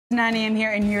9 a.m.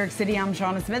 here in New York City. I'm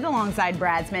Shauna Smith alongside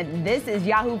Brad Smith. This is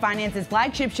Yahoo Finance's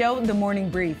flagship show, The Morning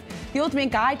Brief, the ultimate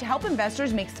guide to help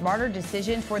investors make smarter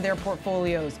decisions for their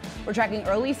portfolios. We're tracking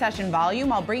early session volume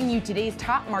while bringing you today's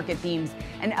top market themes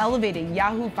and elevating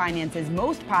Yahoo Finance's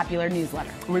most popular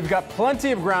newsletter. We've got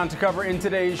plenty of ground to cover in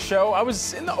today's show. I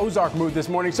was in the Ozark mood this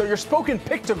morning, so your spoken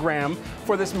pictogram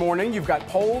for this morning. You've got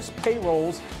polls,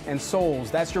 payrolls, and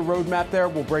souls. That's your roadmap there.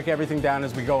 We'll break everything down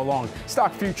as we go along.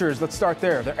 Stock futures, let's start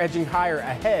there. They're edging higher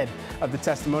ahead of the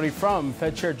testimony from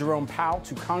Fed Chair Jerome Powell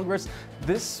to Congress.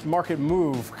 This market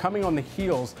move coming on the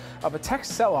heels of a tech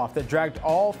sell-off that dragged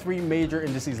all three major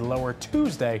indices lower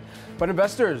Tuesday. But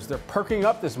investors, they're perking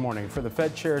up this morning for the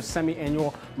Fed Chair's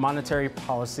semi-annual monetary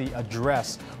policy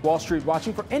address. Wall Street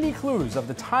watching for any clues of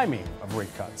the timing of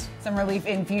rate cuts. Some relief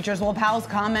in futures. Well, Powell's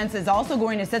comments is also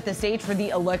going to set the stage for the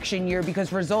election year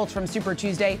because results from Super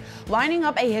Tuesday lining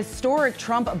up a historic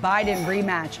Trump-Biden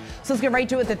rematch. So let's get right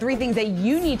to it. The three things that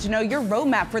you need to know, your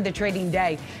roadmap for the trading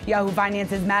day. Yahoo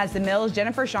Finance's Madison Mills,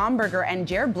 Jennifer Schomburger, and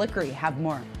Jared Blickery have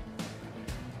more.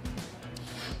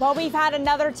 Well, we've had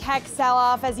another tech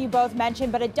sell-off, as you both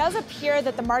mentioned, but it does appear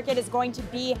that the market is going to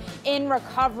be in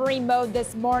recovery mode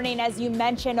this morning, as you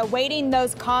mentioned, awaiting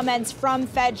those comments from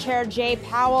Fed Chair Jay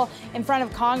Powell in front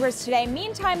of Congress today.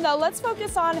 Meantime, though, let's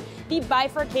focus on the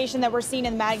bifurcation that we're seeing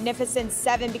in the Magnificent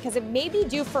Seven, because it may be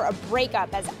due for a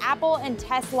breakup as Apple and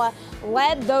Tesla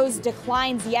led those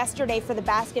declines yesterday for the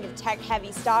basket of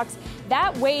tech-heavy stocks.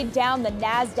 That weighed down the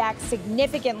Nasdaq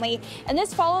significantly, and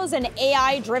this follows an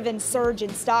AI-driven surge in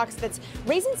stocks that's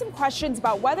raising some questions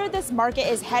about whether this market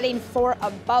is heading for a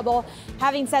bubble.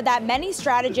 Having said that, many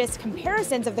strategists'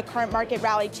 comparisons of the current market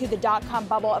rally to the dot-com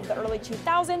bubble of the early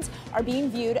 2000s are being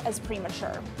viewed as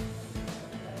premature.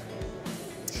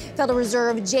 Federal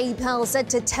Reserve Jay Powell set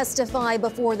to testify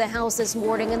before the House this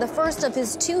morning in the first of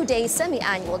his two-day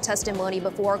semi-annual testimony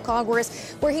before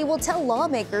Congress, where he will tell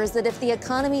lawmakers that if the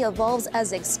economy evolves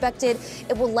as expected,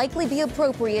 it will likely be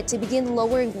appropriate to begin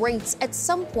lowering rates at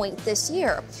some point this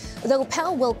year. Though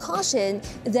Powell will caution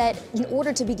that in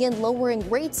order to begin lowering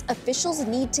rates, officials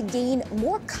need to gain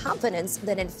more confidence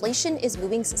that inflation is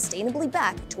moving sustainably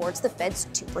back towards the Fed's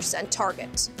 2%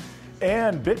 target.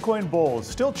 And Bitcoin bulls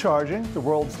still charging, the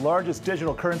world's largest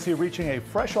digital currency reaching a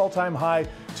fresh all-time high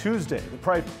Tuesday. The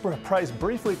price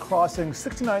briefly crossing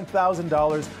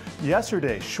 $69,000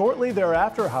 yesterday. Shortly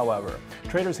thereafter, however,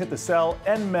 traders hit the sell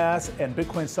en masse and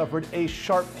Bitcoin suffered a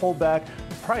sharp pullback.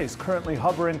 The price currently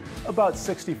hovering about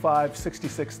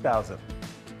 $66,000.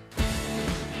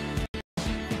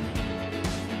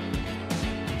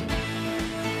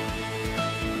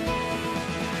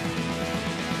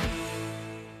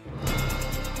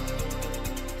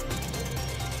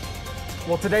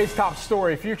 Well, today's top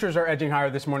story, futures are edging higher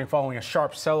this morning following a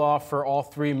sharp sell-off for all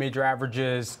three major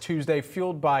averages Tuesday,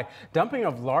 fueled by dumping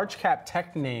of large cap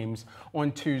tech names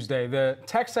on Tuesday. The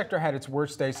tech sector had its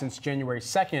worst day since January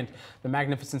 2nd. The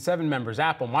Magnificent Seven members,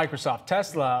 Apple, Microsoft,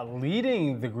 Tesla,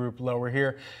 leading the group lower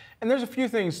here. And there's a few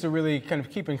things to really kind of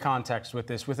keep in context with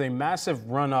this. With a massive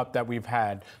run-up that we've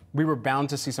had, we were bound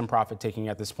to see some profit taking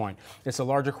at this point. It's a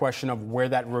larger question of where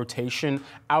that rotation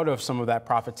out of some of that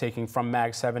profit taking from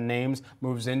Mag 7 names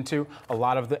moves into. A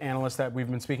lot of the analysts that we've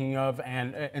been speaking of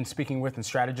and speaking with and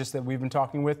strategists that we've been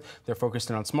talking with, they're focused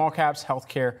in on small caps,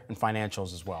 healthcare, and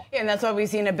financials as well. Yeah, and that's why we've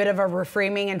seen a bit of a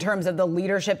reframing in terms of the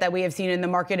leadership that we have seen in the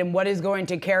market and what is going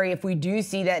to carry if we do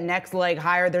see that next leg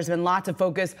higher. There's been lots of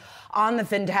focus on the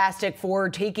Fantastic Four,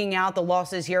 taking out the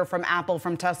losses here from Apple,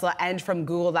 from Tesla, and from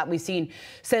Google that we've seen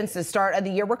since the start of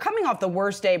the year. We're coming off the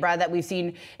worst day, Brad, that we've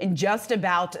seen in just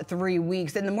about 3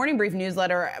 weeks. In the Morning Brief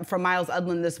newsletter from Miles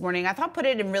Udland this morning, I thought put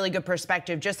it in really good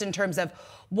perspective just in terms of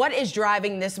what is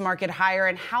driving this market higher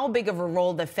and how big of a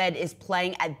role the Fed is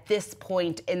playing at this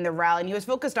point in the rally. And he was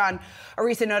focused on a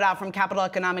recent note out from Capital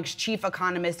Economics chief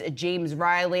economist James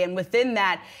Riley. And within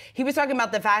that, he was talking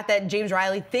about the fact that James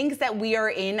Riley thinks that we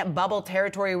are in bubble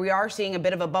territory. We are seeing a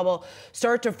bit of a bubble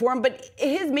start to form. But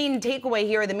his main takeaway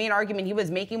here, the main argument he was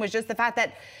making was just the fact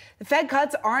that the Fed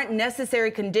cuts aren't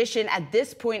necessary condition at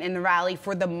this point in the rally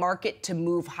for the market to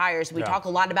move higher. So we talk a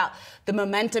lot about the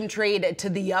momentum trade to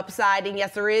the upside. And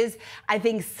yes, there is, I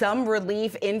think, some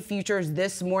relief in futures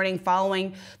this morning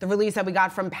following the release that we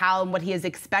got from Powell and what he is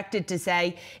expected to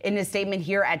say in his statement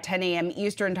here at 10 a.m.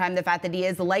 Eastern time. The fact that he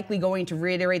is likely going to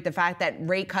reiterate the fact that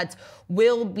rate cuts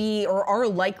will be or are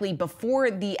likely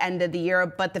before the end of the year,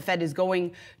 but the Fed is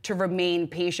going to remain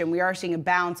patient. We are seeing a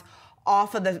bounce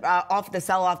off of the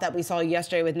sell-off that we saw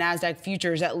yesterday, with Nasdaq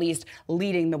futures at least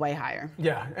leading the way higher.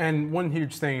 Yeah, and one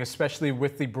huge thing, especially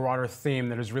with the broader theme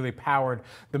that has really powered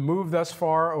the move thus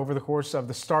far over the course of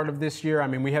the start of this year. I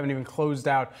mean, we haven't even closed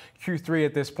out Q3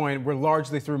 at this point. We're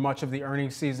largely through much of the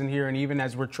earnings season here, and even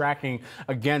as we're tracking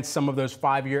against some of those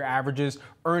 5-year averages,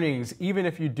 earnings, even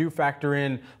if you do factor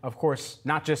in, of course,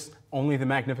 not just only the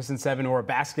Magnificent Seven or a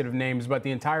basket of names, but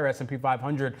the entire S&P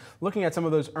 500, looking at some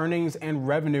of those earnings and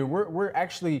revenue, we're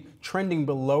actually trending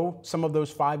below some of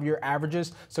those 5-year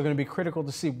averages. So going to be critical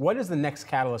to see what is the next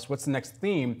catalyst, what's the next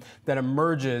theme that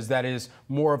emerges that is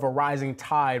more of a rising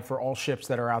tide for all ships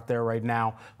that are out there right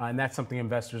now. And that's something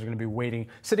investors are going to be waiting,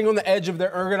 sitting on the edge of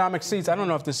their ergonomic seats. I don't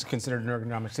know if this is considered an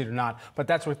ergonomic seat or not, but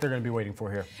that's what they're going to be waiting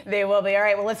for here. They will be. All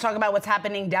right, well, let's talk about what's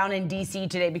happening down in D.C.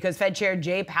 today, because Fed Chair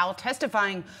Jay Powell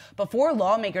testifying before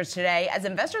lawmakers today as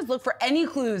investors look for any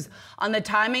clues on the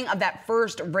timing of that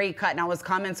first rate cut. Now, his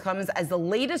comments comes as the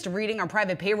latest reading on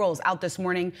private payrolls out this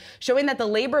morning, showing that the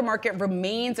labor market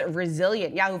remains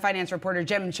resilient. Yahoo Finance reporter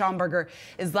Jen Schonberger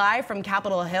is live from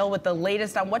Capitol Hill with the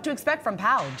latest on what to expect from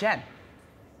Powell. Jen.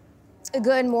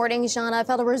 Good morning, Shauna.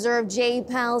 Federal Reserve Jay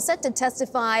Powell set to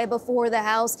testify before the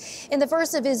House in the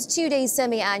first of his 2-day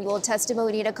semi-annual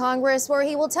testimony to Congress, where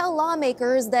he will tell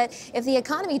lawmakers that if the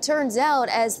economy turns out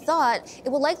as thought, it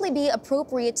will likely be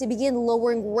appropriate to begin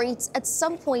lowering rates at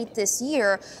some point this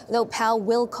year. Though Powell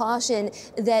will caution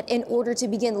that in order to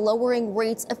begin lowering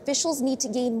rates, officials need to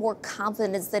gain more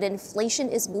confidence that inflation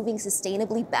is moving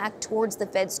sustainably back towards the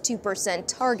Fed's 2%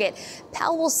 target.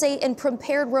 Powell will say in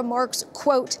prepared remarks,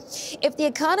 quote, "If the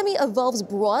economy evolves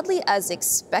broadly as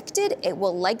expected, it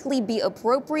will likely be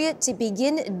appropriate to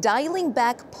begin dialing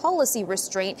back policy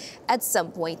restraint at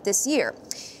some point this year."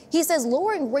 He says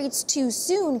lowering rates too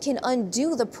soon can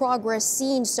undo the progress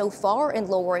seen so far in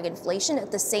lowering inflation. At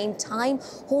the same time,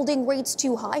 holding rates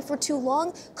too high for too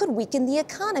long could weaken the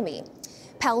economy.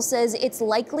 Powell says it's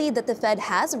likely that the Fed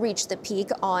has reached the peak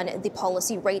on the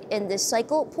policy rate in this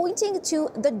cycle, pointing to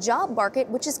the job market,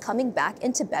 which is coming back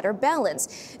into better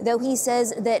balance. Though he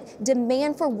says that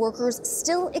demand for workers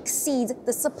still exceeds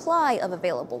the supply of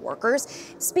available workers.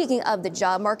 Speaking of the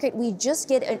job market, we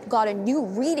just got a new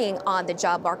reading on the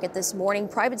job market this morning.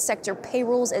 Private sector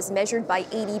payrolls as measured by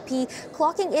ADP,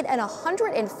 clocking it at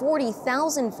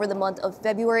 140,000 for the month of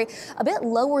February, a bit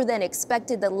lower than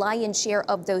expected. The lion's share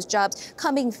of those jobs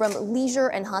coming from leisure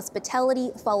and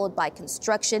hospitality, followed by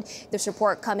construction. This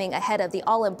report coming ahead of the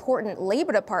all-important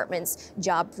Labor Department's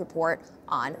job report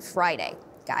on Friday.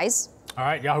 Guys? All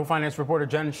right, Yahoo Finance reporter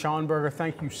Jen Schonberger,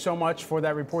 thank you so much for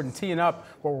that report and teeing up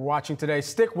what we're watching today.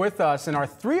 Stick with us in our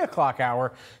 3 o'clock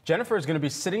hour. Jennifer is going to be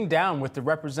sitting down with the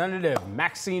representative,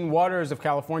 Maxine Waters of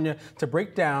California, to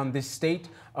break down the state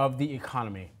of the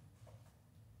economy.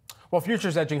 Well,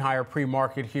 futures edging higher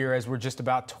pre-market here as we're just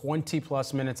about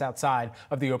 20-plus minutes outside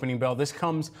of the opening bell. This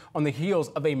comes on the heels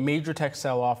of a major tech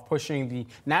sell-off, pushing the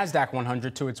Nasdaq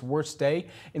 100 to its worst day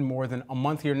in more than a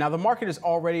month here. Now, the market is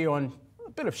already on a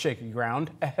bit of shaky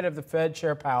ground ahead of the Fed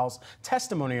Chair Powell's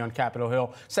testimony on Capitol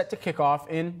Hill, set to kick off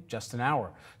in just an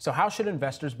hour. So how should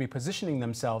investors be positioning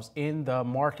themselves in the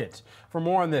market? For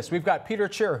more on this, we've got Peter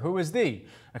Chir, who is the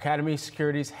Academy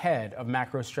Securities Head of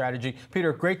Macro Strategy.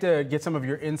 Peter, great to get some of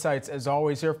your insights as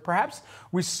always here. Perhaps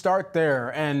we start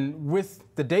there. And with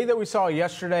the day that we saw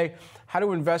yesterday, how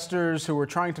do investors who are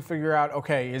trying to figure out,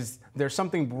 okay, is there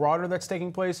something broader that's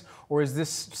taking place, or is this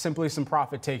simply some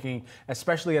profit taking,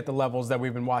 especially at the levels that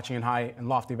we've been watching in high and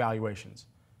lofty valuations?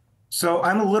 So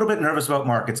I'm a little bit nervous about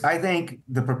markets. I think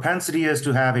the propensity is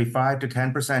to have a 5 to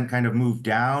 10% kind of move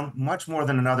down, much more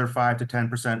than another 5 to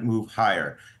 10% move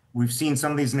higher. We've seen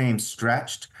some of these names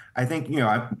stretched. I think,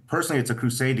 personally, it's a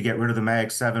crusade to get rid of the Mag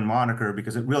 7 moniker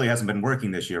because it really hasn't been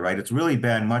working this year, right? It's really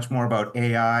been much more about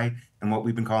AI and what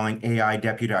we've been calling AI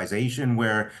deputization,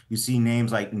 where you see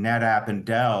names like NetApp and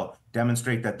Dell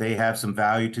demonstrate that they have some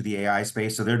value to the AI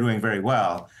space, so they're doing very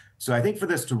well. So I think for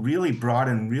this to really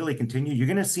broaden, really continue, you're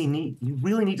going to see you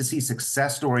really need to see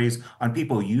success stories on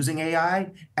people using AI.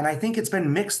 And I think it's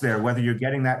been mixed there, whether you're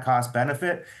getting that cost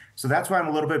benefit. So that's why I'm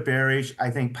a little bit bearish.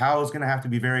 I think Powell's going to have to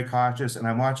be very cautious. And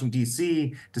I'm watching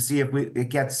DC to see if it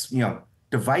gets,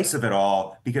 divisive at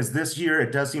all, because this year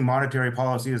it does seem monetary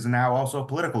policy is now also a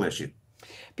political issue.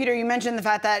 Peter, you mentioned the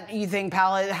fact that you think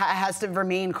Powell has to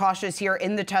remain cautious here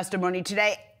in the testimony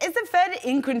today. Is the Fed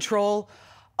in control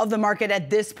of the market at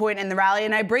this point in the rally?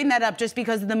 And I bring that up just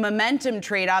because of the momentum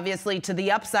trade, obviously, to the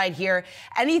upside here.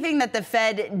 Anything that the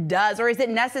Fed does, or is it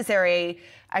necessary,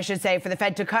 I should say, for the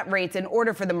Fed to cut rates in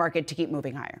order for the market to keep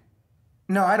moving higher?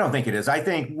 No, I don't think it is. I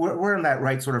think we're in that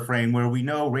right sort of frame where we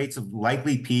know rates have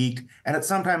likely peaked, and at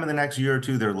some time in the next year or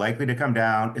two, they're likely to come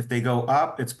down. If they go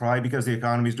up, it's probably because the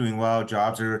economy is doing well,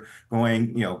 jobs are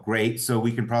going, great, so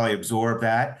we can probably absorb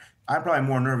that. I'm probably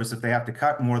more nervous if they have to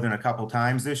cut more than a couple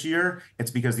times this year. It's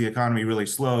because the economy really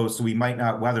slows, so we might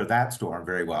not weather that storm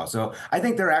very well. So I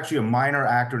think they're actually a minor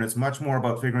actor, and it's much more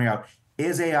about figuring out,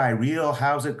 is AI real?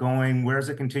 How's it going? Where's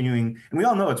it continuing? And we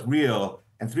all know it's real.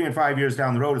 And 3 and 5 years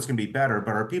down the road, it's going to be better.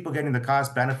 But are people getting the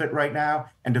cost benefit right now?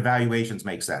 And do valuations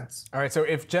make sense? All right. So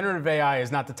if generative AI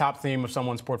is not the top theme of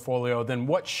someone's portfolio, then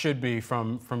what should be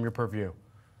from your purview?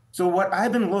 So what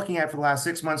I've been looking at for the last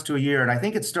 6 months to a year, and I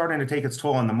think it's starting to take its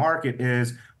toll on the market,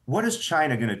 is what is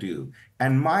China going to do?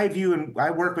 And my view, and I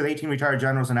work with 18 retired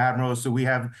generals and admirals, so we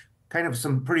have kind of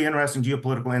some pretty interesting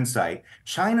geopolitical insight.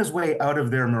 China's way out of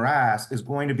their morass is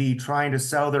going to be trying to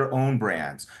sell their own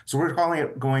brands. So we're calling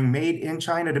it going made in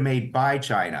China to made by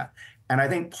China. And I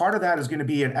think part of that is going to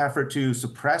be an effort to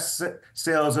suppress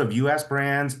sales of US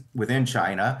brands within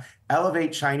China,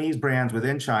 elevate Chinese brands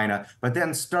within China, but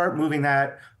then start moving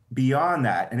that beyond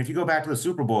that. And if you go back to the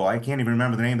Super Bowl, I can't even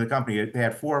remember the name of the company. They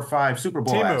had 4 or 5 Super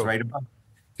Bowl ads, right?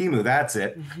 Temu, that's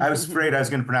it. I was afraid I was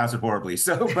going to pronounce it horribly.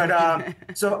 So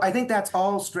I think that's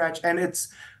all stretch. And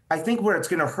I think where it's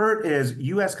going to hurt is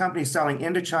U.S. companies selling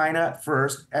into China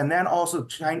first, and then also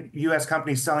U.S.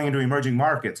 companies selling into emerging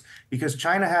markets, because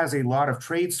China has a lot of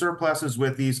trade surpluses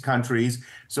with these countries.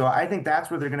 So I think that's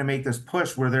where they're going to make this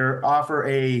push, where they offer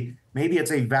maybe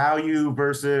it's a value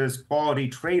versus quality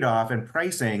trade-off in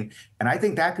pricing. And I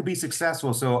think that could be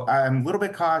successful. So I'm a little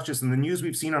bit cautious. And the news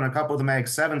we've seen on a couple of the Mag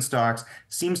 7 stocks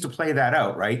seems to play that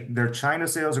out, right? Their China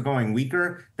sales are going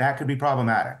weaker. That could be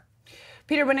problematic.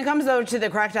 Peter, when it comes, though, to the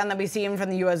crackdown that we've seen from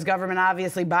the U.S. government,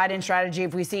 obviously Biden's strategy,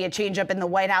 if we see a change up in the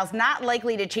White House, not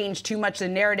likely to change too much the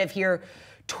narrative here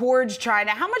towards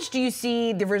China. How much do you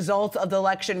see the results of the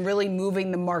election really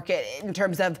moving the market in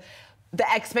terms of the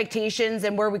expectations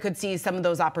and where we could see some of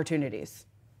those opportunities?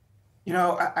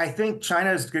 I think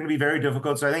China is going to be very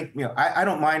difficult. So I think, I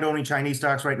don't mind owning Chinese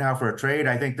stocks right now for a trade.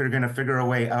 I think they're going to figure a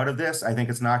way out of this. I think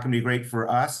it's not going to be great for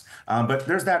us. But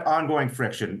there's that ongoing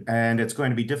friction, and it's going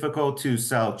to be difficult to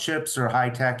sell chips or high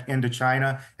tech into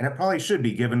China. And it probably should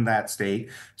be, given that state.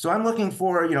 So I'm looking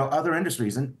for, other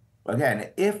industries. And again,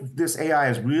 if this AI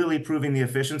is really proving the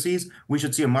efficiencies, we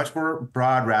should see a much more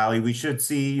broad rally. We should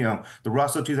see, the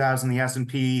Russell 2000, the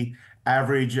S&P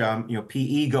average,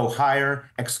 PE go higher,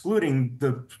 excluding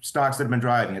the stocks that have been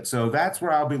driving it. So that's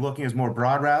where I'll be looking, as more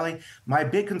broad rally. My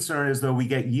big concern is, though, we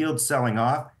get yields selling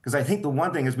off, because I think the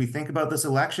one thing as we think about this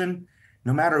election,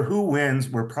 no matter who wins,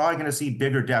 we're probably going to see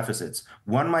bigger deficits.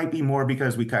 One might be more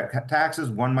because we cut taxes.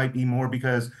 One might be more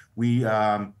because we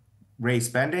raise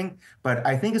spending. But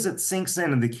I think as it sinks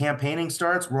in and the campaigning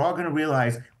starts, we're all going to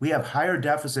realize we have higher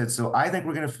deficits. So I think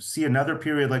we're going to see another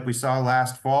period like we saw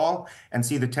last fall and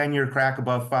see the 10-year crack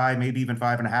above 5, maybe even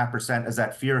 5.5% as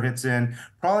that fear hits in,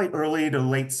 probably early to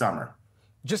late summer.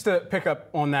 Just to pick up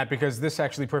on that, because this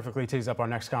actually perfectly tees up our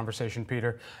next conversation,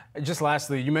 Peter. Just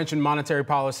lastly, you mentioned monetary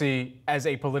policy as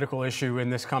a political issue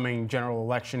in this coming general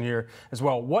election here as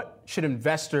well. What should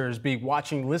investors be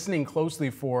watching, listening closely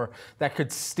for that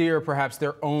could steer perhaps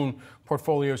their own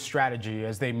portfolio strategy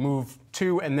as they move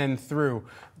to and then through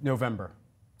November?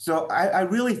 So I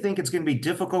really think it's going to be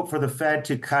difficult for the Fed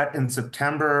to cut in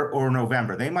September or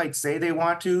November. They might say they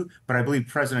want to, but I believe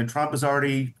President Trump has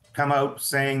already come out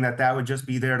saying that would just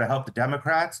be there to help the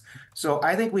Democrats. So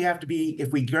I think we have to be, if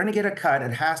we're going to get a cut,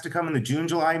 it has to come in the June,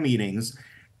 July meetings,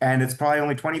 and it's probably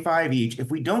only 25 each.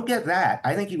 If we don't get that,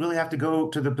 I think you really have to go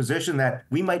to the position that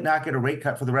we might not get a rate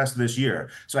cut for the rest of this year.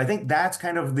 So I think that's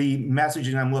kind of the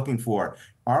messaging I'm looking for.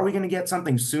 Are we going to get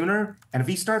something sooner? And if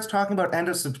he starts talking about end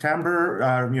of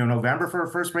September, November for a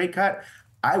first rate cut,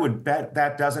 I would bet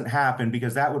that doesn't happen,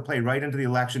 because that would play right into the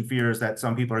election fears that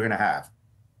some people are going to have.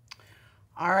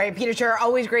 All right, Peter Scher,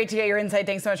 always great to get your insight.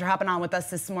 Thanks so much for hopping on with us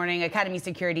this morning. Academy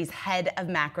Securities Head of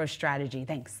Macro Strategy.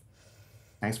 Thanks.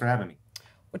 Thanks for having me.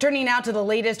 We're turning now to the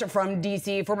latest from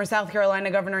D.C. Former South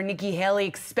Carolina Governor Nikki Haley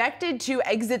expected to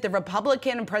exit the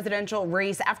Republican presidential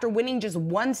race after winning just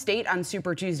one state on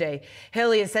Super Tuesday.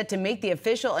 Haley is set to make the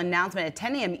official announcement at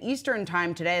 10 a.m. Eastern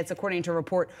time today. It's according to a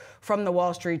report from the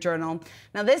Wall Street Journal.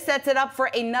 Now, this sets it up for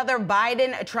another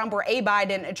Biden-Trump or a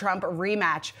Biden-Trump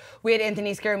rematch. We had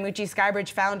Anthony Scaramucci,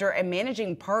 Skybridge founder and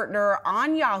managing partner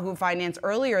on Yahoo Finance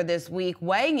earlier this week,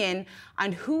 weighing in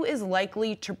on who is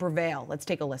likely to prevail. Let's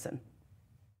take a listen.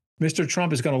 Mr.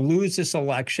 Trump is going to lose this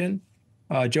election.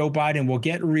 Joe Biden will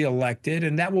get reelected,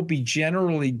 and that will be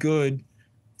generally good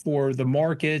for the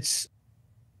markets.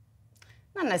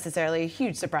 Not necessarily a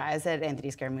huge surprise that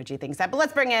Anthony Scaramucci thinks that. But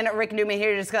let's bring in Rick Newman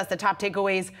here to discuss the top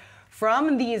takeaways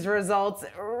from these results.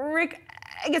 Rick,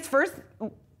 I guess first,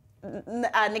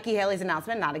 Nikki Haley's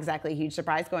announcement, not exactly a huge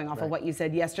surprise going off of what you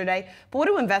said yesterday. But what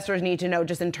do investors need to know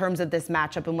just in terms of this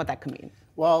matchup and what that could mean?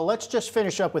 Well, let's just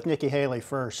finish up with Nikki Haley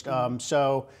first.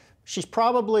 So she's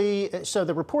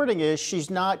the reporting is she's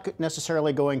not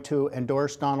necessarily going to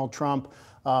endorse Donald Trump.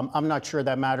 I'm not sure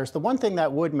that matters. The one thing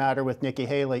that would matter with Nikki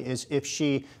Haley is if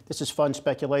this is fun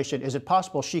speculation, is it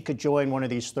possible she could join one of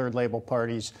these third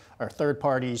parties,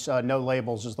 no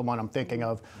labels is the one I'm thinking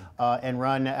of, and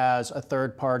run as a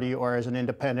third party or as an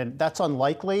independent? That's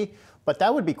unlikely, but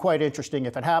that would be quite interesting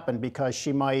if it happened, because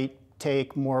she might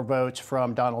take more votes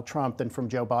from Donald Trump than from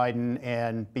Joe Biden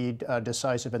and be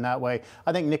decisive in that way.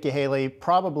 I think Nikki Haley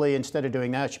probably, instead of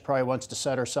doing that, she probably wants to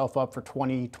set herself up for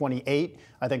 2028.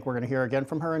 I think we're going to hear again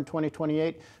from her in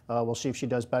 2028. We'll see if she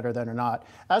does better then or not.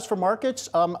 As for markets,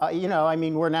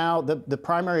 we're now, the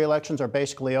primary elections are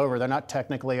basically over. They're not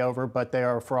technically over, but they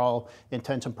are for all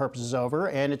intents and purposes over.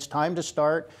 And it's time to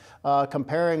start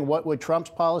comparing what would Trump's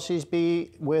policies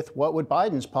be with what would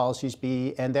Biden's policies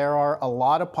be. And there are a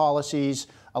lot of policies,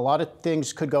 a lot of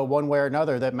things could go one way or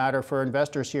another that matter for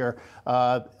investors here.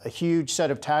 A huge set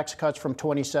of tax cuts from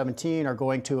 2017 are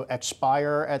going to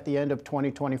expire at the end of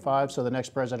 2025, so the next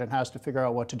president has to figure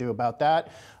out what to do about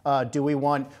that. Do we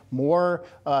want more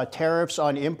tariffs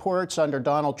on imports under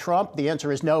Donald Trump? The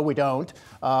answer is no, we don't.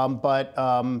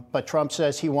 But Trump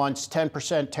says he wants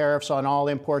 10% tariffs on all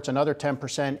imports, another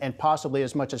 10%, and possibly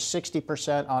as much as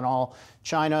 60% on all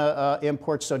China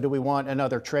imports. So do we want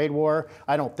another trade war?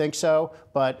 I don't think so.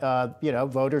 But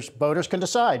voters can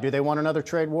decide. Do they want another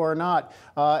trade war or not?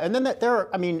 And then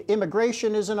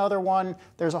immigration is another one.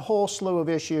 There's a whole slew of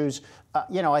issues.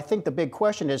 I think the big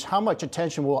question is how much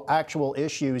attention will actual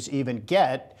issues even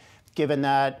get, given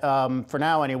that, for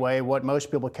now anyway, what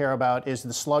most people care about is the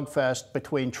slugfest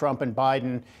between Trump and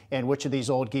Biden and which of these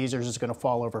old geezers is going to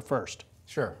fall over first.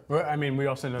 Sure. Well, I mean, we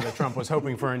also know that Trump was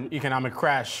hoping for an economic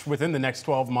crash within the next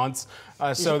 12 months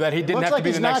so that he didn't have to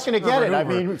be the next. Looks like he's not going to get it. I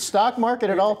mean, stock market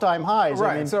at all-time highs.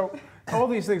 Right. So all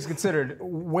these things considered,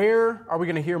 where are we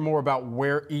going to hear more about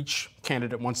where each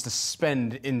candidate wants to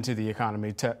spend into the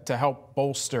economy to help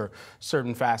bolster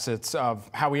certain facets of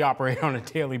how we operate on a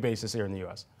daily basis here in the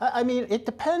U.S.? I mean, it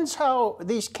depends how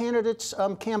these candidates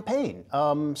campaign.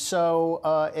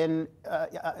 You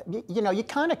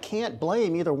kind of can't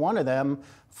blame either one of them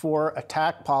for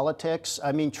attack politics.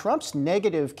 I mean, Trump's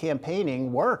negative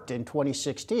campaigning worked in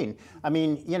 2016. I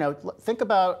mean, think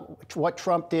about what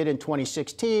Trump did in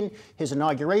 2016, his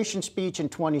inauguration speech in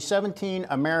 2017,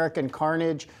 American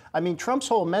carnage. I mean, Trump's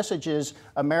whole message is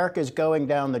America's going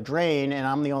down the drain and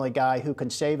I'm the only guy who can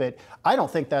save it. I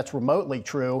don't think that's remotely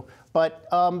true. But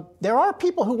there are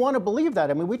people who want to believe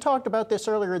that. I mean, we talked about this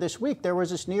earlier this week. There was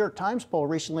this New York Times poll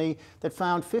recently that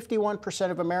found 51%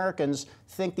 of Americans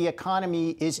think the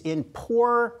economy is in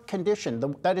poor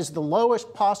condition. That is the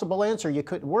lowest possible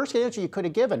worst answer you could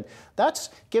have given. That's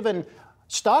given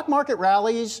stock market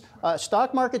rallies,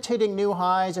 stock market's hitting new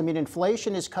highs. I mean,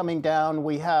 inflation is coming down.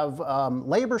 We have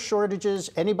labor shortages.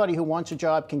 Anybody who wants a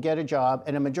job can get a job.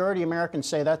 And a majority of Americans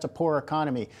say that's a poor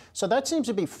economy. So that seems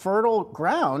to be fertile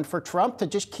ground for Trump to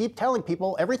just keep telling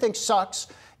people everything sucks.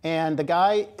 And the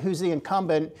guy who's the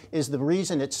incumbent is the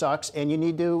reason it sucks. And you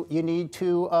need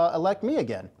to elect me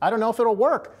again. I don't know if it'll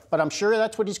work, but I'm sure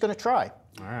that's what he's going to try.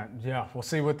 All right. Yeah, we'll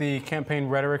see what the campaign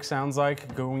rhetoric sounds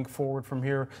like going forward from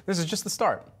here. This is just the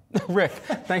start. Rick,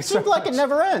 thanks so much. Seems like it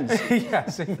never ends. Yeah,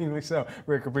 seemingly so.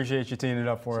 Rick, appreciate you teeing it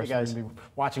up for us. We're going to be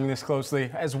watching this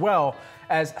closely, as well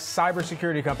as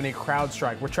cybersecurity company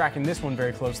CrowdStrike. We're tracking this one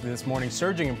very closely this morning,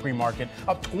 surging in pre-market,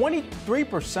 up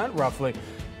 23% roughly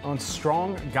on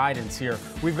strong guidance here.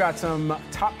 We've got some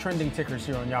top trending tickers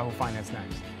here on Yahoo Finance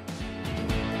next.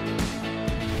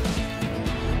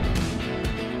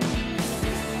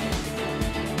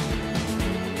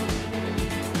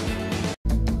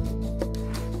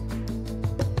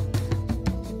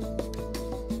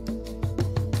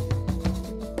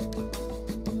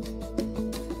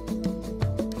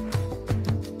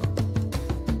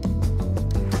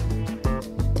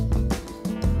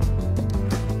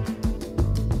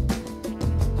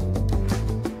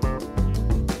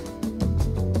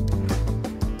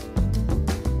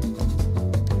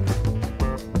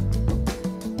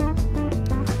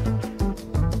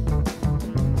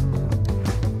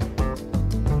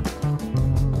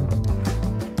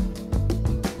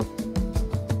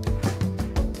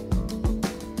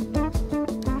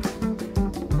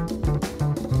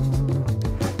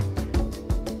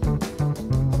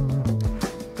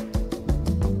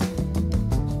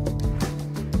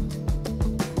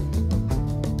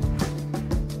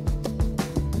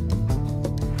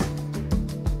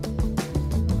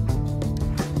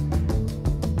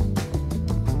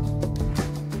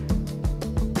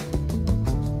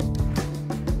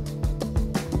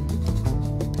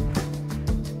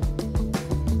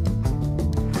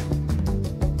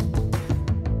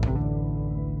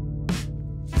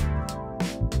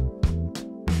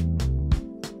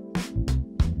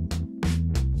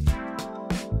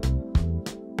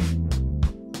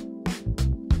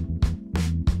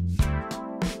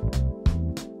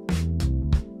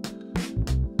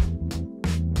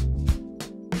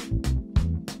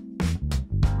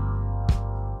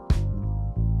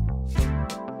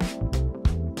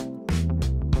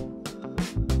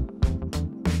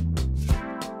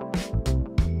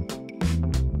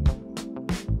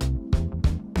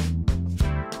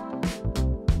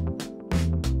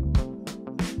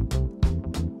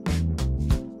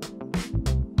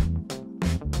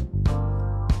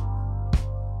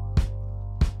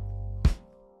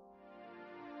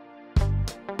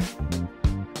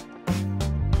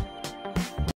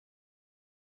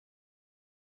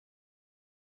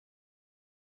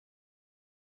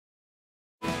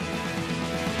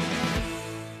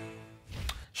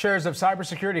 Shares of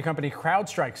cybersecurity company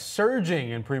CrowdStrike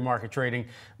surging in pre-market trading,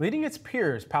 leading its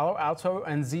peers Palo Alto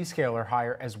and Zscaler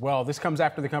higher as well. This comes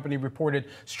after the company reported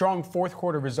strong fourth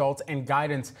quarter results and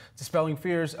guidance, dispelling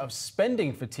fears of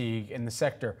spending fatigue in the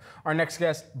sector. Our next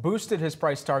guest boosted his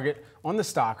price target on the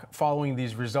stock following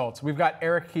these results. We've got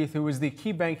Eric Keith, who is the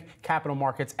KeyBank Capital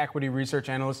Markets Equity Research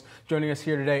Analyst, joining us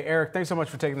here today. Eric, thanks so much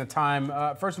for taking the time.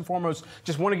 First and foremost,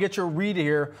 just want to get your read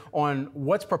here on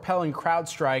what's propelling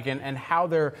CrowdStrike and how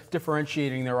they're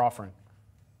differentiating their offering.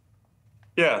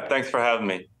 Yeah, thanks for having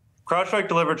me. CrowdStrike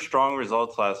delivered strong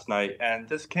results last night, and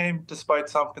this came despite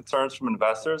some concerns from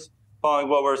investors following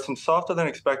what were some softer than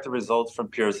expected results from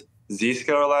peers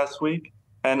Zscaler last week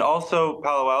and also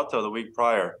Palo Alto the week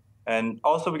prior. And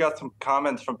also we got some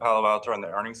comments from Palo Alto on the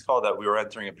earnings call that we were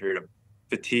entering a period of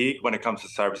fatigue when it comes to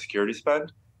cybersecurity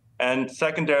spend. And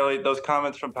secondarily, those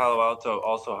comments from Palo Alto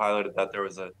also highlighted that there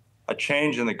was a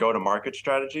change in the go-to-market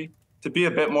strategy to be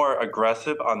a bit more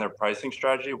aggressive on their pricing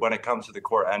strategy when it comes to the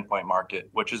core endpoint market,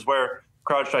 which is where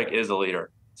CrowdStrike is a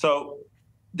leader. So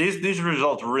these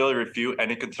results really refute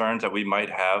any concerns that we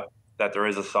might have that there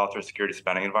is a softer security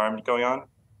spending environment going on.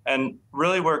 And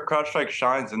really where CrowdStrike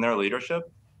shines in their leadership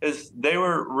is they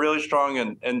were really strong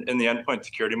in the endpoint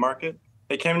security market.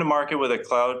 They came to market with a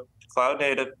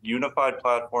cloud-native, unified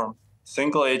platform,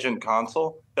 single agent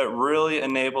console that really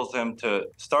enables them to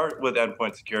start with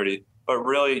endpoint security, but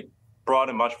really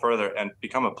broaden much further and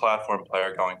become a platform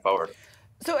player going forward.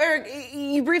 So, Eric,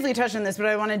 you briefly touched on this, but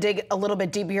I want to dig a little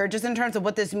bit deeper here, just in terms of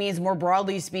what this means more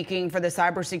broadly speaking for the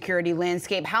cybersecurity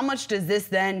landscape. How much does this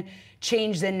then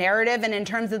change the narrative? And in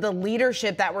terms of the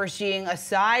leadership that we're seeing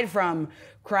aside from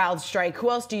CrowdStrike, who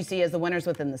else do you see as the winners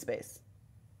within the space?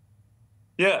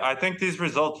 Yeah, I think these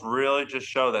results really just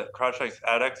show that CrowdStrike's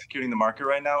out executing the market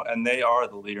right now, and they are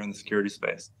the leader in the security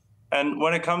space. And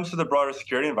when it comes to the broader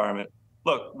security environment,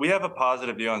 look, we have a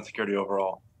positive view on security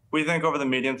overall. We think over the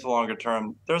medium to longer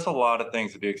term, there's a lot of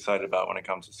things to be excited about when it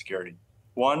comes to security.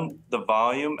 One, the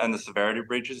volume and the severity of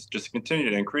breaches just continue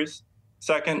to increase.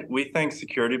 Second, we think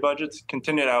security budgets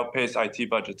continue to outpace IT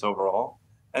budgets overall.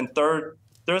 And third,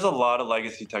 there's a lot of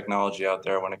legacy technology out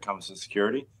there when it comes to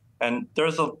security. And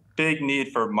there's a big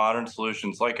need for modern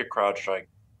solutions like a CrowdStrike,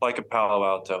 like a Palo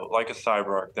Alto, like a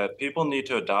CyberArk that people need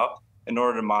to adopt in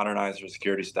order to modernize their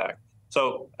security stack.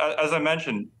 So as I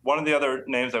mentioned, one of the other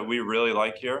names that we really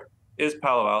like here is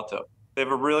Palo Alto. They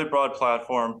have a really broad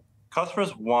platform.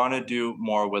 Customers want to do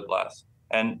more with less.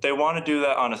 And they want to do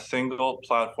that on a single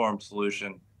platform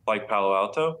solution like Palo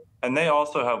Alto. And they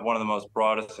also have one of the most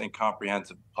broadest and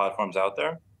comprehensive platforms out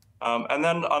there. And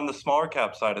then on the smaller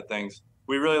cap side of things,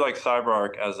 we really like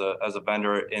CyberArk as a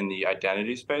vendor in the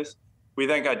identity space. We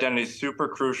think identity is super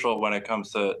crucial when it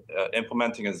comes to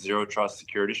implementing a zero trust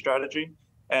security strategy.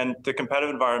 And the competitive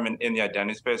environment in the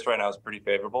identity space right now is pretty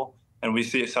favorable. And we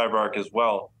see CyberArk as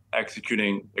well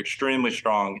executing extremely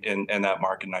strong in that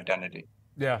market and identity.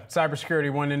 Yeah,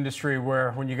 cybersecurity, one industry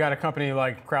where when you got a company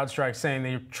like CrowdStrike saying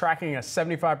they're tracking a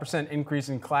 75% increase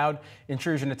in cloud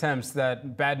intrusion attempts,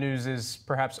 that bad news is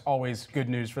perhaps always good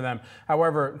news for them.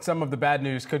 However, some of the bad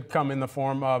news could come in the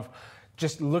form of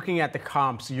just looking at the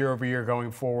comps year over year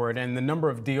going forward and the number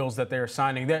of deals that they're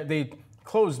signing. They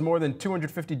closed more than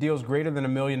 250 deals greater than $1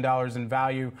 million in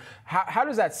value. How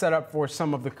does that set up for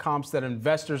some of the comps that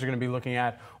investors are going to be looking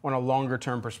at on a longer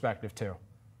term perspective too?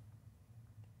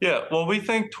 Yeah, well, we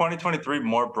think 2023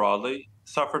 more broadly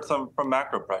suffered some from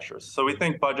macro pressures. So we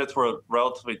think budgets were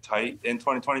relatively tight in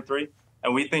 2023,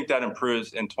 and we think that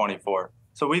improves in 24.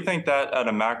 So we think that at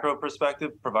a macro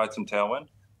perspective provides some tailwind.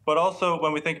 But also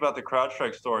when we think about the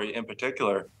CrowdStrike story in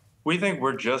particular, we think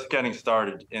we're just getting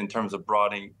started in terms of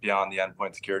broadening beyond the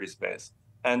endpoint security space.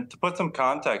 And to put some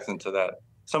context into that,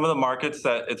 some of the markets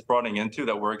that it's broadening into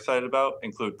that we're excited about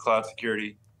include cloud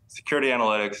security, security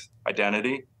analytics,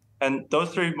 identity. And those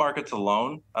three markets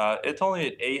alone, it's only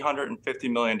an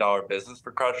 $850 million business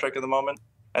for CrowdStrike at the moment,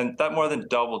 and that more than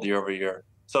doubled year over year.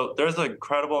 So there's an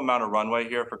incredible amount of runway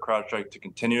here for CrowdStrike to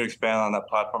continue to expand on that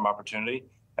platform opportunity.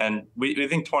 And we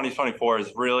think 2024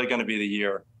 is really going to be the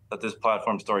year that this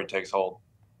platform story takes hold.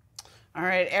 All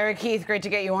right, Eric Keith, great to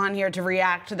get you on here to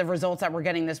react to the results that we're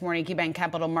getting this morning. KeyBank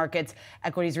Capital Markets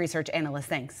Equities Research Analyst,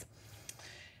 thanks.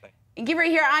 And keep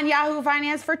right here on Yahoo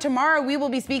Finance. For tomorrow, we will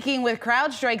be speaking with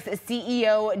CrowdStrike's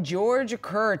CEO, George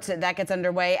Kurtz. That gets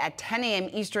underway at 10 a.m.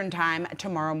 Eastern Time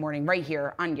tomorrow morning, right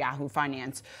here on Yahoo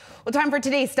Finance. Well, time for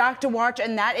today's stock to watch,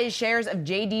 and that is shares of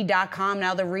JD.com.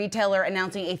 Now, the retailer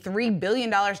announcing a $3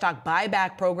 billion stock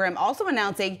buyback program, also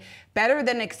announcing better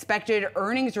than expected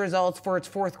earnings results for its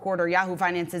fourth quarter. Yahoo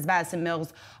Finance's Madison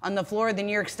Mills on the floor of the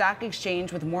New York Stock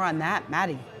Exchange with more on that.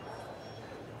 Maddie.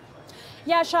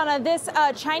 Yeah, Shauna, this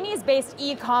Chinese-based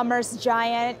e-commerce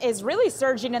giant is really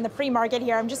surging in the pre-market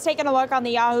here. I'm just taking a look on the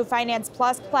Yahoo Finance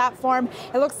Plus platform.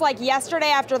 It looks like yesterday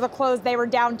after the close, they were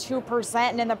down 2%,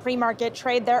 and in the pre-market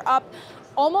trade, they're up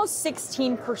almost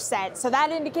 16%. So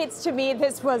that indicates to me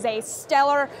this was a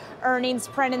stellar earnings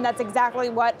print, and that's exactly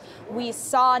what we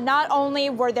saw. Not only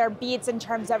were there beats in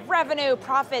terms of revenue,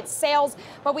 profits, sales,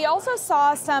 but we also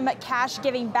saw some cash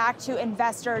giving back to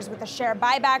investors with a share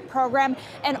buyback program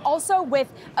and also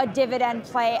with a dividend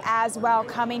play as well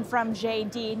coming from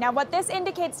JD. Now, what this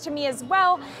indicates to me as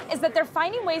well is that they're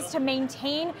finding ways to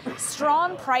maintain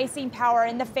strong pricing power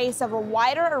in the face of a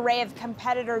wider array of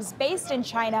competitors based in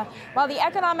China, while the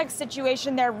economic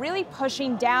situation there really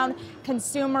pushing down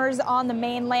consumers on the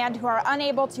mainland who are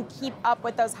unable to keep up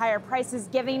with those higher prices,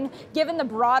 given the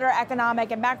broader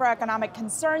economic and macroeconomic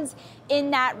concerns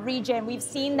in that region. We've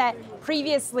seen that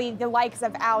previously the likes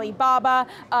of Alibaba,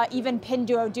 even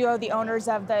Pinduoduo, the owners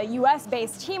of the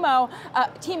US-based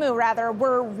Temu,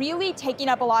 were really taking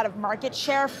up a lot of market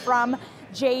share from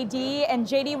JD, and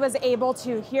JD was able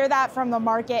to hear that from the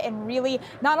market and really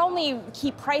not only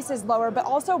keep prices lower, but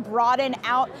also broaden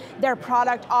out their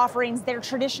product offerings. They're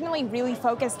traditionally really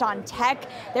focused on tech.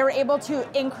 They were able to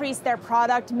increase their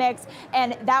product mix,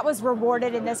 and that was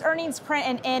rewarded in this earnings print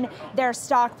and in their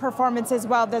stock performance as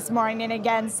well this morning. And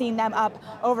again, seeing them up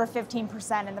over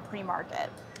 15% in the pre-market.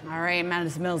 All right,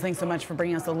 Madison Mills, thanks so much for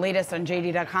bringing us the latest on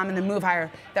JD.com and the move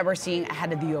higher that we're seeing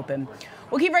ahead of the open.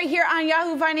 We'll keep right here on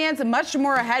Yahoo Finance. Much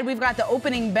more ahead. We've got the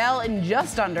opening bell in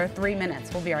just under 3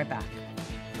 minutes. We'll be right back.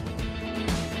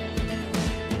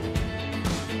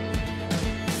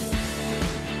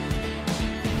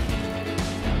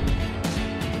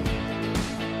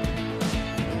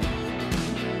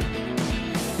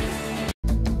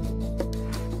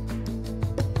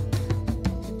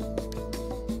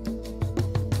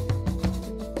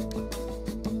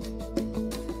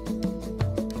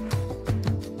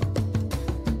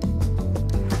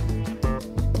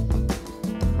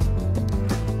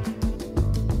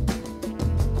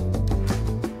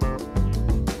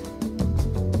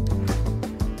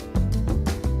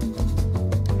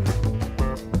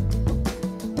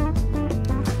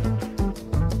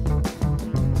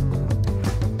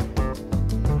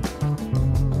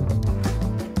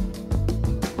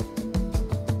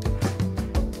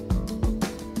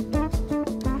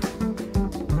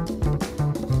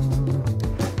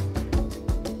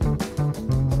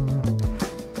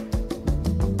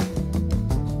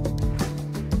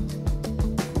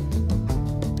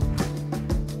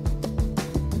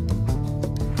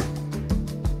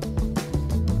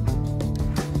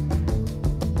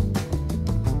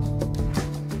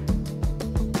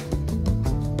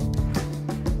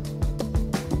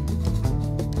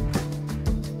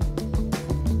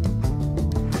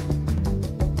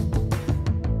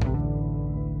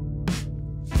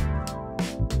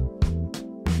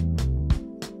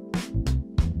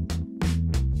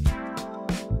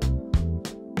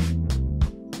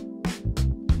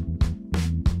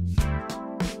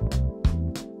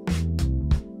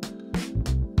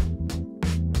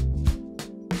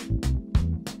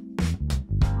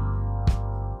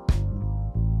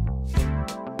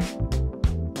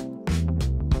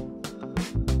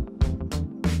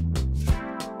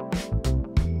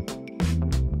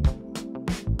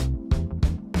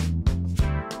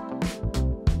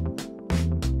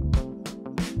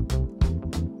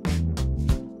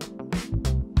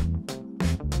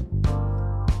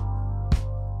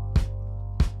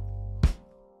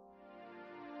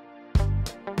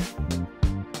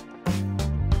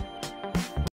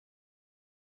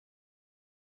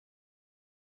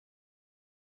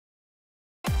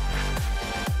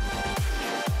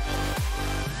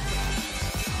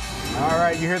 All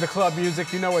right, you hear the club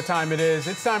music, you know what time it is.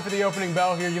 It's time for the opening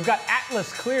bell here. You've got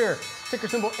Atlas Clear, ticker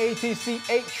symbol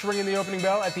ATCH, ringing the opening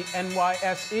bell at the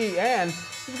NYSE. And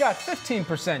you've got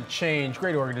 15% change.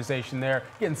 Great organization there.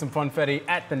 Getting some funfetti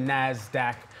at the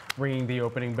Nasdaq, ringing the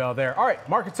opening bell there. All right,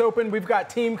 markets open. We've got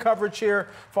team coverage here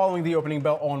following the opening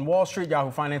bell on Wall Street.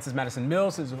 Yahoo Finance's Madison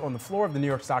Mills is on the floor of the New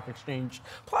York Stock Exchange.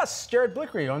 Plus, Jared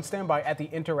Blickery on standby at the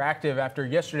Interactive after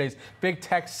yesterday's big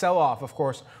tech sell-off. Of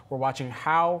course, we're watching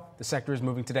how the sector is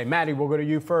moving today. Maddie, we'll go to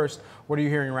you first. What are you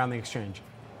hearing around the exchange?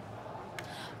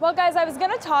 Well, guys, I was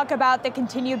going to talk about the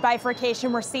continued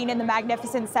bifurcation we're seeing in the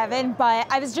Magnificent Seven, but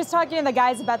I was just talking to the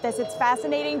guys about this. It's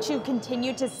fascinating to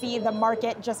continue to see the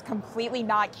market just completely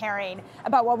not caring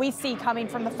about what we see coming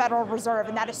from the Federal Reserve,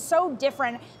 and that is so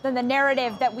different than the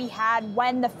narrative that we had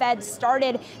when the Fed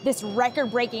started this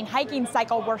record-breaking hiking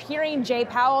cycle. We're hearing Jay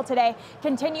Powell today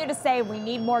continue to say we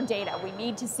need more data, we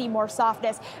need to see more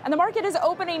softness, and the market is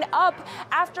opening up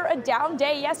after a down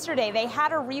day yesterday. They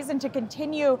had a reason to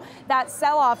continue that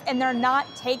sell-off, and they're not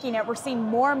taking it. We're seeing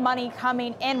more money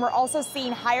coming in. We're also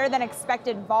seeing higher than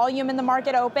expected volume in the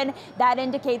market open. That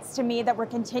indicates to me that we're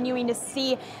continuing to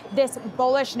see this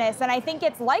bullishness. And I think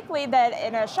it's likely that,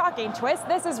 in a shocking twist,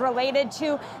 this is related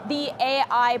to the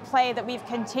AI play that we've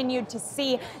continued to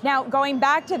see. Now, going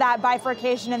back to that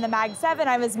bifurcation in the Mag 7,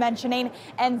 I was mentioning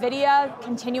NVIDIA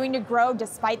continuing to grow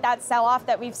despite that sell-off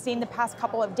that we've seen the past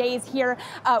couple of days here.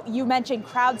 You mentioned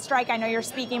CrowdStrike. I know you're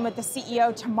speaking with the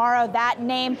CEO tomorrow. That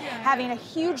name having a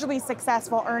hugely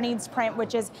successful earnings print,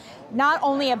 which is not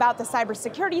only about the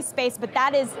cybersecurity space, but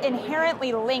that is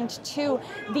inherently linked to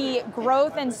the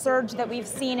growth and surge that we've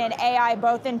seen in AI,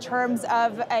 both in terms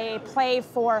of a play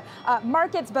for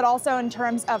markets, but also in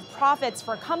terms of profits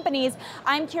for companies.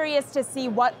 I'm curious to see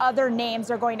what other names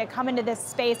are going to come into this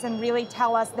space and really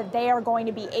tell us that they are going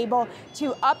to be able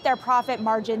to up their profit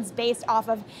margins based off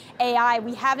of AI.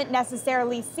 We haven't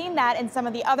necessarily seen that in some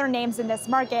of the other names in this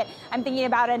market. I'm thinking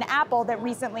about an Apple that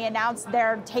recently announced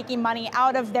they're taking money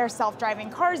out of their self-driving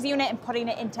cars unit and putting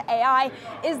it into AI.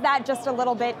 Is that just a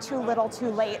little bit too little too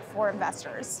late for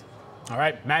investors? All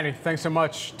right, Maddie, thanks so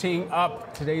much. Teeing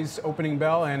up today's opening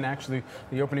bell and actually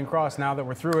the opening cross now that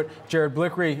we're through it. Jared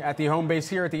Blickery at the home base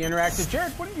here at the Interactive.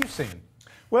 Jared, what are you seeing?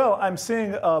 Well, I'm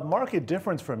seeing a market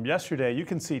difference from yesterday. You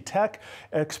can see tech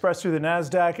expressed through the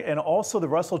Nasdaq and also the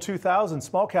Russell 2000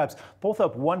 small caps, both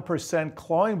up 1%,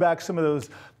 clawing back some of those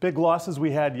big losses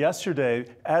we had yesterday.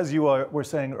 As you were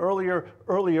saying earlier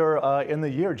in the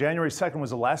year, January 2nd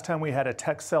was the last time we had a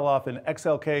tech sell-off in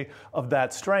XLK of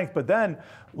that strength. But then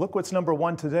look what's number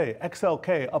one today.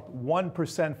 XLK up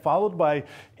 1%, followed by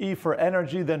E for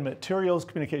energy, then materials,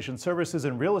 communication services,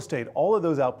 and real estate. All of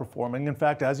those outperforming. In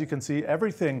fact, as you can see,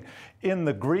 everything in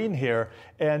the green here.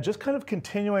 And just kind of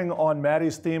continuing on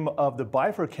Maddie's theme of the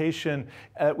bifurcation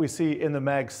that we see in the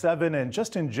Mag 7 and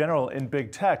just in general in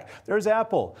big tech, there's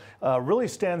Apple. Really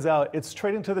stands out. It's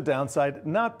trading to the downside,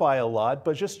 not by a lot,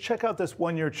 but just check out this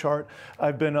one-year chart.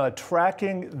 I've been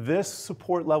tracking this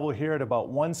support level here at about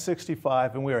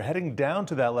 165, and we are heading down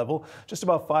to that level, just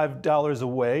about $5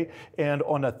 away. And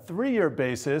on a 3-year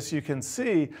basis, you can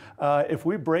see if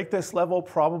we break this level,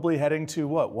 probably heading to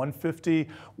what, 150,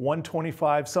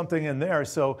 125, something in there.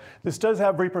 So this does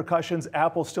have repercussions.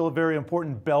 Apple's still a very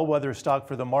important bellwether stock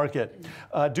for the market.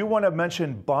 Do want to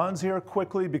mention bonds here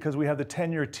quickly because we have the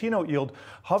 10-year T-note yield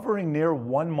hovering near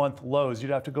 1-month lows. You'd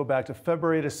have to go back to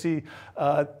February to see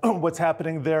what's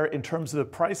happening there in terms of the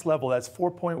price level. That's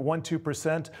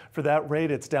 4.12% for that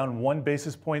rate. It's down 1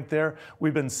 basis point there.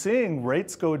 We've been seeing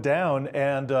rates go down,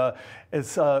 and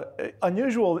it's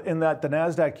unusual in that the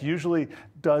Nasdaq usually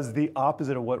does the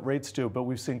opposite of what rates do, but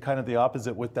we've seen kind of the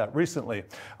opposite with that recently.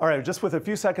 All right, just with a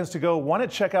few seconds to go, want to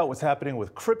check out what's happening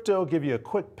with crypto, give you a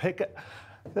quick pick.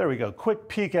 There we go. Quick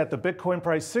peek at the Bitcoin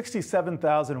price,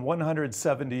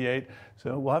 67,178.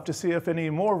 So we'll have to see if any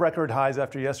more record highs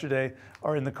after yesterday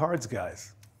are in the cards,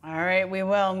 guys. All right, we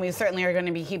will, and we certainly are going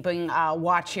to be keeping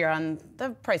watch here on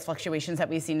the price fluctuations that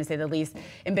we've seen, to say the least,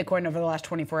 in Bitcoin over the last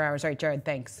 24 hours. All right, Jared,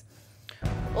 thanks.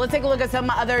 Well, let's take a look at some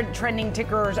other trending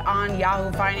tickers on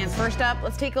Yahoo Finance. First up,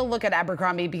 let's take a look at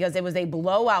Abercrombie because it was a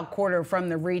blowout quarter from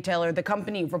the retailer. The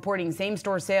company reporting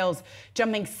same-store sales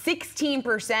jumping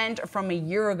 16% from a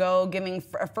year ago, giving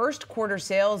a first quarter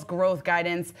sales growth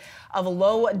guidance of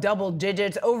low double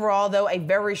digits. Overall, though, a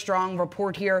very strong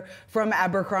report here from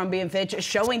Abercrombie & Fitch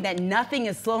showing that nothing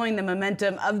is slowing the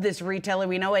momentum of this retailer.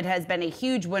 We know it has been a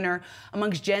huge winner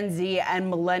amongst Gen Z and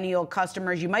millennial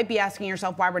customers. You might be asking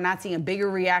yourself why we're not seeing a bigger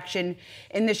reaction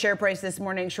in the share price this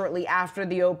morning shortly after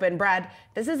the open. Brad,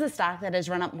 this is a stock that has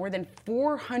run up more than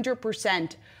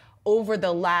 400% over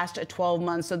the last 12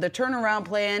 months. So the turnaround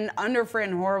plan under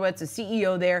Fran Horowitz, the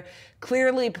CEO there,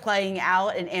 clearly playing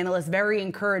out, and analysts very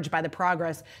encouraged by the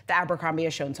progress that Abercrombie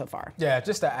has shown so far. Yeah,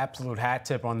 just an absolute hat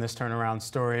tip on this turnaround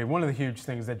story. One of the huge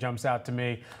things that jumps out to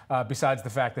me, besides the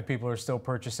fact that people are still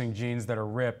purchasing jeans that are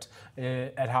ripped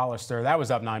at Hollister, that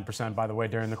was up 9%, by the way,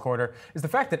 during the quarter, is the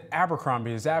fact that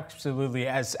Abercrombie is absolutely,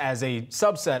 as a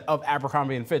subset of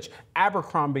Abercrombie & Fitch,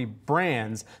 Abercrombie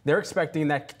brands, they're expecting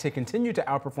that to continue to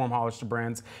outperform Hollister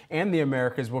brands, and the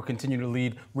Americas will continue to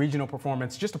lead regional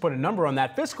performance. Just to put a number on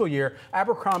that, fiscal year here,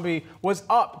 Abercrombie was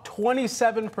up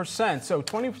 27%. So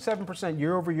 27%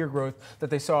 year-over-year growth that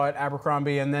they saw at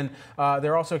Abercrombie. And then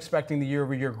they're also expecting the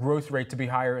year-over-year growth rate to be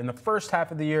higher in the first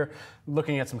half of the year,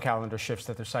 looking at some calendar shifts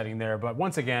that they're citing there. But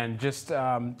once again, just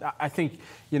I think,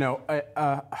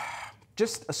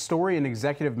 just a story in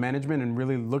executive management and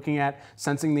really looking at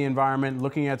sensing the environment,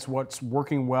 looking at what's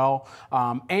working well,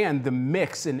 and the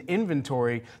mix in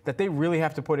inventory that they really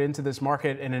have to put into this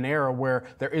market in an era where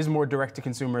there is more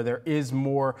direct-to-consumer, there is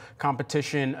more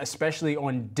competition, especially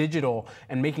on digital,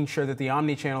 and making sure that the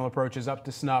omni-channel approach is up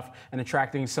to snuff and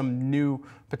attracting some new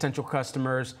potential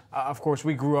customers. Of course,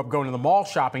 we grew up going to the mall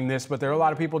shopping this, but there are a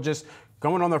lot of people just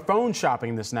going on their phone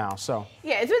shopping this now. So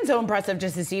yeah, it's been so impressive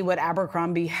just to see what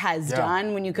Abercrombie has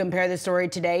done when you compare the story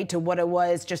today to what it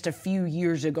was just a few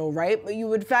years ago, right? You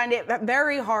would find it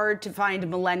very hard to find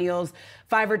millennials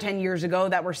 5 or 10 years ago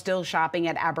that were still shopping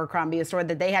at Abercrombie, a store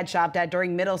that they had shopped at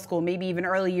during middle school, maybe even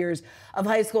early years of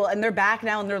high school. And they're back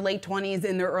now in their late 20s,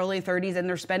 in their early 30s, and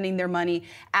they're spending their money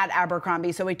at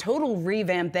Abercrombie. So a total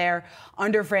revamp there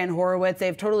under Fran Horowitz.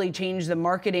 They've totally changed the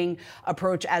marketing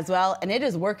approach as well. And it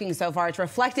is working so far. It's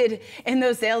reflected in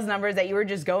those sales numbers that you were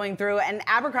just going through. And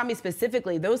Abercrombie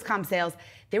specifically, those comp sales,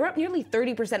 they were up nearly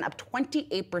 30%, up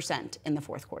 28% in the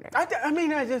fourth quarter. I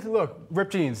mean, look,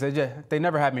 ripped jeans. They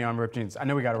never had me on ripped jeans. I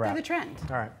know we got to wrap. They're the trend.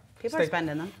 All right. People are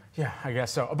spending them. Yeah, I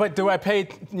guess so. But do I pay,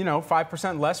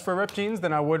 5% less for ripped jeans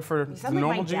than I would for the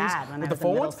normal jeans with the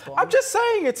full ones? I'm just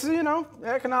saying, it's,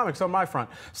 economics on my front.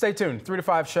 Stay tuned. 3 to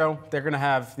 5 show. They're going to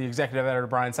have the executive editor,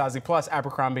 Brian Sozzi, plus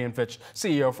Abercrombie & Fitch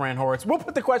CEO, Fran Horowitz. We'll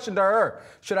put the question to her.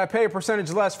 Should I pay a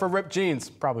percentage less for ripped jeans?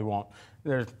 Probably won't.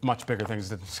 There's much bigger things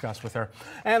to discuss with her.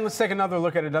 And let's take another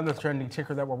look at another trending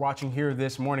ticker that we're watching here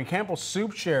this morning. Campbell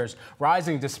Soup shares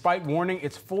rising despite warning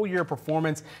its full-year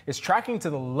performance is tracking to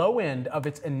the low end of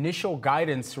its initial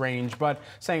guidance range, but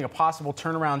saying a possible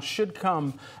turnaround should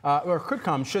come, or could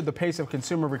come, should the pace of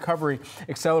consumer recovery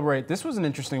accelerate. This was an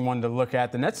interesting one to look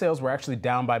at. The net sales were actually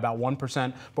down by about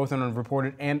 1%, both on a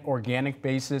reported and organic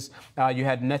basis. You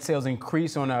had net sales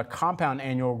increase on a compound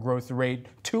annual growth rate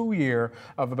 2-year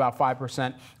of about 5%.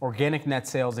 Organic net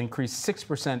sales increased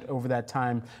 6% over that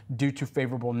time due to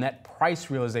favorable net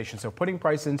price realization. So putting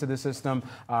price into the system,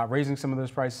 raising some of those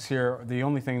prices here, the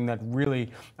only thing that really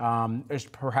is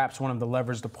perhaps one of the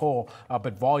levers to pull,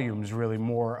 but volume is really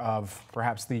more of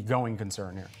perhaps the going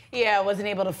concern here. Yeah, it wasn't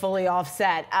able to fully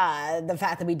offset the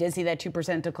fact that we did see that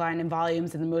 2% decline in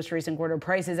volumes in the most recent quarter.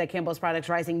 Prices at Campbell's products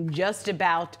rising just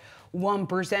about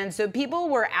 1%. So people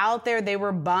were out there, they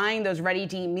were buying those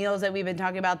ready-to-eat meals that we've been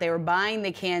talking about. They were buying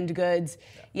the canned goods,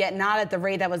 yet not at the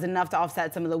rate that was enough to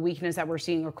offset some of the weakness that we're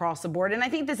seeing across the board. And I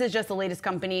think this is just the latest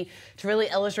company to really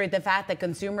illustrate the fact that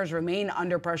consumers remain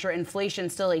under pressure. Inflation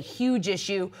still a huge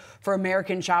issue for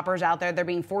American shoppers out there. They're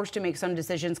being forced to make some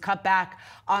decisions, cut back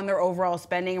on their overall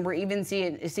spending. And we're even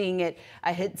seeing it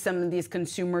hit some of these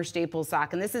consumer staple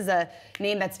stock. And this is a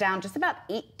name that's down just about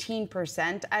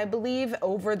 18%, I believe,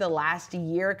 over the last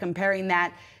year, comparing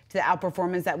that to the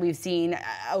outperformance that we've seen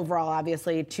overall,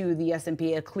 obviously, to the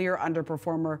S&P, a clear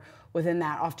underperformer within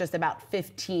that, off just about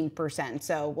 15%.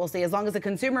 So we'll see. As long as the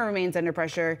consumer remains under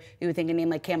pressure, you would think a name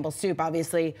like Campbell's Soup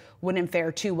obviously wouldn't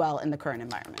fare too well in the current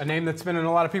environment. A name that's been in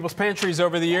a lot of people's pantries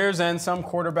over the years, and some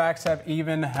quarterbacks have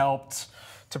even helped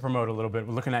to promote a little bit.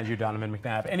 We're looking at you, Donovan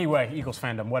McNabb. Anyway, Eagles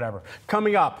fandom, whatever.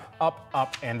 Coming up,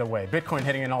 up, and away. Bitcoin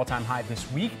hitting an all-time high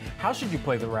this week. How should you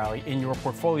play the rally in your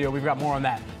portfolio? We've got more on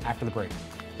that after the break.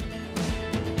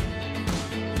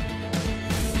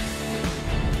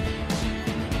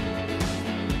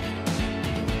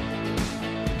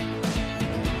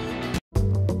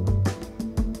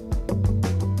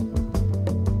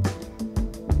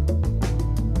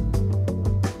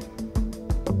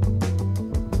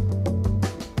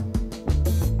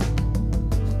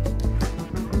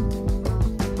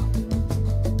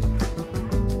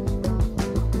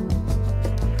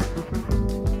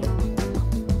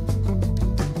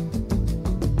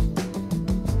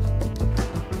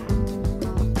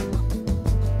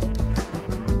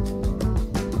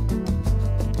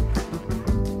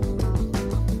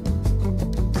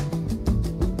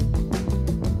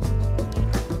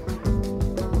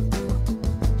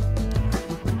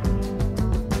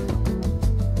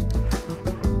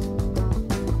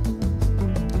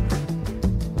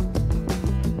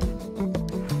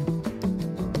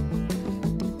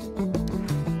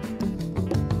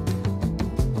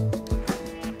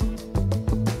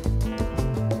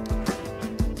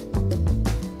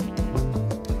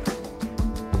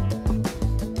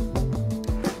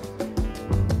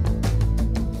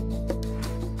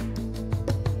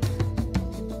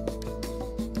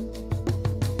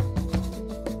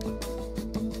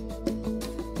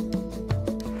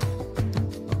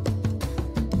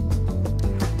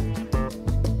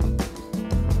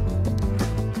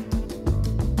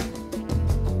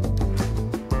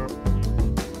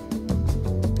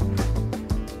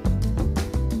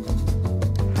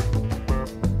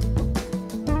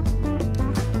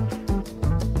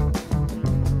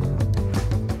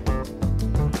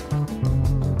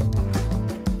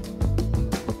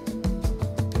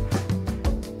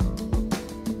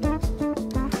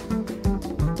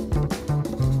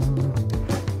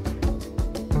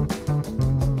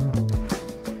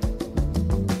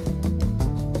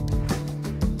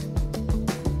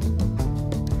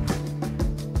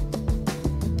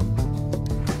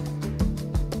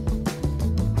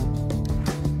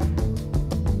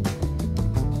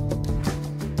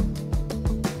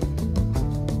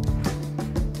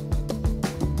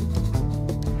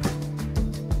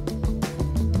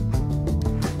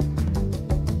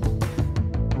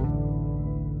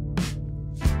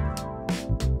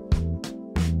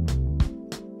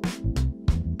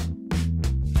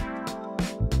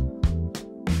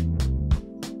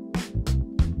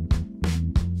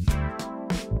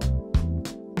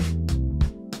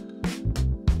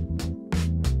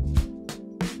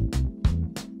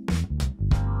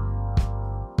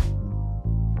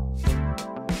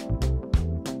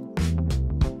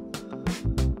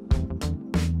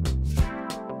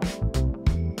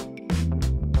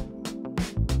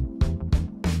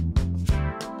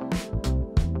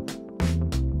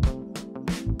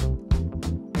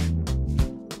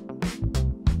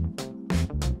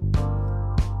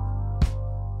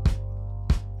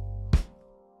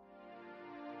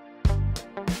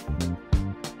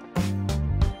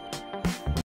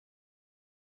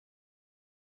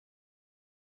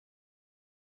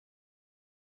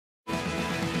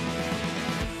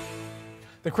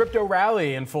 The crypto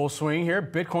rally in full swing here.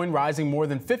 Bitcoin rising more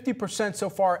than 50% so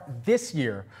far this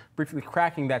year, briefly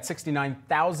cracking that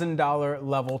 $69,000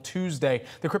 level Tuesday.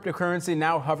 The cryptocurrency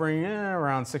now hovering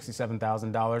around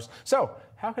 $67,000. So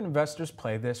how can investors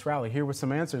play this rally? Here with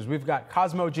some answers, we've got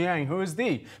Cosmo Jiang, who is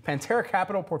the Pantera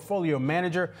Capital Portfolio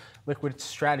Manager, Liquid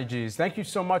Strategies. Thank you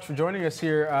so much for joining us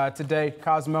here today,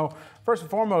 Cosmo. First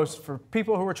and foremost, for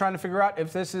people who are trying to figure out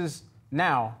if this is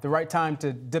now the right time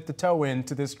to dip the toe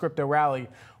into this crypto rally,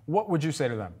 what would you say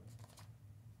to them?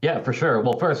 Yeah, for sure.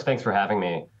 Well, first, thanks for having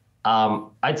me.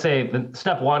 I'd say the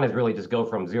step one is really just go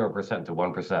from 0% to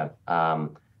 1%.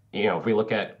 If we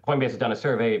look at Coinbase has done a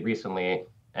survey recently,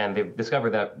 and they've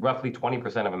discovered that roughly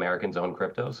 20% of Americans own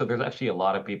crypto. So there's actually a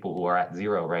lot of people who are at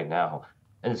zero right now.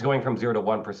 And it's going from 0 to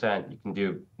 1%. You can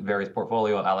do various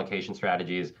portfolio allocation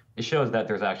strategies. It shows that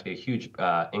there's actually a huge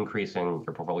increase in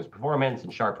your portfolio's performance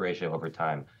and Sharpe ratio over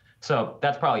time. So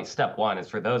that's probably step one, is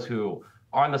for those who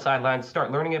are on the sidelines,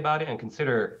 start learning about it and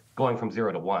consider going from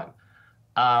 0 to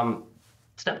 1.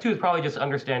 Step two is probably just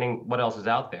understanding what else is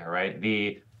out there, right?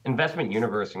 The investment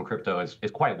universe in crypto is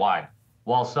quite wide.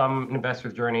 While some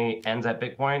investors' journey ends at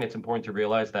Bitcoin, it's important to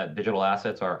realize that digital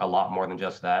assets are a lot more than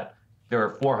just that. There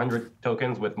are 400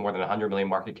 tokens with more than 100 million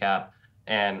market cap.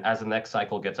 And as the next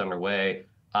cycle gets underway,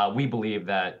 we believe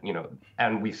that,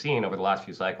 and we've seen over the last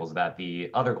few cycles that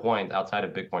the other coins outside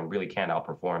of Bitcoin really can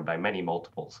outperform by many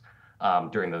multiples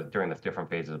during the different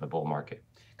phases of the bull market.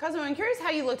 Cosmo, I'm curious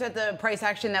how you looked at the price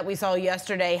action that we saw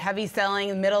yesterday. Heavy selling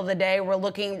in the middle of the day. We're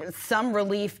looking some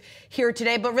relief here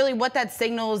today, but really what that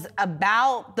signals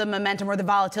about the momentum, or the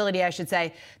volatility, I should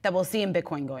say, that we'll see in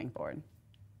Bitcoin going forward.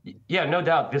 Yeah, no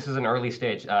doubt. This is an early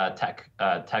stage tech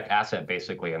asset,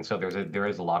 basically. And so there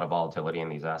is a lot of volatility in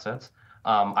these assets.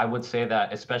 I would say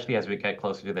that especially as we get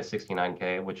closer to the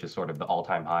 69K, which is sort of the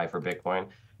all-time high for Bitcoin,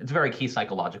 it's a very key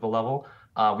psychological level.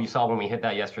 We saw when we hit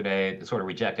that yesterday, it sort of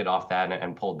rejected off that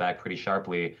and pulled back pretty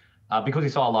sharply because we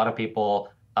saw a lot of people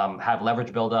have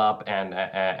leverage build up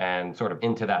and sort of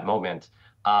into that moment.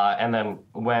 And then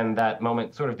when that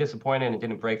moment sort of disappointed and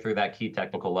didn't break through that key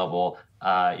technical level,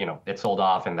 it sold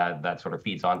off, and that sort of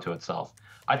feeds onto itself.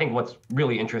 I think what's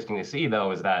really interesting to see,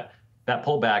 though, is that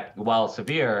pullback, while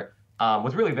severe,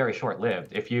 was really very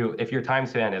short-lived. If your time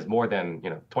span is more than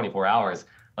 24 hours,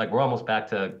 like we're almost back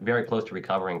to very close to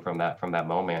recovering from that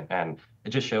moment, and it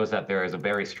just shows that there is a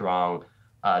very strong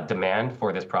demand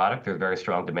for this product. There's very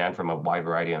strong demand from a wide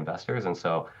variety of investors, and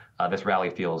so this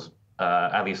rally feels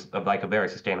at least like a very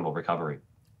sustainable recovery.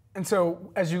 And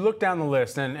so as you look down the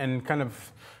list and kind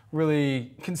of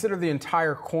really consider the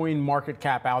entire coin market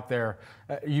cap out there,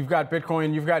 you've got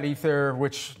Bitcoin, you've got Ether,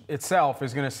 which itself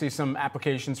is going to see some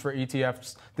applications for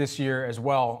ETFs this year as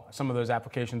well. Some of those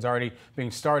applications already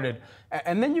being started.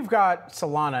 And then you've got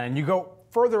Solana, and you go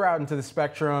further out into the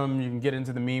spectrum. You can get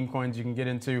into the meme coins, you can get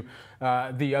into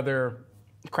the other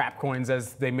crap coins,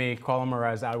 as they may call them, or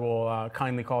as I will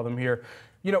kindly call them here.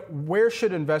 Where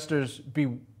should investors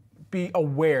be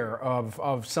aware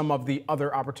of some of the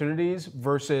other opportunities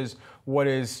versus what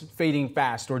is fading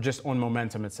fast or just on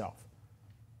momentum itself?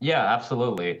 Yeah,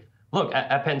 absolutely. Look,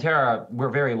 at Pantera, we're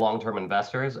very long-term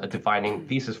investors. A defining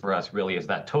thesis for us really is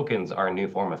that tokens are a new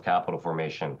form of capital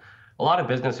formation. A lot of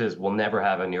businesses will never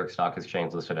have a New York Stock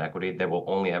Exchange listed equity. They will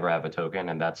only ever have a token,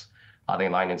 and that's how they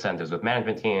align incentives with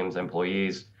management teams,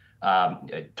 employees,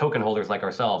 token holders like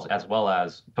ourselves, as well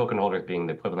as token holders being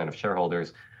the equivalent of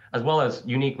shareholders, as well as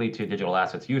uniquely to digital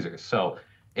assets users. So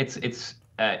it is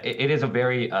a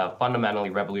very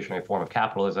fundamentally revolutionary form of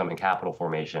capitalism and capital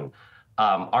formation.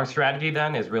 Our strategy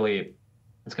then is really,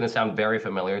 it's going to sound very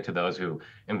familiar to those who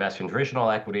invest in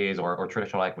traditional equities or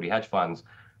traditional equity hedge funds.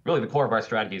 Really, the core of our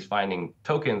strategy is finding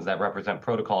tokens that represent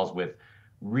protocols with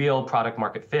real product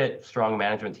market fit, strong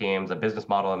management teams, a business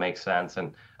model that makes sense,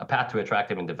 and a path to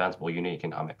attractive and defensible unit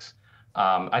economics.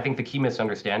 I think the key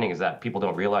misunderstanding is that people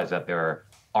don't realize that there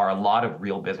are a lot of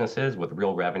real businesses with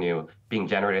real revenue being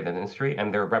generated in the industry,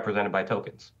 and they're represented by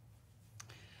tokens.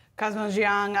 Cosmo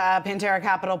Jiang, Pantera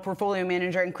Capital Portfolio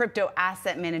Manager and Crypto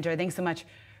Asset Manager, thanks so much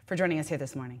for joining us here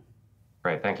this morning.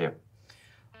 Great, thank you.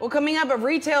 Well, coming up, a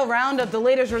retail roundup, the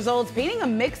latest results painting a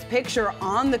mixed picture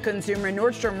on the consumer.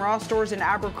 Nordstrom, Ross Stores, and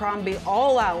Abercrombie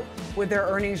all out with their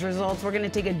earnings results. We're going to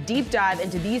take a deep dive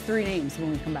into these three names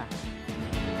when we come back.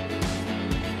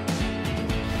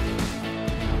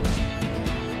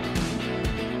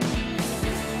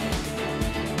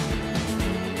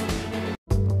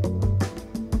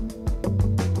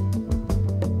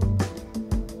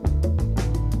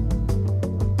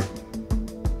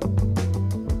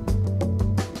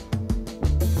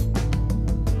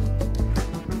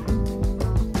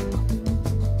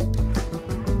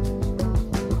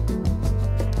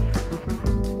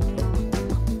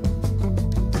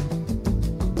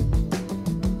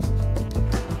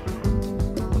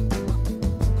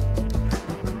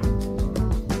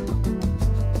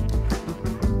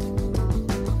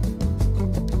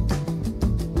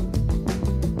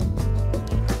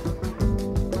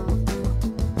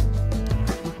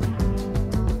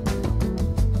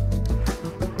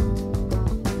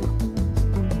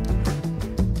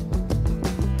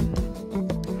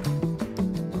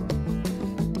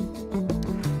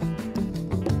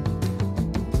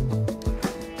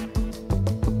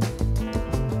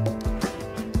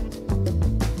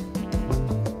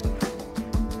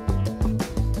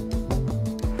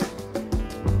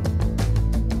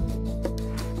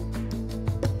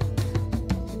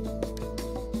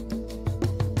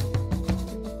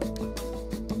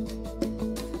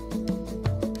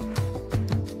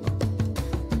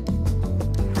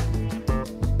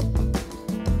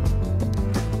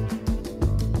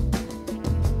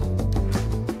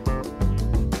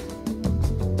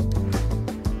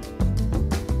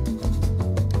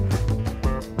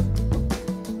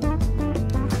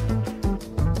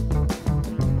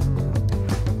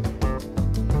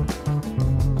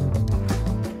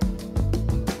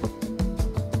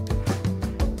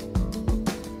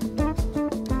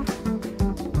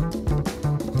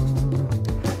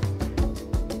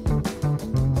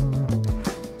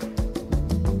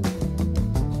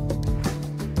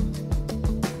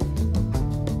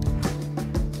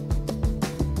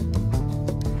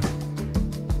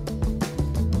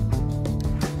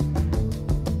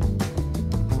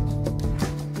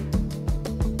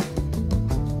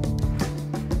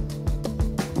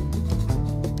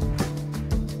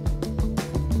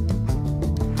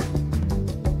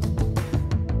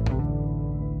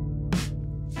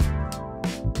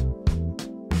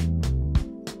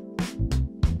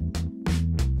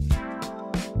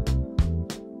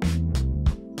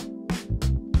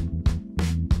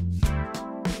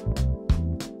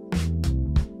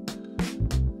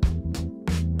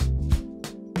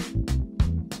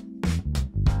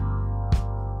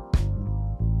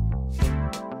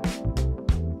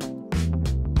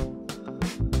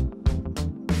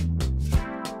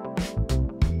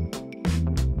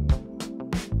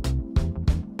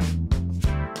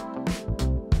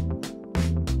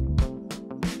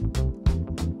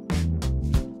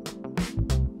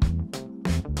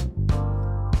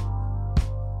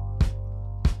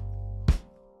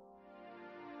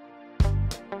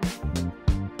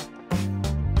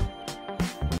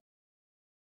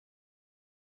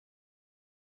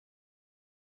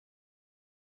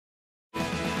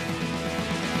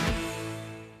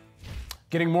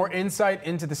 Getting more insight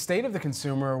into the state of the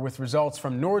consumer with results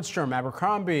from Nordstrom,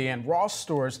 Abercrombie, and Ross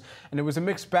stores. And it was a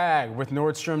mixed bag, with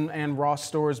Nordstrom and Ross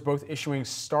stores both issuing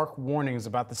stark warnings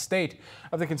about the state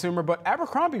of the consumer. But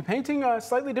Abercrombie painting a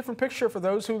slightly different picture for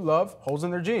those who love holes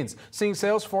in their jeans, seeing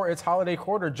sales for its holiday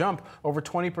quarter jump over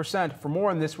 20%. For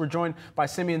more on this, we're joined by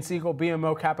Simeon Siegel,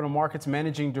 BMO Capital Markets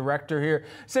Managing Director here.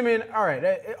 Simeon, all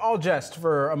right, all jest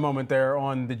for a moment there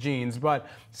on the jeans, but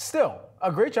still,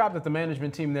 a great job that the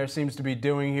management team there seems to be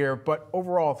doing here. But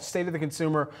overall, the state of the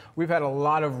consumer, we've had a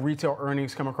lot of retail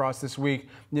earnings come across this week.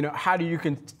 You know, how do you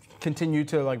continue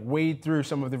to wade through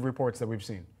some of the reports that we've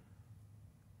seen?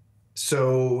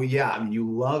 So yeah, I mean, you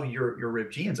love your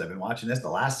ripped jeans. I've been watching this. The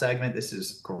last segment, this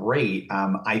is great.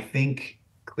 I think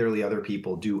clearly other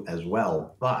people do as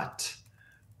well. But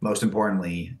most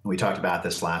importantly, we talked about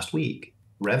this last week,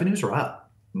 revenues are up.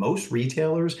 Most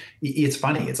retailers, it's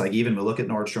funny. It's like, even we look at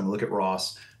Nordstrom, we look at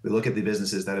Ross, we look at the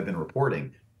businesses that have been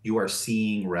reporting, you are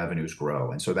seeing revenues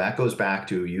grow. And so that goes back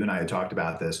to, you and I had talked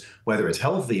about this, whether it's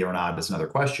healthy or not, that's another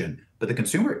question, but the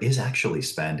consumer is actually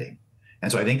spending.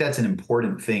 And so I think that's an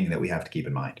important thing that we have to keep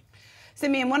in mind.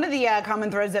 Simeon, one of the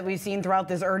common threads that we've seen throughout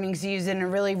this earnings season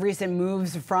and really recent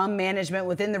moves from management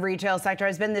within the retail sector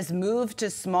has been this move to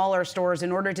smaller stores in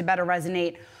order to better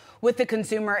resonate with the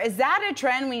consumer. Is that a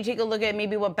trend when you take a look at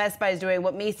maybe what Best Buy is doing,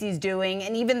 what Macy's doing,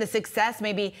 and even the success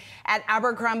maybe at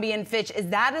Abercrombie and Fitch? Is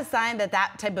that a sign that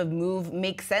that type of move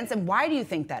makes sense? And why do you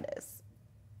think that is?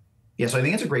 Yeah, so I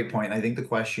think it's a great point. I think the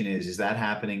question is that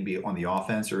happening on the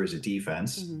offense or is it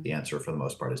defense? Mm-hmm. The answer for the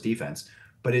most part is defense.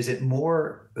 But is it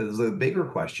more, the bigger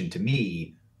question to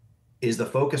me, is the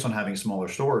focus on having smaller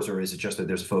stores, or is it just that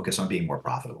there's a focus on being more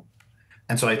profitable?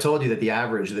 And so I told you that the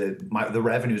average, the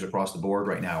revenues across the board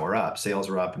right now are up. Sales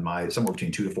are up somewhere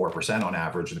between 2 to 4% on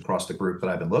average across the group that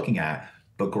I've been looking at.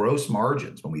 But gross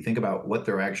margins, when we think about what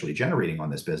they're actually generating on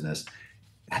this business,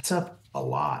 that's up a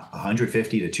lot.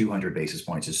 150 to 200 basis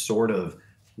points is sort of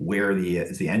where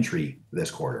is the entry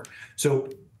this quarter. So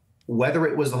whether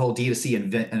it was the whole D2C and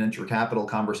venture capital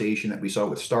conversation that we saw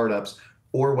with startups,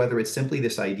 or whether it's simply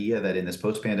this idea that in this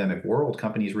post-pandemic world,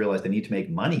 companies realize they need to make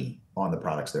money on the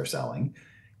products they're selling,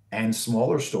 and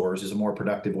smaller stores is a more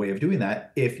productive way of doing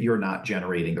that if you're not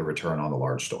generating the return on the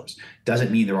large stores.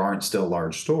 Doesn't mean there aren't still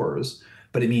large stores,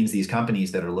 but it means these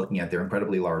companies that are looking at their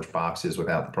incredibly large boxes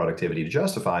without the productivity to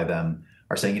justify them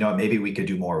are saying, you know what, maybe we could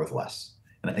do more with less.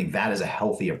 And I think that is a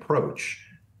healthy approach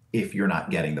if you're not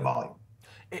getting the volume.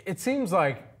 It seems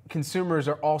like consumers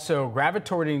are also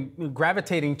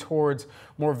gravitating towards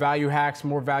more value hacks,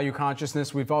 more value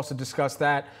consciousness. We've also discussed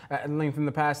that at length in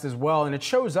the past as well, and it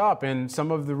shows up in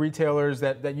some of the retailers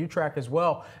that you track as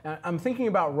well. I'm thinking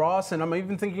about Ross, and I'm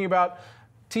even thinking about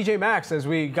TJ Maxx as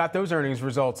we got those earnings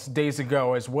results days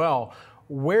ago as well.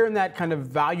 Where in that kind of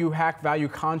value hack, value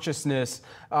consciousness,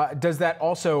 does that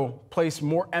also place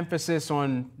more emphasis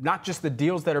on not just the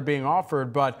deals that are being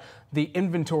offered, but the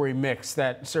inventory mix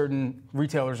that certain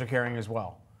retailers are carrying as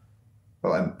well?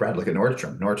 Well, and Brad, look at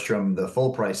Nordstrom. Nordstrom, the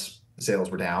full price sales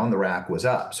were down, the rack was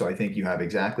up. So I think you have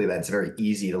exactly that. It's very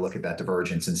easy to look at that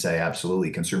divergence and say,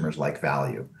 absolutely, consumers like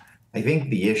value. I think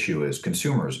the issue is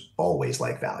consumers always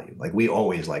like value. Like, we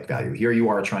always like value. Here you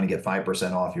are trying to get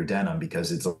 5% off your denim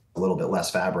because it's a little bit less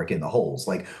fabric in the holes.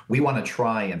 Like, we want to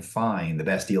try and find the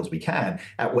best deals we can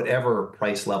at whatever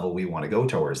price level we want to go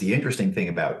towards. The interesting thing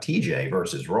about TJ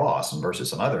versus Ross and versus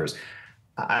some others,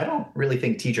 I don't really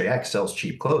think TJX sells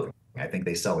cheap clothing. I think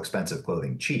they sell expensive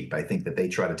clothing cheap. I think that they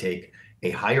try to take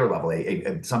a higher level,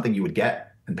 something you would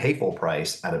get and pay full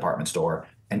price at a department store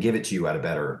and give it to you at a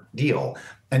better deal.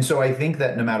 And so I think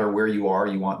that no matter where you are,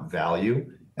 you want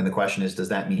value. And the question is, does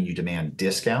that mean you demand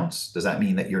discounts? Does that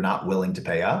mean that you're not willing to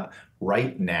pay up?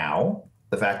 Right now,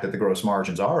 the fact that the gross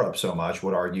margins are up so much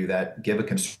would argue that give a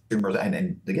consumer,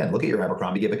 and again, look at your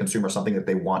Abercrombie, give a consumer something that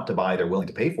they want to buy, they're willing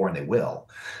to pay for, and they will.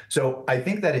 So I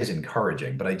think that is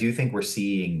encouraging, but I do think we're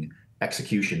seeing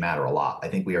execution matter a lot. I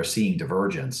think we are seeing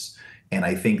divergence. And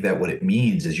I think that what it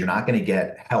means is you're not going to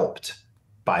get helped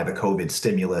by the COVID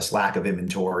stimulus, lack of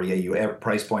inventory,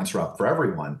 price points are up for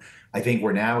everyone. I think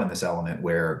we're now in this element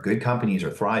where good companies are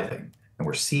thriving, and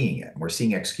we're seeing it. We're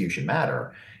seeing execution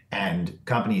matter. And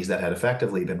companies that had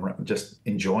effectively been just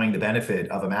enjoying the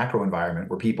benefit of a macro environment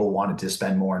where people wanted to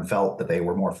spend more and felt that they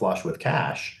were more flush with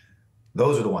cash,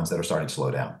 those are the ones that are starting to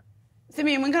slow down.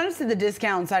 Simeon, when it comes to the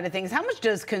discount side of things, how much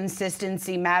does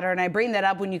consistency matter? And I bring that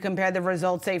up when you compare the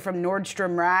results, say, from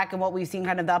Nordstrom Rack and what we've seen,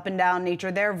 kind of the up and down nature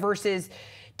there, versus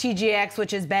TJX,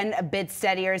 which has been a bit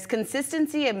steadier. Is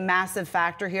consistency a massive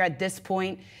factor here at this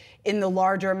point in the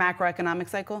larger macroeconomic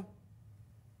cycle?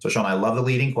 So, Sean, I love the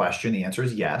leading question. The answer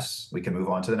is yes. We can move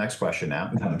on to the next question now.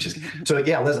 No, I'm just kidding. So,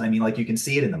 yeah, listen, I mean, like you can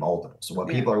see it in the multiples. So what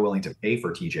people are willing to pay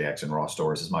for TJX and Ross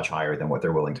Stores is much higher than what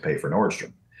they're willing to pay for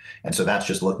Nordstrom. And so that's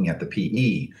just looking at the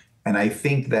PE. And I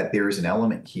think that there is an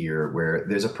element here where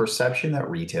there's a perception that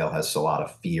retail has a lot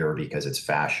of fear because it's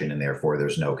fashion and therefore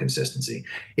there's no consistency.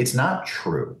 It's not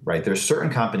true, right? There's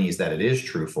certain companies that it is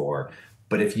true for,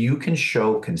 but if you can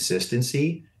show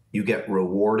consistency, you get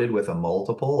rewarded with a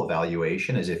multiple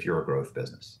evaluation as if you're a growth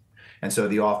business. And so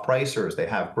the off-pricers, they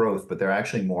have growth, but they're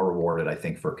actually more rewarded, I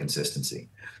think, for consistency.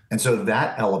 And so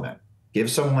that element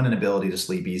gives someone an ability to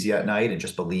sleep easy at night and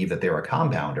just believe that they're a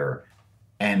compounder,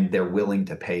 and they're willing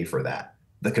to pay for that.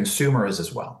 The consumer is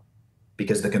as well,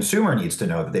 because the consumer needs to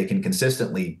know that they can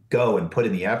consistently go and put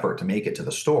in the effort to make it to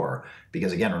the store.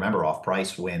 Because again, remember,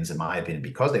 off-price wins, in my opinion,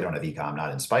 because they don't have e-com,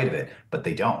 not in spite of it, but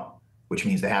they don't, which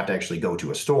means they have to actually go to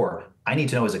a store. I need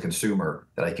to know as a consumer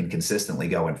that I can consistently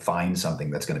go and find something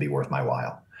that's going to be worth my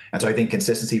while. And so I think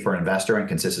consistency for an investor and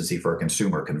consistency for a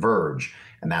consumer converge,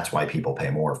 and that's why people pay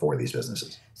more for these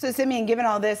businesses. So, Simeon, given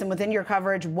all this and within your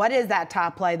coverage, what is that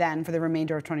top play then for the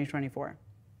remainder of 2024?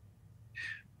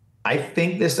 I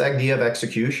think this idea of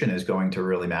execution is going to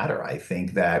really matter. I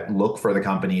think that look for the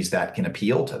companies that can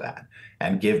appeal to that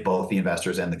and give both the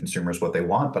investors and the consumers what they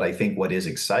want. But I think what is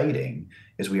exciting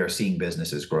is we are seeing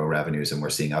businesses grow revenues and we're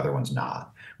seeing other ones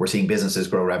not. We're seeing businesses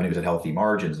grow revenues at healthy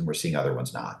margins and we're seeing other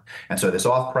ones not. And so this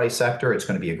off-price sector, it's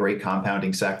going to be a great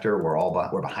compounding sector.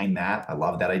 We're behind that. I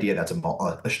love that idea. That's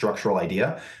a structural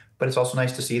idea. But it's also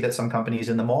nice to see that some companies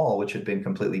in the mall, which had been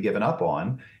completely given up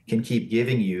on, can keep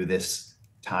giving you this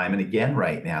time and again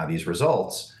right now, these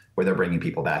results where they're bringing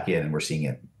people back in, and we're seeing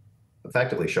it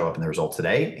effectively show up in the results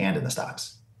today and in the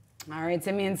stocks. All right,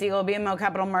 Simeon Siegel, BMO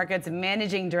Capital Markets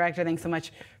Managing Director. Thanks so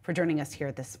much for joining us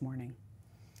here this morning.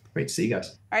 Great to see you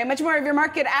guys. All right, much more of your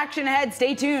market action ahead.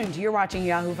 Stay tuned. You're watching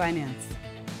Yahoo Finance.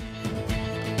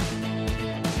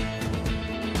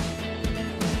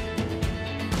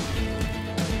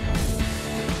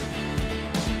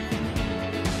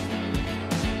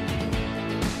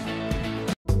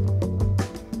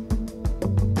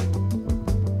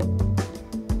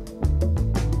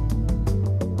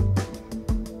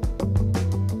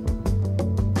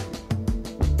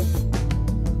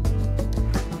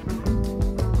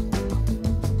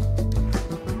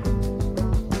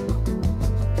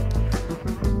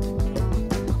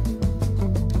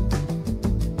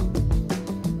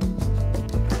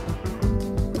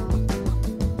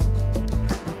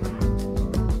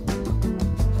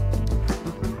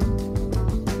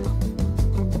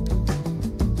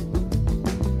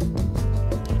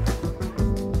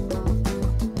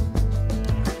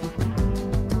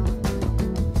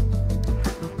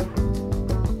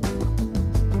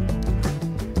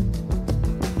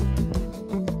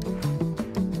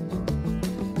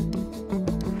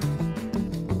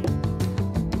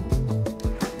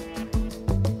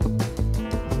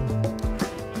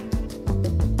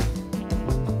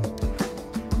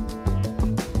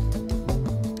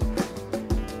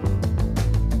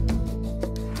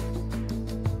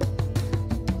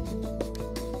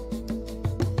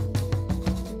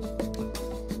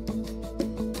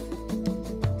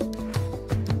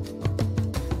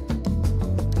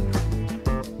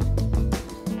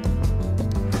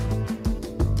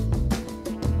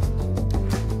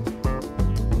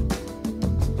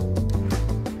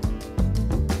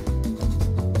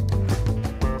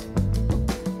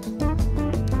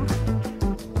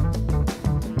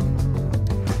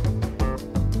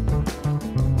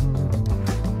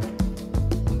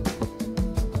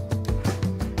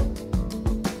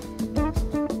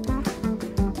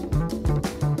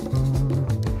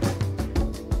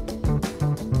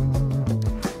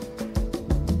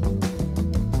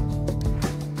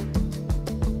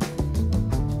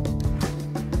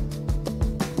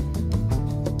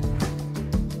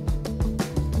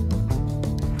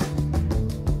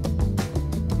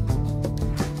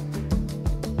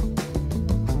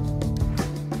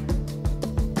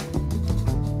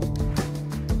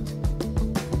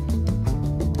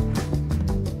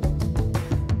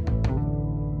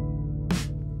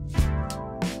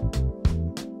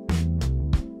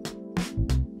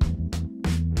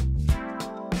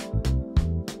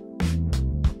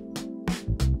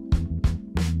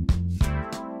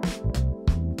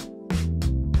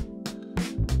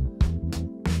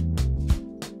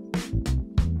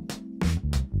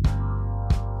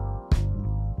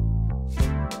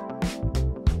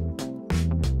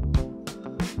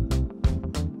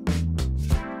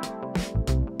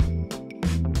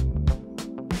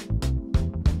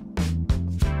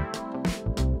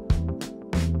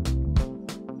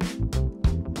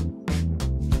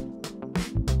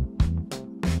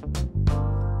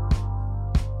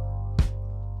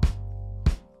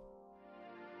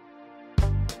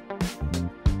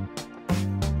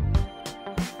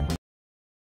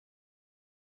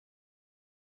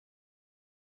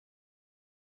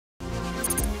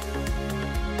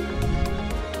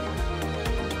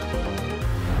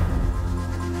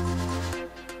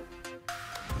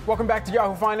 Welcome back to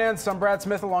Yahoo Finance. I'm Brad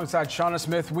Smith alongside Shauna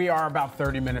Smith. We are about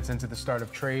 30 minutes into the start of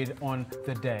trade on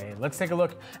the day. Let's take a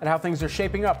look at how things are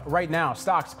shaping up right now.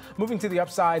 Stocks moving to the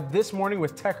upside this morning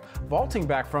with tech vaulting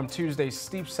back from Tuesday's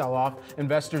steep sell-off.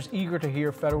 Investors eager to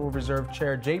hear Federal Reserve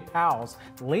Chair Jay Powell's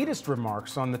latest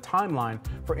remarks on the timeline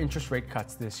for interest rate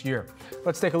cuts this year.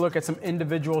 Let's take a look at some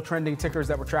individual trending tickers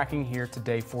that we're tracking here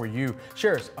today for you.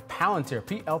 Shares of Palantir,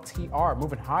 PLTR,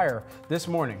 moving higher this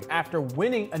morning after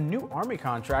winning a new Army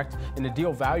contract in a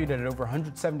deal valued at over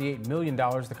 $178 million.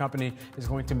 The company is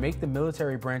going to make the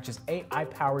military branch's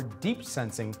AI-powered deep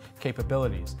sensing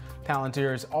capabilities.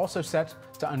 Palantir is also set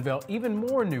to unveil even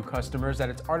more new customers at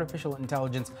its Artificial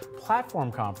Intelligence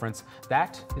Platform Conference.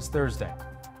 That is Thursday.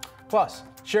 Plus,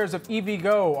 shares of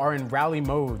EVgo are in rally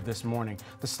mode this morning.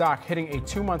 The stock hitting a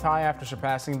 2-month high after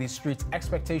surpassing the street's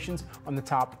expectations on the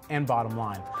top and bottom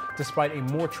line. Despite a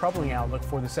more troubling outlook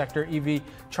for the sector, EV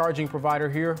charging provider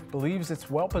here believes it's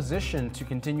well positioned to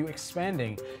continue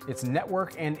expanding its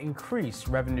network and increase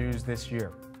revenues this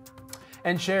year.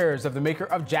 And shares of the maker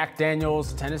of Jack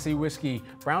Daniel's Tennessee Whiskey,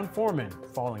 Brown-Forman,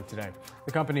 falling today.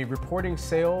 The company reporting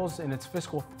sales in its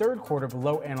fiscal third quarter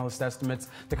below analyst estimates.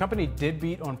 The company did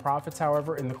beat on profits,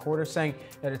 however, in the quarter, saying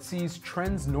that it sees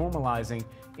trends normalizing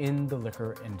in the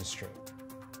liquor industry.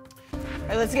 All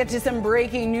right, let's get to some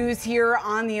breaking news here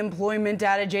on the employment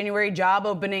data. January job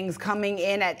openings coming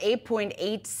in at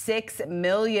 8.86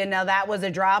 million. Now that was a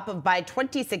drop by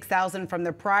 26,000 from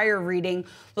the prior reading,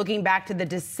 looking back to the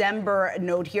December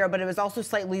note here, but it was also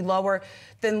slightly lower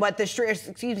than what the street,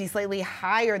 slightly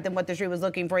higher than what the street was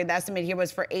looking for. The estimate here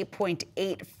was for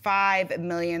 8.85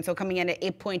 million. So coming in at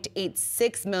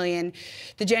 8.86 million.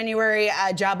 The January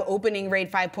job opening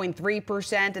rate,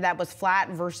 5.3%. That was flat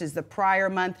versus the prior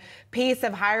month. Pace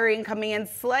of hiring coming in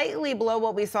slightly below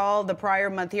what we saw the prior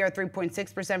month here,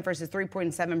 3.6% versus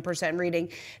 3.7% reading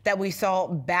that we saw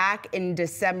back in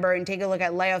December. And take a look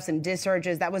at layoffs and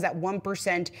discharges. That was at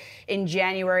 1% in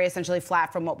January, essentially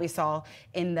flat from what we saw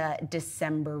in the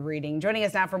December reading. Joining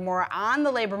us now for more on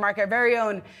the labor market, our very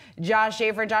own Josh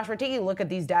Schaefer. Josh, we're taking a look at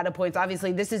these data points.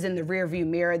 Obviously, this is in the rearview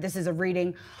mirror. This is a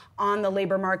reading on the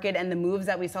labor market and the moves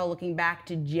that we saw looking back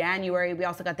to January. We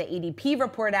also got the ADP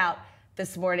report out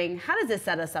this morning. How does this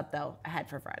set us up, though, ahead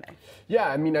for Friday? Yeah,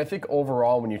 I mean, I think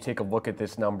overall, when you take a look at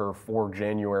this number for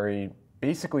January,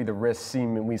 basically the risks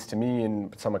seem, at least to me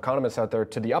and some economists out there,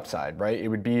 to the upside, right? It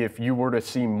would be if you were to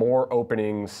see more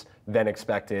openings than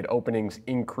expected, openings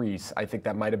increase. I think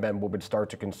that might have been what would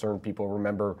start to concern people.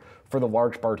 Remember, for the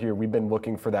large part here, we've been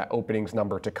looking for that openings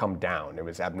number to come down. It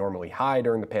was abnormally high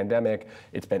during the pandemic.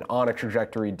 It's been on a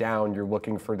trajectory down. You're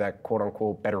looking for that quote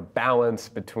unquote better balance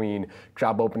between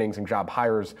job openings and job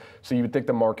hires. So you would think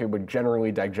the market would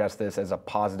generally digest this as a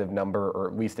positive number, or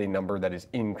at least a number that is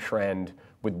in trend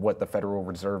with what the Federal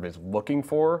Reserve is looking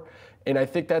for. And I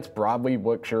think that's broadly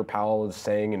what Chair Powell is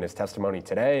saying in his testimony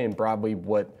today, and broadly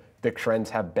what the trends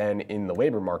have been in the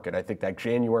labor market. I think that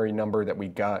January number that we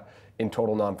got in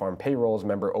total non-farm payrolls,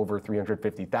 remember over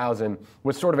 350,000,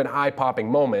 was sort of an eye-popping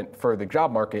moment for the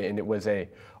job market, and it was a,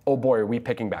 oh boy, are we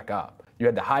picking back up? You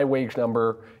had the high wage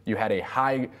number, you had a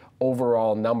high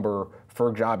overall number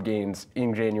for job gains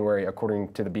in January,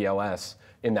 according to the BLS,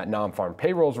 in that non-farm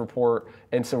payrolls report.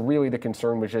 And so really the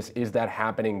concern was just, is that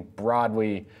happening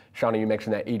broadly? Shauna, you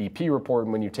mentioned that ADP report,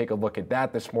 and when you take a look at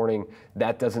that this morning,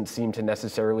 that doesn't seem to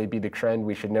necessarily be the trend.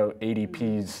 We should note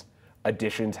ADP's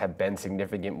additions have been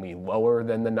significantly lower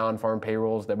than the non-farm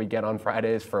payrolls that we get on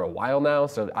Fridays for a while now.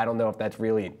 So I don't know if that's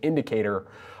really an indicator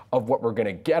of what we're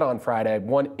gonna get on Friday.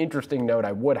 One interesting note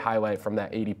I would highlight from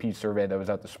that ADP survey that was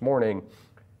out this morning,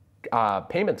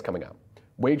 payments coming up.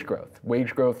 Wage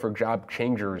growth for job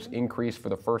changers increased for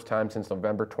the first time since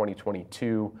November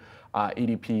 2022.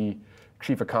 ADP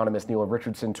chief economist Neil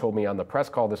Richardson told me on the press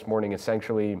call this morning,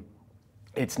 essentially,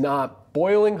 it's not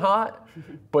boiling hot,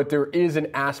 but there is an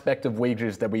aspect of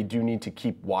wages that we do need to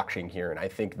keep watching here. And I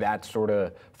think that's sort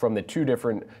of, from the two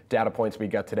different data points we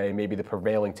got today, maybe the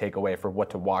prevailing takeaway for what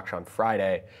to watch on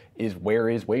Friday is, where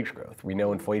is wage growth? We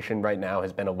know inflation right now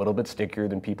has been a little bit stickier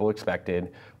than people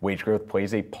expected. Wage growth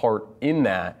plays a part in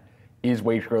that. Is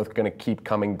wage growth going to keep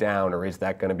coming down, or is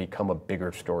that going to become a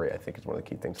bigger story? I think is one of the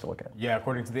key things to look at. Yeah,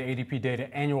 according to the ADP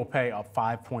data, annual pay up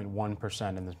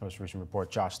 5.1% in this most recent report.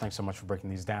 Josh, thanks so much for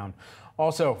breaking these down.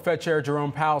 Also, Fed Chair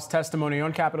Jerome Powell's testimony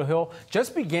on Capitol Hill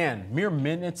just began mere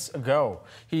minutes ago.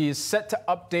 He is set to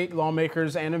update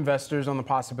lawmakers and investors on the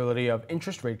possibility of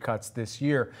interest rate cuts this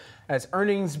year. As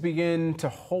earnings begin to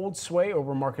hold sway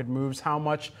over market moves, how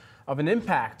much of an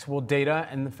impact will data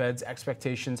and the Fed's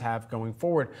expectations have going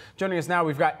forward? Joining us now,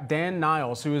 we've got Dan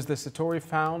Niles, who is the Satori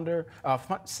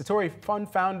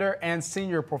Fund founder and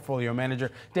senior portfolio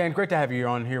manager. Dan, great to have you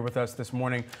on here with us this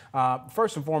morning.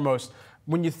 First and foremost,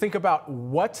 when you think about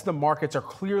what the markets are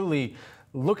clearly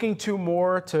looking to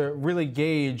more to really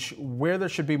gauge where there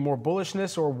should be more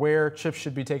bullishness or where chips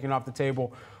should be taken off the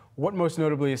table, what most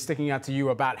notably is sticking out to you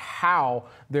about how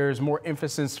there's more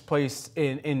emphasis placed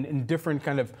in different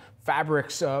kind of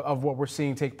fabrics of what we're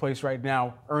seeing take place right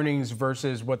now, earnings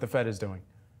versus what the Fed is doing?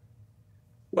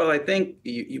 Well, I think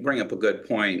you bring up a good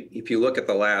point. If you look at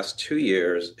the last 2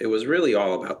 years, it was really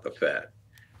all about the Fed.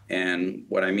 And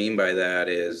what I mean by that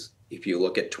is if you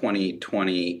look at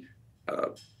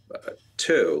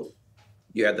 2022,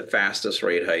 you had the fastest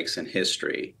rate hikes in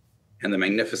history. And the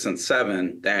Magnificent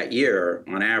Seven that year,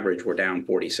 on average, were down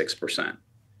 46%.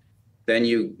 Then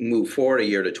you move forward a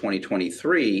year to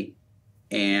 2023,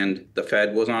 and the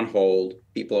Fed was on hold.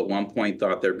 People at one point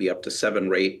thought there'd be up to 7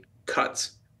 rate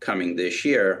cuts coming this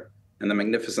year, and the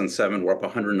Magnificent Seven were up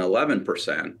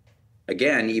 111%.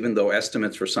 Again, even though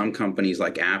estimates for some companies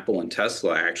like Apple and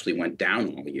Tesla actually went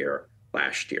down all year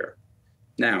last year.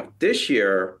 Now, this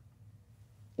year,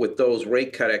 with those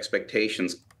rate cut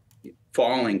expectations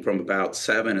falling from about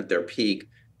 7 at their peak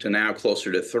to now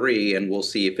closer to 3, and we'll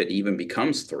see if it even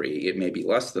becomes 3. It may be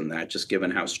less than that, just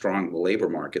given how strong the labor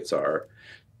markets are.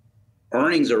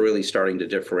 Earnings are really starting to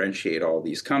differentiate all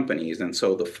these companies, and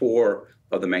so the 4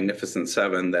 of the Magnificent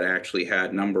Seven that actually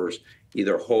had numbers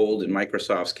either hold in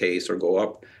Microsoft's case or go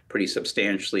up pretty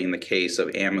substantially in the case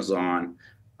of Amazon,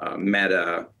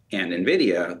 Meta, and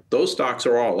NVIDIA, those stocks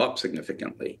are all up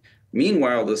significantly.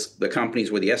 Meanwhile, the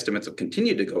companies where the estimates have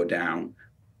continued to go down,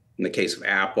 in the case of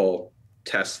Apple,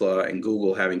 Tesla, and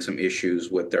Google having some issues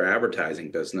with their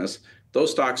advertising business,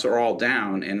 those stocks are all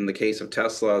down. And in the case of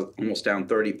Tesla, almost down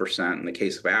 30%. In the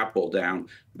case of Apple, down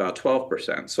about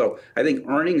 12%. So I think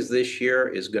earnings this year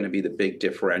is going to be the big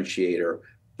differentiator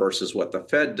versus what the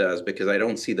Fed does, because I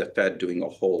don't see the Fed doing a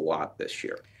whole lot this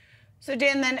year. So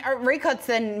Dan, then are rate cuts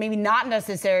then maybe not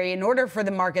necessary in order for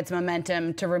the market's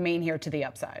momentum to remain here to the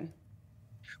upside?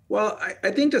 Well,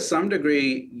 I think to some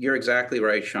degree, you're exactly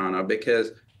right, Shauna,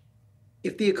 because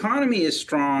if the economy is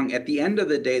strong, at the end of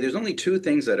the day, there's only 2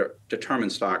 things that determine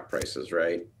stock prices,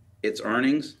 right? It's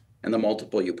earnings and the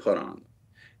multiple you put on.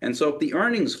 And so if the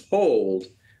earnings hold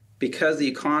because the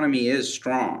economy is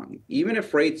strong, even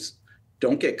if rates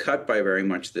don't get cut by very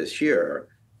much this year,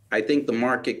 I think the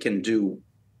market can do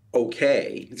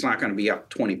okay. It's not going to be up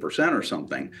 20% or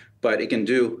something, but it can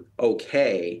do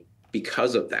okay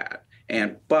because of that.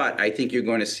 But I think you're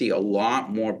going to see a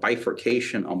lot more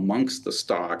bifurcation amongst the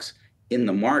stocks in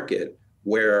the market,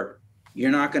 where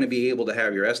you're not going to be able to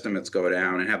have your estimates go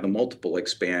down and have the multiple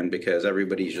expand because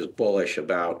everybody's just bullish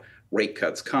about rate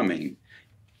cuts coming.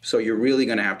 So you're really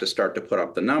going to have to start to put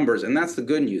up the numbers. And that's the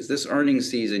good news. This earnings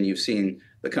season, you've seen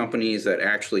the companies that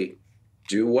actually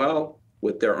do well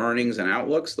with their earnings and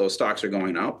outlooks, those stocks are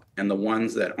going up. And the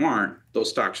ones that aren't, those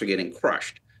stocks are getting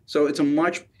crushed. So it's a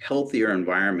much healthier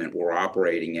environment we're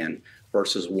operating in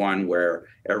versus one where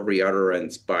every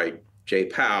utterance by Jay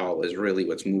Powell is really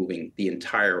what's moving the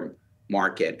entire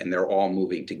market, and they're all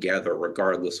moving together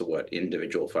regardless of what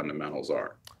individual fundamentals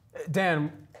are.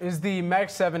 Dan, is the Mag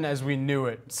 7 as we knew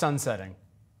it sunsetting?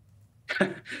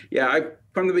 Yeah,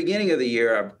 from the beginning of the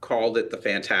year, I've called it the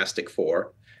Fantastic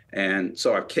Four. And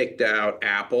so I've kicked out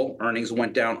Apple. Earnings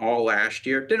went down all last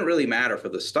year. Didn't really matter for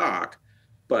the stock,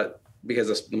 but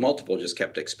because the multiple just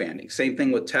kept expanding. Same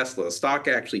thing with Tesla. The stock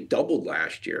actually doubled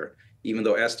last year, even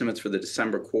though estimates for the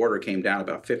December quarter came down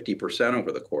about 50%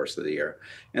 over the course of the year.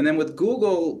 And then with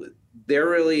Google, they're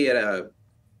really at a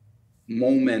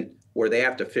moment where they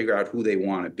have to figure out who they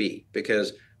want to be,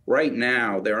 because right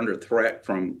now they're under threat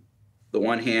from the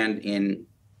one hand in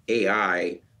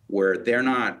AI, where they're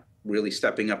not really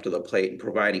stepping up to the plate and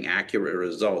providing accurate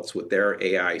results with their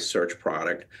AI search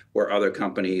product, where other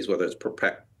companies, whether it's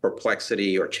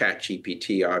Perplexity or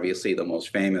ChatGPT, obviously the most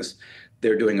famous,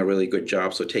 they're doing a really good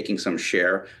job. So taking some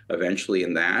share eventually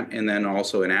in that. And then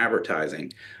also in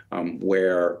advertising,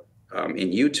 where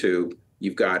in YouTube,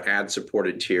 you've got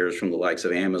ad-supported tiers from the likes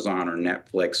of Amazon or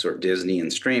Netflix or Disney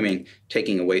and streaming,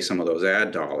 taking away some of those ad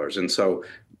dollars. And so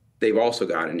they've also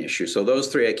got an issue. So those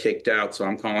 3 I kicked out. So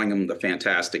I'm calling them the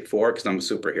Fantastic Four because I'm a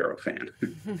superhero fan.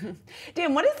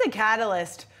 Dan, what is the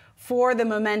catalyst for the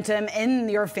momentum in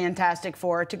your Fantastic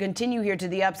Four to continue here to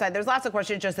the upside. There's lots of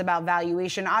questions just about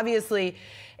valuation. Obviously,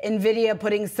 NVIDIA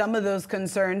putting some of those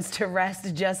concerns to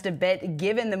rest just a bit,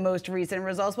 given the most recent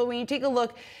results. But when you take a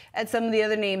look at some of the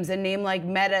other names, a name like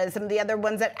Meta, some of the other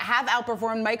ones that have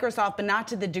outperformed Microsoft, but not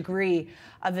to the degree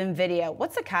of NVIDIA,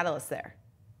 what's the catalyst there?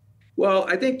 Well,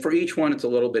 I think for each one, it's a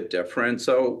little bit different.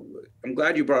 So I'm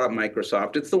glad you brought up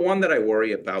Microsoft. It's the one that I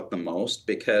worry about the most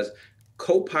because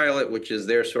Copilot, which is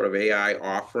their sort of AI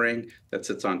offering that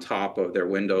sits on top of their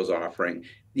Windows offering,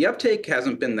 the uptake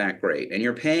hasn't been that great. And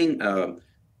you're paying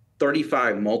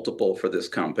 35 multiple for this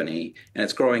company, and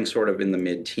it's growing sort of in the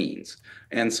mid-teens.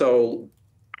 And so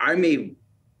I'm a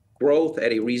growth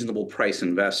at a reasonable price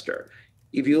investor.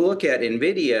 If you look at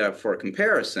NVIDIA for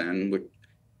comparison,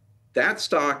 that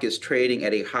stock is trading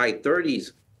at a high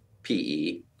 30s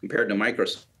PE compared to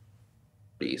Microsoft,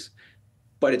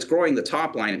 but it's growing the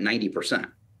top line at 90%.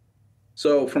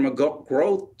 So from a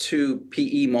growth to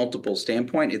PE multiple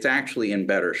standpoint, it's actually in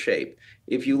better shape.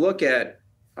 If you look at,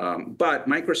 but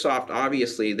Microsoft,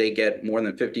 obviously, they get more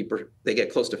than 50%, they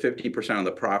get close to 50% of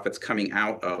the profits coming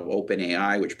out of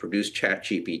OpenAI, which produced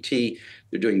ChatGPT.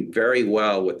 They're doing very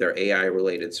well with their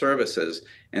AI-related services.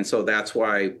 And so that's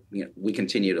why we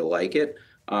continue to like it.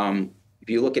 If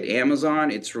you look at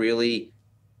Amazon, it's really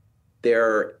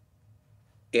their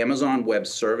Amazon Web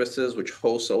Services, which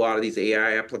hosts a lot of these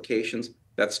AI applications,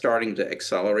 that's starting to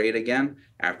accelerate again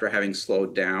after having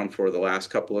slowed down for the last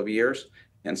couple of years.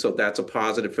 And so that's a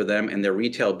positive for them. And their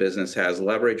retail business has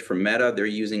leverage. For Meta, they're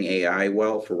using AI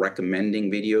well for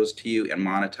recommending videos to you and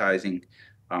monetizing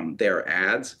their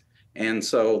ads. And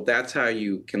so that's how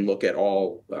you can look at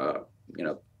all,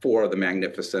 four of the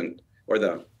magnificent, or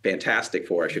the Fantastic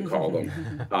Four, I should call them,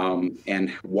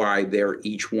 and why they're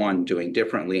each one doing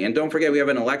differently. And don't forget, we have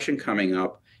an election coming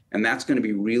up, and that's going to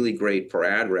be really great for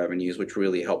ad revenues, which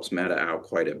really helps Meta out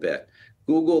quite a bit.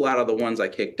 Google, out of the ones I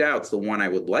kicked out, is the one I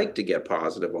would like to get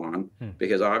positive on,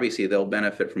 because obviously they'll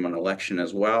benefit from an election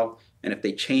as well. And if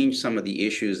they change some of the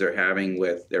issues they're having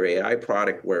with their AI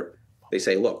product, where they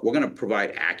say, look, we're going to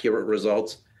provide accurate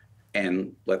results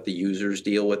and let the users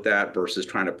deal with that versus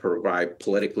trying to provide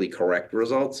politically correct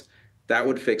results, that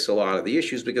would fix a lot of the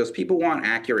issues because people want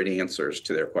accurate answers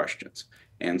to their questions.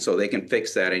 And so they can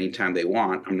fix that anytime they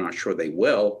want. I'm not sure they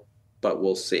will, but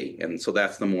we'll see. And so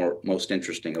that's the most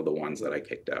interesting of the ones that I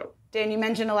kicked out. Dan, you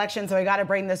mentioned election, so I got to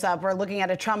bring this up. We're looking at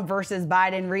a Trump versus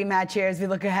Biden rematch here as we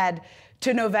look ahead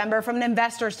to November. From an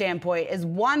investor standpoint, is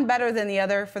one better than the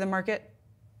other for the market?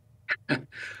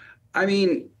 I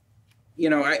mean,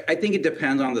 I think it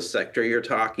depends on the sector you're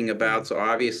talking about. So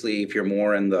obviously, if you're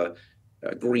more in the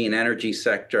green energy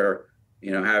sector,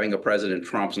 having a President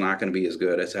Trump's not going to be as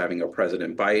good as having a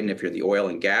President Biden. If you're in the oil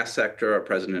and gas sector, a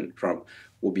President Trump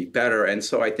will be better. And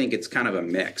so I think it's kind of a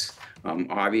mix.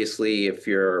 Obviously, if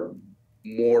you're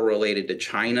more related to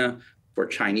China, for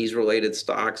Chinese-related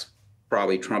stocks,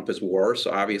 probably Trump is worse.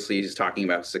 Obviously, he's talking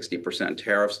about 60%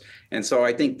 tariffs. And so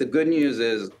I think the good news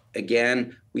is,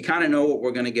 again, we kind of know what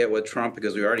we're going to get with Trump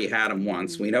because we already had him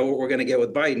once. We know what we're going to get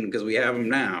with Biden because we have him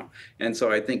now. And so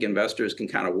I think investors can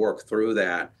kind of work through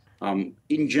that.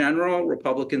 In general,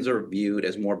 Republicans are viewed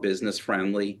as more business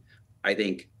friendly. I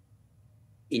think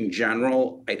in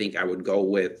general, I would go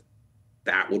with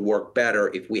that would work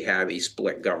better if we have a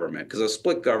split government, because a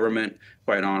split government,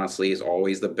 quite honestly, is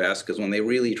always the best, because when they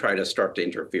really try to start to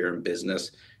interfere in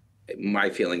business,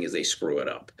 my feeling is they screw it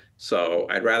up. So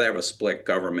I'd rather have a split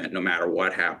government no matter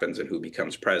what happens and who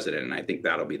becomes president, and I think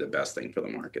that'll be the best thing for the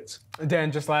markets.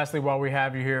 Dan, just lastly, while we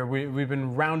have you here, we've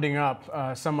been rounding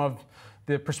up some of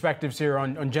the perspectives here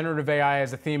on generative AI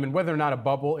as a theme and whether or not a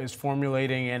bubble is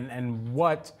formulating and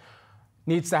what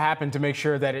needs to happen to make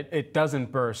sure that it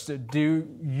doesn't burst. Do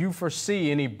you foresee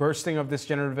any bursting of this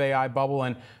generative AI bubble,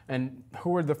 and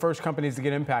who are the first companies to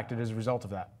get impacted as a result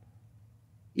of that?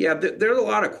 Yeah, there's a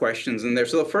lot of questions in there.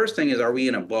 So the first thing is, are we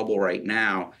in a bubble right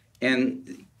now?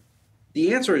 And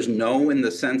the answer is no, in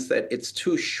the sense that it's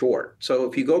too short. So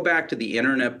if you go back to the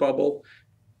internet bubble,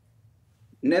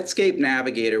 Netscape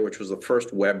Navigator, which was the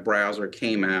first web browser,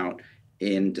 came out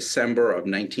in December of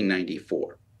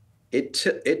 1994.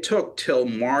 It took till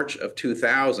March of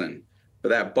 2000 for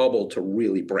that bubble to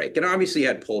really break. And obviously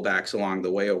had pullbacks along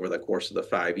the way over the course of the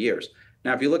 5 years.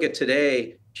 Now, if you look at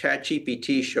today,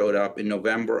 ChatGPT showed up in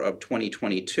November of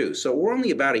 2022. So we're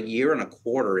only about a year and a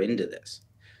quarter into this.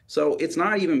 So it's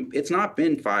not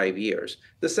been 5 years.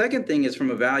 The second thing is, from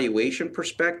a valuation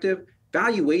perspective,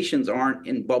 valuations aren't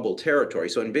in bubble territory.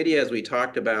 So NVIDIA, as we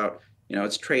talked about,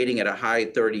 it's trading at a high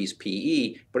 30s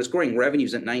PE, but it's growing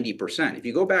revenues at 90%. If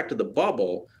you go back to the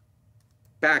bubble,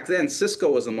 back then,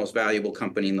 Cisco was the most valuable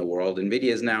company in the world.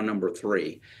 NVIDIA is now number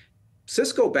 3.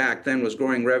 Cisco back then was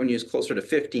growing revenues closer to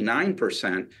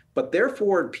 59%, but their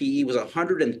forward PE was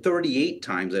 138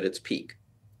 times at its peak.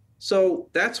 So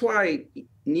that's why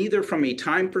neither from a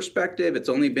time perspective, it's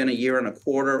only been a year and a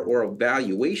quarter, or a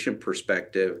valuation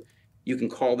perspective, you can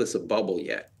call this a bubble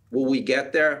yet. Will we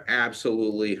get there?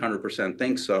 Absolutely, 100%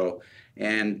 think so.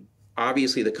 And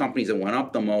obviously the companies that went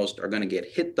up the most are going to get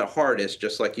hit the hardest,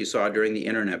 just like you saw during the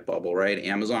internet bubble, right?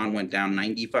 Amazon went down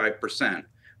 95%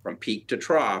 from peak to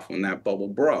trough when that bubble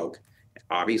broke.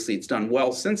 Obviously, it's done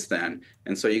well since then.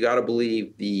 And so you got to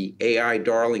believe the AI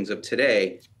darlings of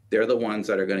today, they're the ones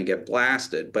that are going to get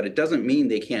blasted. But it doesn't mean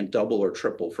they can't double or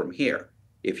triple from here.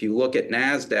 If you look at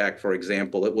Nasdaq, for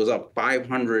example, it was up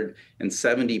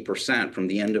 570% from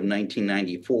the end of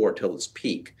 1994 till its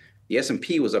peak. The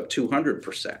S&P was up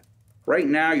 200%. Right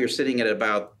now, you're sitting at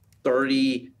about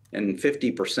 30 and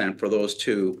 50% for those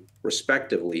two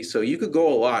respectively. So you could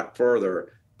go a lot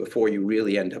further before you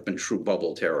really end up in true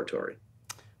bubble territory.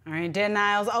 All right, Dan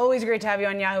Niles, always great to have you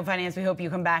on Yahoo Finance. We hope you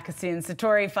come back soon.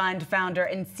 Satori Fund founder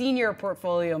and senior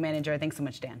portfolio manager. Thanks so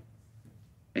much, Dan.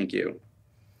 Thank you.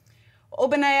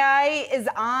 OpenAI is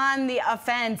on the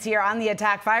offense here, on the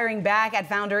attack, firing back at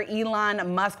founder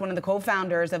Elon Musk, one of the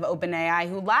co-founders of OpenAI,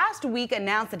 who last week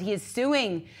announced that he is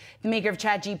suing the maker of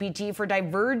ChatGPT for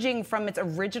diverging from its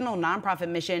original nonprofit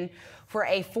mission for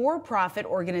a for-profit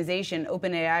organization.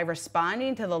 OpenAI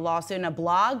responding to the lawsuit in a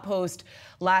blog post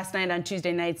last night on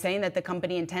Tuesday night, saying that the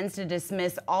company intends to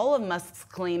dismiss all of Musk's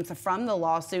claims from the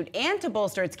lawsuit. And to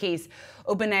bolster its case,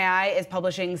 OpenAI is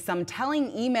publishing some telling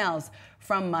emails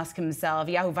from Musk himself.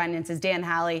 Yahoo Finance's Dan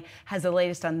Halley has the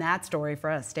latest on that story for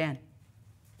us. Dan.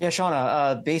 Yeah,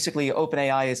 Shauna, basically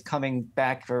OpenAI is coming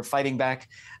back or fighting back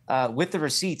with the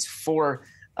receipts for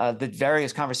the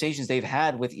various conversations they've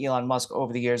had with Elon Musk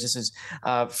over the years. This is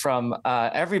from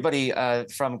everybody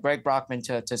from Greg Brockman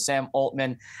to Sam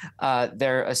Altman.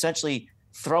 They're essentially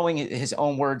throwing his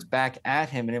own words back at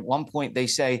him. And at one point they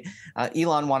say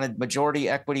Elon wanted majority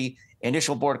equity,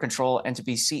 initial board control, and to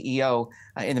be CEO.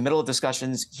 In the middle of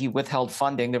discussions, he withheld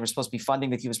funding. There was supposed to be funding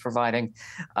that he was providing,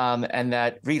 and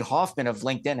that Reid Hoffman of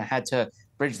LinkedIn had to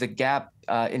bridge the gap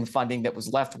in funding that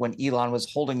was left when Elon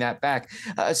was holding that back.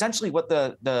 Essentially, what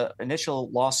the initial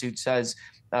lawsuit says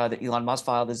that Elon Musk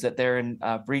filed is that they're in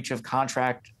breach of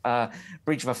contract,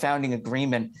 breach of a founding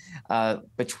agreement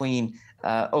between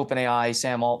OpenAI,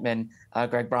 Sam Altman,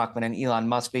 Greg Brockman, and Elon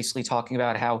Musk, basically talking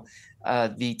about how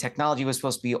the technology was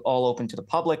supposed to be all open to the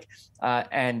public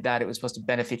and that it was supposed to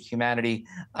benefit humanity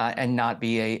and not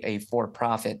be a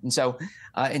for-profit. And so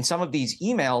in some of these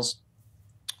emails,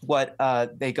 what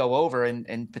they go over,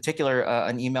 in particular,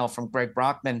 an email from Greg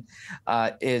Brockman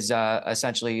is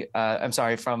essentially,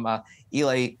 from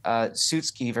Eli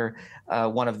Sutskever,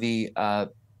 one of the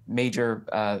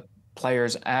major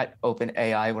players at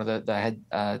OpenAI, one of the head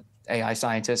AI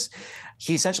scientists.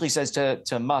 He essentially says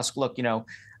to Musk, look,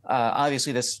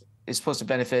 obviously this is supposed to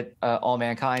benefit all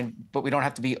mankind, but we don't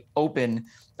have to be open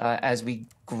as we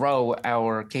grow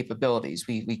our capabilities.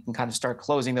 We can kind of start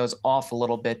closing those off a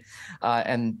little bit.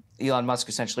 And Elon Musk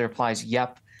essentially replies,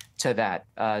 yep, to that,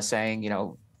 saying,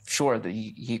 sure, that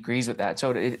he agrees with that.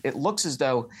 So it looks as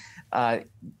though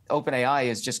OpenAI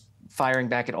is just firing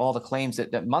back at all the claims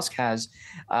that Musk has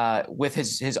with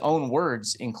his own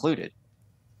words included.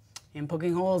 And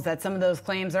poking holes at some of those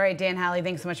claims. All right, Dan Halley,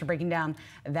 thanks so much for breaking down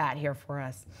that here for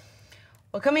us.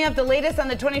 Well, coming up, the latest on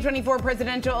the 2024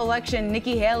 presidential election,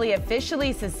 Nikki Haley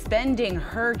officially suspending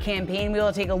her campaign. We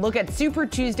will take a look at Super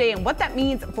Tuesday and what that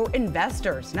means for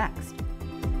investors next.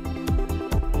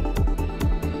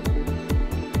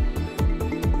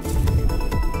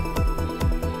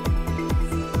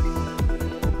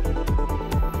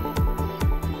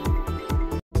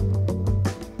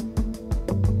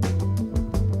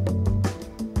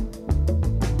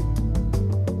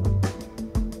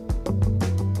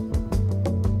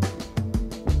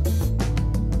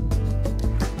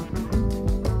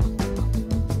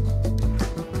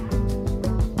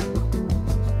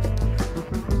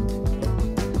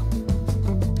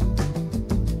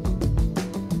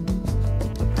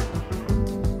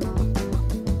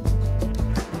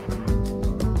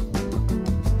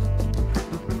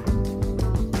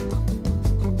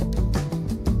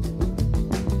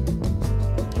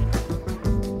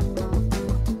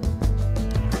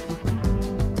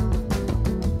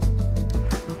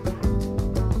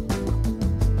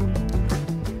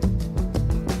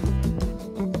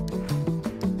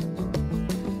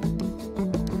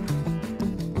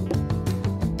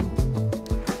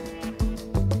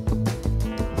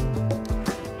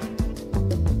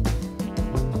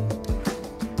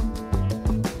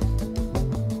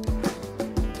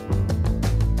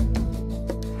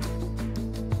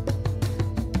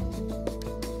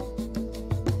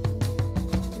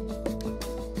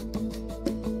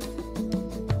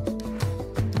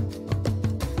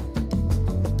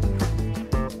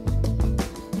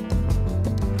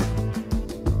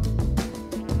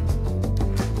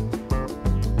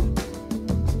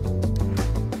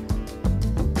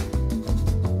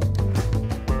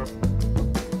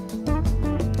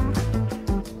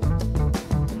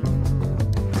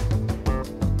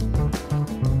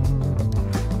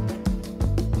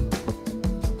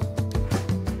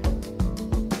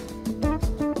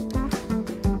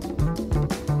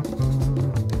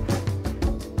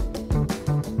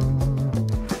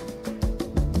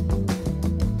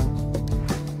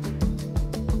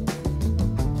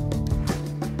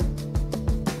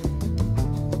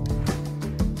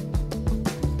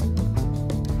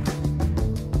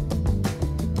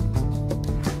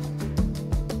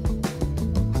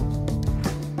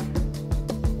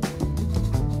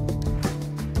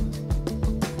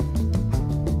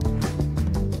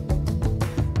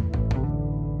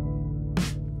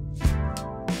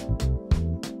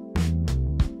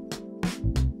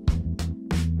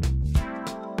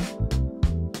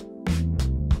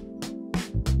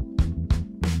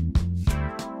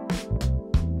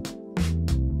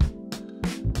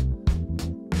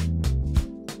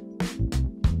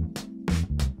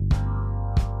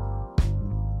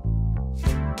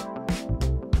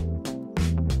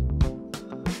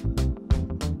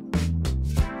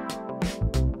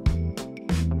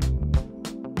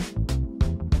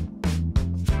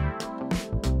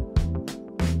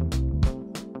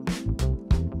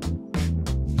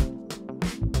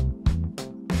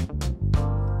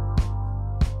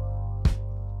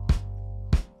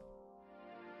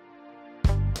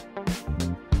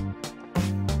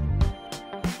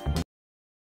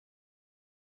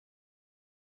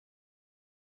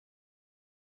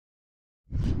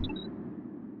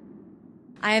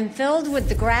 I am filled with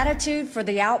the gratitude for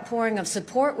the outpouring of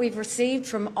support we've received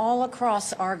from all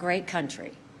across our great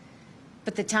country.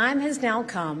 But the time has now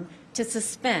come to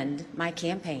suspend my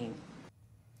campaign.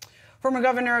 Former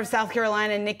Governor of South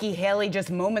Carolina Nikki Haley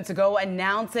just moments ago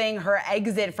announcing her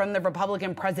exit from the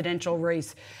Republican presidential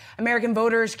race. American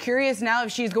voters curious now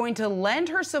if she's going to lend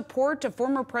her support to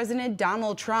former President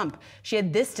Donald Trump. She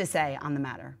had this to say on the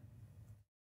matter.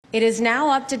 It is now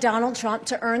up to Donald Trump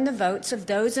to earn the votes of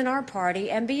those in our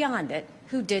party and beyond it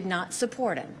who did not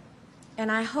support him.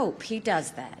 And I hope he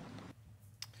does that.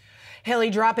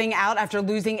 Haley dropping out after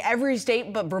losing every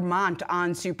state but Vermont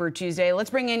on Super Tuesday.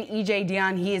 Let's bring in E.J.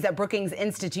 Dionne. He is at Brookings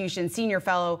Institution, Senior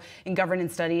Fellow in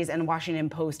Governance Studies and Washington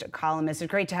Post columnist.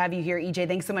 It's great to have you here, E.J.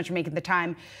 Thanks so much for making the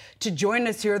time to join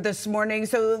us here this morning.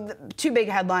 So two big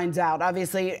headlines out.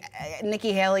 Obviously,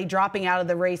 Nikki Haley dropping out of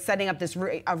the race, setting up this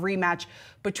a rematch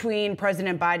between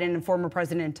President Biden and former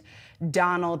President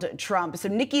Donald Trump. So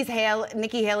Nikki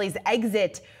Haley's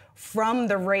exit from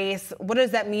the race, what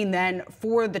does that mean then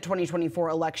for the 2024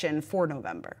 election for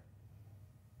November?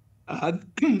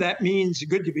 That means,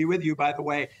 good to be with you, by the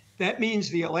way, that means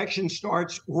the election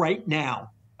starts right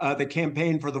now. The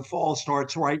campaign for the fall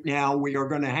starts right now. We are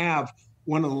going to have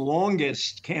one of the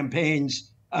longest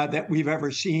campaigns that we've ever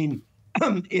seen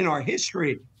in our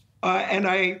history. And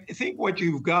I think what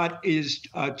you've got is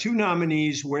two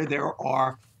nominees where there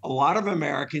are a lot of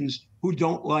Americans who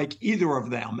don't like either of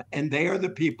them. And they are the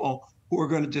people who are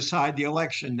going to decide the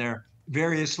election. They're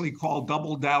variously called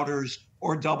double doubters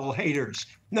or double haters.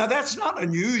 Now, that's not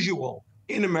unusual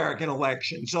in American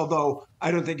elections, although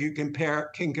I don't think you can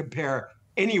compare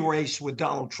any race with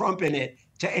Donald Trump in it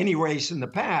to any race in the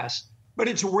past. But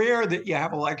it's rare that you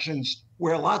have elections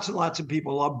where lots and lots of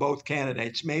people love both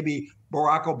candidates, maybe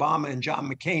Barack Obama and John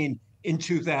McCain in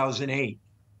 2008.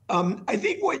 I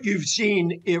think what you've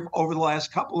seen over the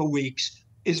last couple of weeks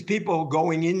is people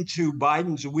going into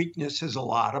Biden's weaknesses a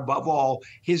lot, above all,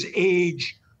 his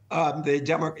age,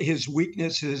 his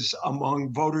weaknesses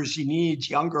among voters he needs,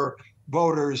 younger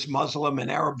voters, Muslim and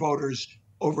Arab voters,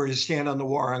 over his stand on the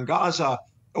war on Gaza,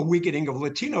 a weakening of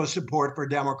Latino support for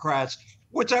Democrats.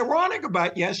 What's ironic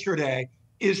about yesterday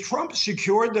is Trump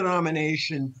secured the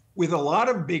nomination with a lot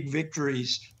of big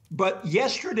victories. But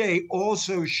yesterday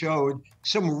also showed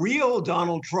some real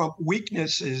Donald Trump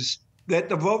weaknesses that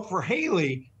the vote for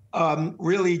Haley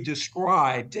really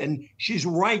described. And she's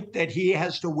right that he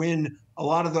has to win a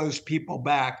lot of those people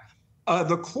back.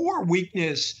 The core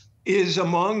weakness is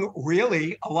among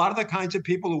really a lot of the kinds of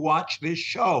people who watch this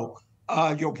show.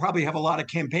 You'll probably have a lot of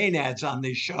campaign ads on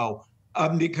this show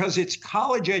because it's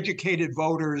college-educated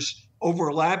voters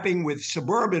overlapping with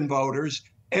suburban voters,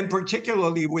 and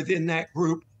particularly within that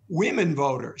group, women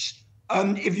voters.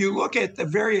 If you look at the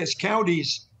various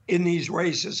counties in these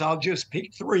races, I'll just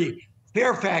pick three.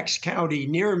 Fairfax County,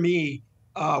 near me,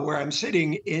 where I'm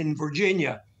sitting in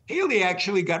Virginia, Haley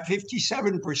actually got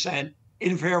 57%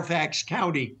 in Fairfax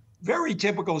County. Very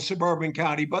typical suburban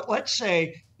county, but let's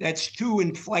say that's too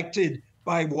inflected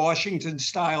by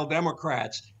Washington-style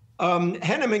Democrats.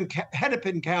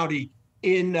 Hennepin County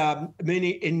in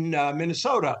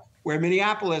Minnesota, where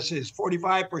Minneapolis is,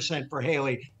 45% for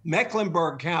Haley.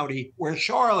 Mecklenburg County, where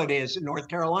Charlotte is in North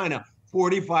Carolina,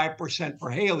 45%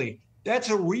 for Haley. That's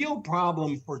a real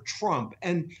problem for Trump.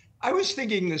 And I was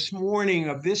thinking this morning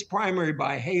of this primary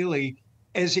by Haley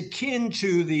as akin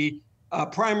to the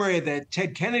primary that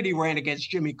Ted Kennedy ran against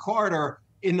Jimmy Carter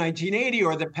in 1980,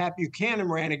 or that Pat Buchanan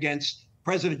ran against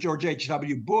President George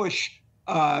H.W. Bush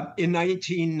in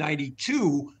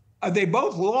 1992. They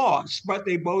both lost, but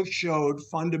they both showed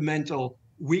fundamental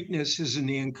weaknesses in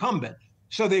the incumbent.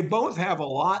 So they both have a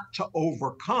lot to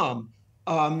overcome.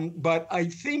 But I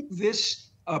think this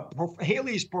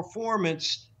Haley's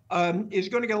performance is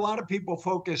going to get a lot of people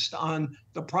focused on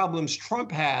the problems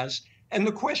Trump has and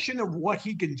the question of what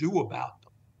he can do about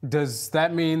them. Does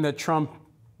that mean that Trump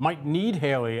might need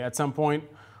Haley at some point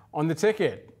on the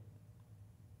ticket?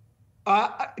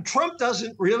 Trump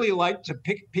doesn't really like to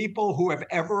pick people who have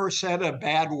ever said a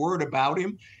bad word about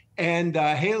him. And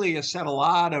Haley has said a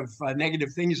lot of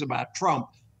negative things about Trump.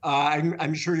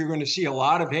 I'm sure you're going to see a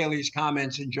lot of Haley's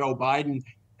comments in Joe Biden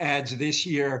ads this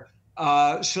year.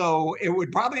 So it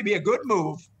would probably be a good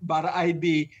move, but I'd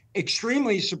be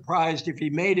extremely surprised if he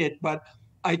made it. But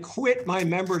I quit my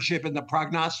membership in the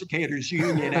Prognosticators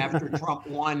Union after Trump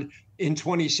won in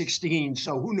 2016.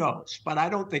 So who knows? But I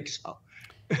don't think so.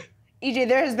 EJ,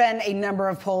 there has been a number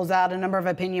of polls out, a number of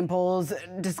opinion polls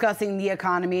discussing the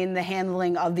economy and the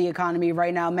handling of the economy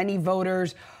right now. Many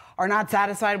voters are not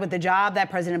satisfied with the job that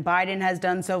President Biden has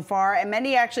done so far, and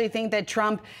many actually think that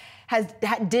Trump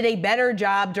did a better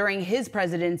job during his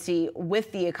presidency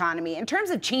with the economy. In terms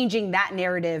of changing that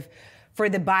narrative for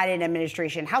the Biden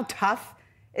administration, how tough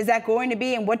is that going to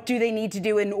be, and what do they need to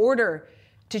do in order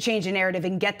to change the narrative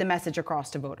and get the message across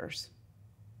to voters?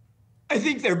 I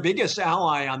think their biggest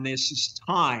ally on this is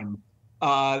time.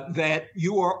 That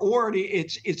you are already,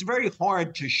 it's very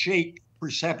hard to shake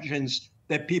perceptions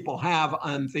that people have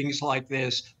on things like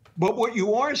this. But what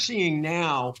you are seeing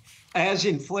now, as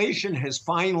inflation has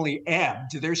finally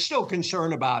ebbed, there's still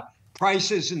concern about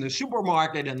prices in the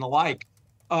supermarket and the like.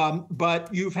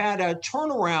 But you've had a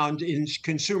turnaround in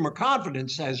consumer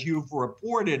confidence, as you've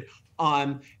reported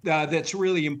on, that's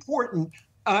really important.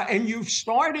 And you've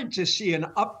started to see an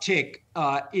uptick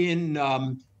in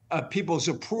people's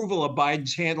approval of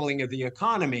Biden's handling of the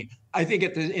economy. I think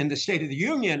in the State of the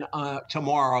Union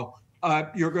tomorrow,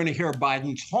 you're going to hear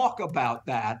Biden talk about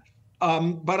that.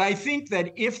 But I think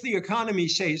that if the economy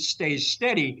stays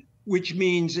steady, which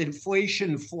means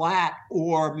inflation flat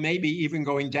or maybe even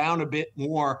going down a bit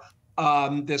more,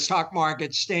 the stock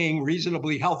market staying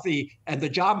reasonably healthy and the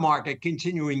job market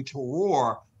continuing to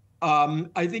roar,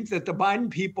 I think that the Biden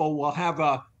people will have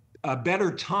a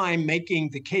better time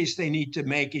making the case they need to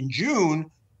make in June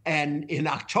and in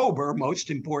October,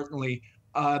 most importantly,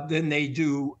 than they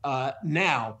do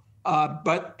now.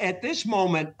 But at this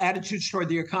moment, attitudes toward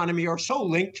the economy are so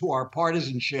linked to our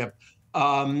partisanship.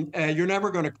 You're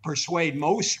never going to persuade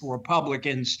most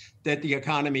Republicans that the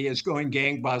economy is going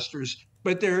gangbusters.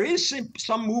 But there is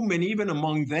some movement even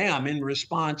among them in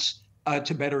response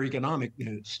to better economic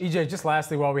news. EJ, just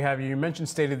lastly, while we have you, you mentioned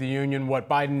State of the Union, what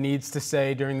Biden needs to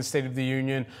say during the State of the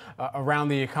Union around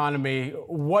the economy.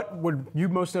 What would you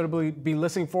most notably be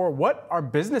listening for? What are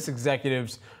business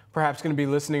executives perhaps going to be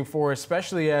listening for,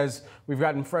 especially as we've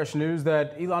gotten fresh news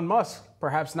that Elon Musk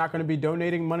perhaps not going to be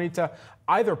donating money to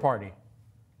either party?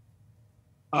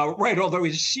 Right, although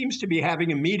he seems to be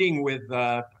having a meeting with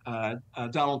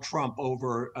Donald Trump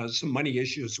over some money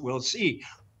issues. We'll see.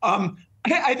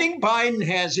 I think Biden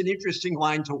has an interesting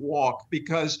line to walk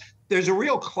because there's a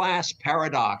real class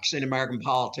paradox in American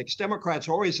politics. Democrats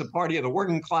are always the party of the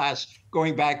working class,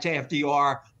 going back to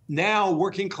FDR. Now,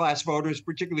 working class voters,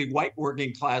 particularly white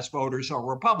working class voters, are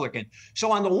Republican.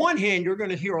 So on the one hand, you're going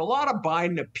to hear a lot of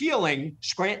Biden appealing,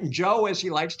 Scranton Joe, as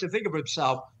he likes to think of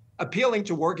himself, appealing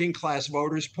to working class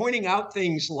voters, pointing out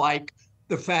things like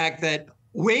the fact that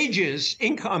wages,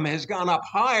 income has gone up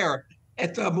higher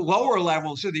at the lower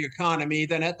levels of the economy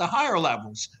than at the higher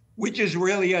levels, which is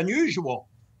really unusual.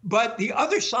 But the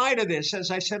other side of this,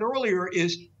 as I said earlier,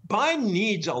 is Biden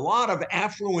needs a lot of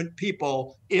affluent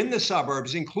people in the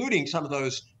suburbs, including some of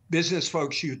those business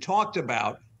folks you talked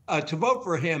about, to vote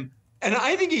for him. And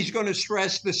I think he's going to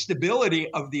stress the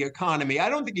stability of the economy. I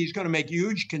don't think he's going to make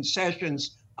huge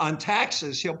concessions on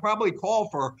taxes. He'll probably call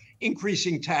for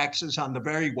increasing taxes on the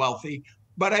very wealthy.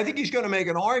 But I think he's going to make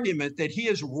an argument that he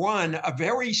has run a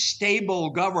very stable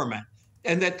government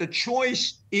and that the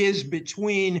choice is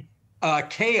between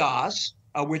chaos,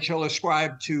 which he'll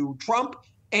ascribe to Trump,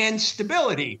 and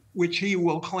stability, which he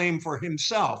will claim for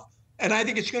himself. And I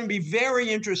think it's going to be very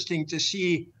interesting to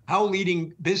see how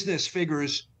leading business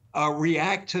figures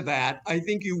react to that. I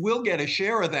think you will get a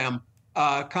share of them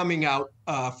coming out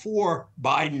for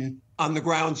Biden on the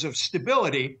grounds of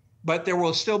stability, but there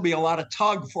will still be a lot of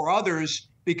tug for others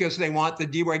because they want the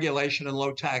deregulation and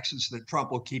low taxes that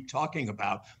Trump will keep talking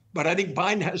about. But I think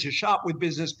Biden has a shot with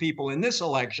business people in this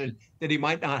election that he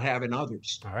might not have in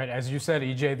others. All right. As you said,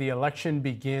 EJ, the election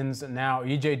begins now.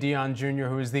 EJ Dionne Jr.,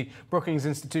 who is the Brookings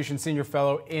Institution Senior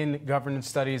Fellow in Governance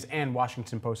Studies and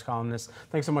Washington Post columnist.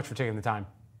 Thanks so much for taking the time.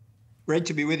 Great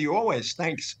to be with you always.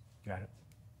 Thanks. Got it.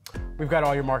 We've got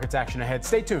all your markets action ahead.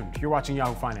 Stay tuned. You're watching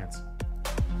Yahoo Finance.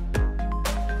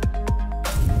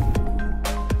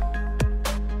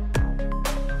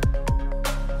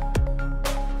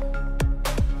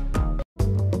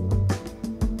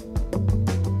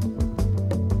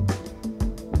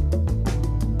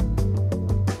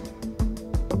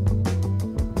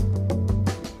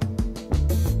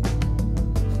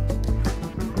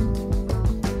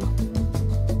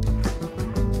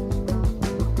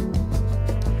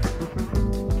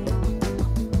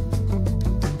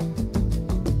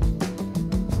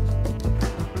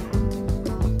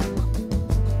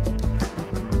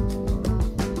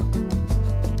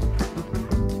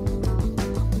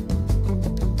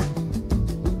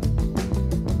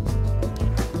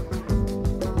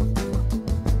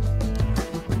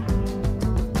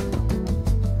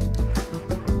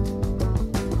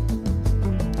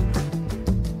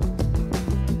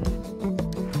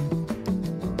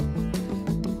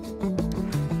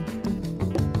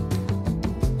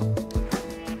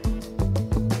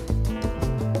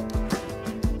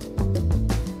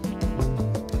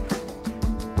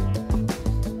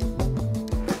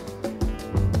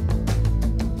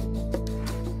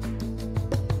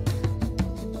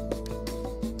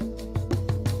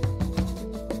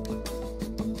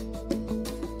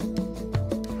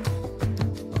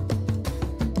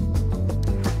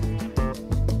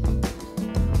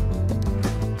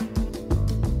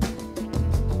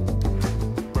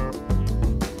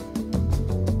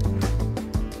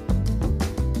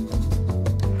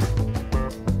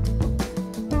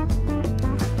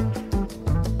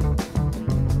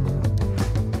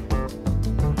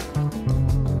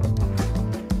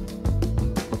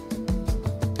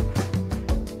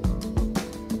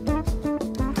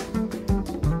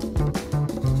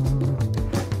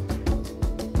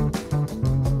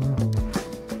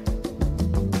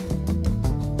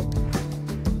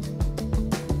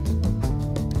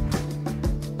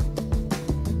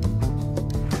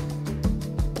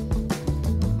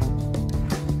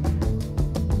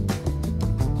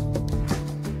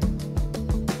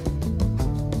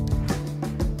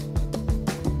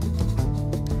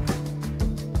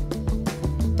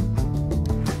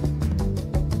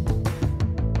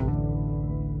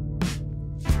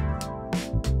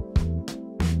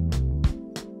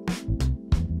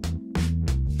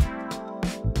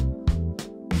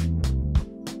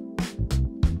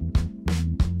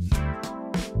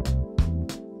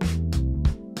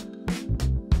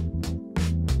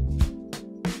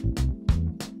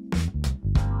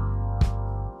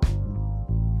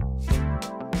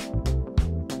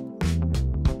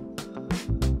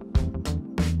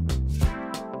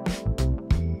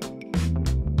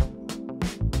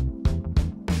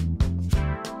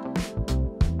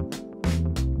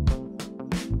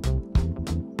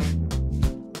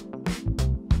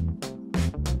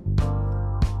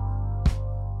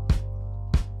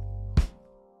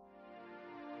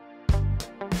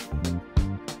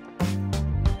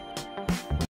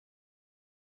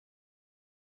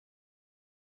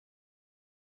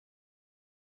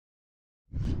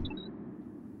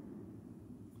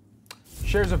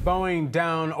 Shares of Boeing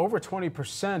down over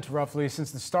 20% roughly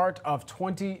since the start of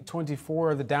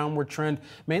 2024. The downward trend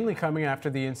mainly coming after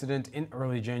the incident in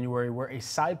early January where a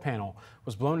side panel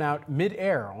was blown out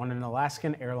mid-air on an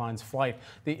Alaskan Airlines flight.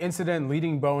 The incident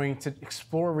leading Boeing to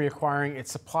explore reacquiring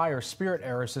its supplier Spirit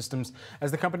Aerosystems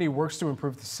as the company works to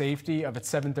improve the safety of its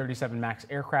 737 MAX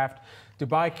aircraft.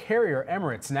 Dubai carrier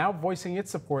Emirates now voicing its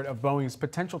support of Boeing's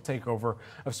potential takeover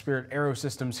of Spirit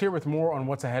Aerosystems. Here with more on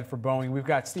what's ahead for Boeing, we've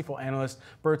got Stifel analyst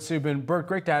Bert Subin. Bert,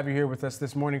 great to have you here with us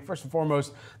this morning. First and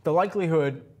foremost, the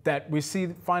likelihood that we see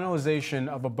the finalization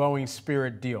of a Boeing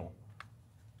Spirit deal.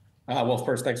 Well,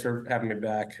 first, thanks for having me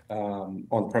back on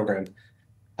the program.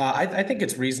 I think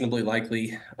it's reasonably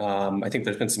likely. I think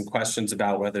there's been some questions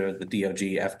about whether the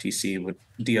DOJ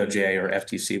or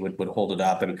FTC would hold it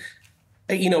up. And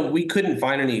you know, we couldn't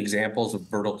find any examples of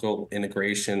vertical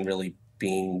integration really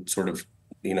being sort of,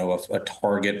 you know, a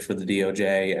target for the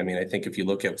DOJ. I mean, I think if you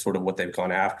look at sort of what they've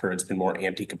gone after, it's been more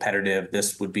anti-competitive.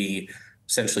 This would be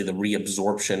essentially the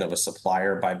reabsorption of a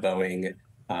supplier by Boeing.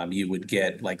 You would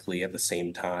get likely at the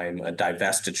same time a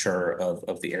divestiture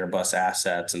of the Airbus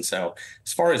assets. And so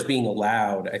as far as being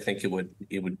allowed, I think it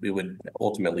would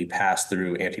ultimately pass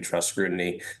through antitrust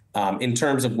scrutiny. In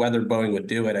terms of whether Boeing would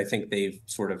do it, I think they've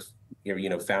sort of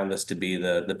found this to be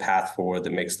the path forward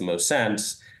that makes the most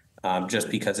sense, just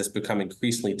because it's become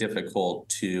increasingly difficult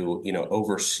to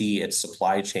oversee its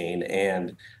supply chain,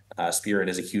 and Spirit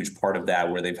is a huge part of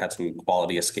that, where they've had some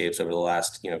quality escapes over the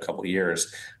last couple of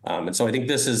years. And so I think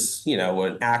this is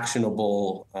an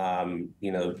actionable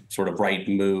sort of right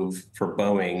move for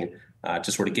Boeing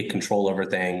to sort of get control over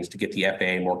things, to get the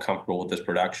FAA more comfortable with this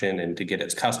production, and to get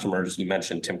its customers, you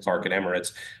mentioned Tim Clark at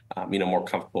Emirates, more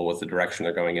comfortable with the direction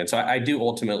they're going in. So I do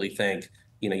ultimately think,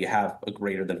 you have a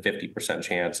greater than 50%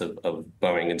 chance of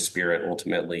Boeing and Spirit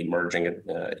ultimately merging,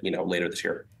 later this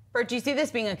year. Bert, do you see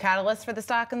this being a catalyst for the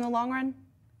stock in the long run?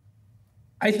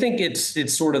 I think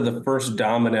it's sort of the first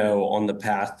domino on the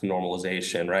path to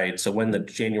normalization, right? So when the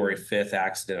January 5th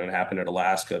accident happened at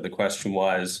Alaska, the question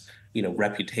was,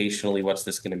 reputationally, what's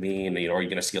this going to mean? Are you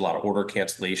going to see a lot of order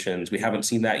cancellations? We haven't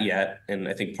seen that yet. And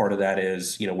I think part of that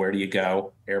is, where do you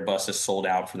go? Airbus is sold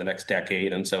out for the next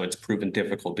decade. And so it's proven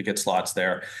difficult to get slots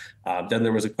there. Then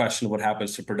there was a question of what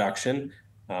happens to production.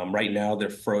 Right now, they're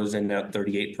frozen at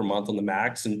 38 per month on the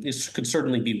MAX, and it could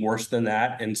certainly be worse than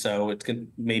that. And so it could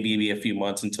maybe be a few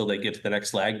months until they get to the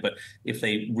next leg. But if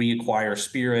they reacquire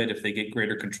Spirit, if they get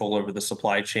greater control over the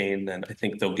supply chain, then I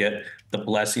think they'll get the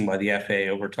blessing by the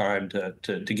FAA over time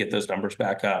to get those numbers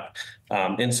back up.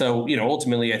 And so,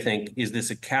 ultimately, I think, is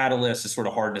this a catalyst? It's sort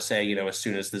of hard to say, as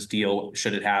soon as this deal,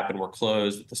 should it happen, we're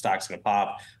closed, the stock's going to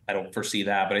pop. I don't foresee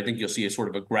that. But I think you'll see a sort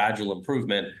of a gradual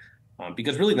improvement.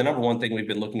 Because really the number one thing we've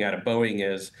been looking at Boeing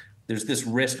is there's this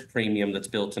risk premium that's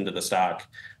built into the stock.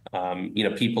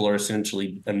 People are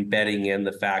essentially embedding in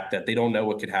the fact that they don't know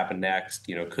what could happen next.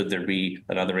 Could there be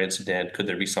another incident? Could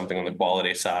there be something on the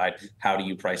quality side? How do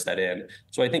you price that in?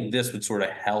 So I think this would sort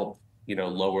of help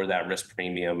lower that risk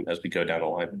premium as we go down the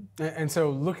line. And so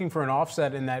looking for an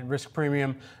offset in that risk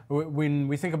premium, when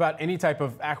we think about any type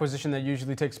of acquisition that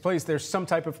usually takes place, there's some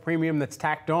type of premium that's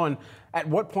tacked on. At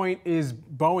what point is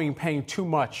Boeing paying too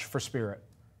much for Spirit?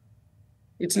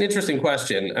 It's an interesting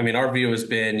question. I mean, our view has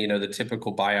been, the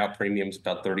typical buyout premium is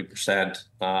about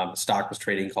 30%. Stock was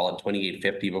trading, call it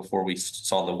 $28.50 before we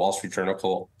saw the Wall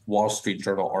Street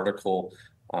Journal article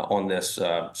on this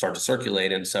start to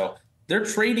circulate. And so they're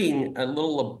trading a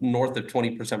little north of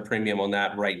 20% premium on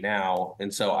that right now.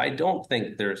 And so I don't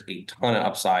think there's a ton of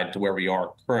upside to where we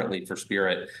are currently for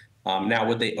Spirit. Now,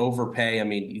 would they overpay? I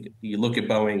mean, you look at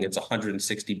Boeing, it's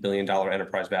 $160 billion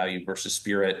enterprise value versus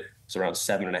Spirit. It's around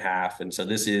 7.5. And so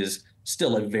this is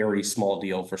still a very small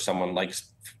deal for someone like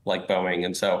Boeing.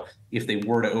 And so if they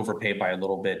were to overpay by a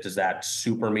little bit, is that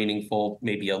super meaningful?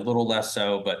 Maybe a little less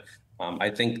so, but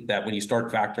I think that when you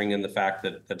start factoring in the fact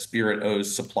that Spirit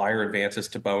owes supplier advances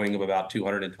to Boeing of about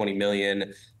 $220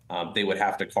 million, they would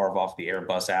have to carve off the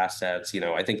Airbus assets.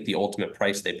 I think the ultimate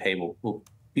price they pay will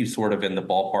be sort of in the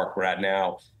ballpark we're at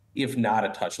now, if not a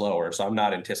touch lower. So I'm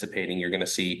not anticipating you're going to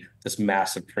see this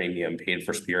massive premium paid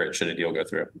for Spirit should a deal go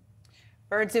through.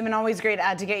 Bert Subin, always great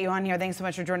to get you on here. Thanks so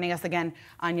much for joining us again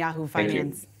on Yahoo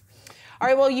Finance. All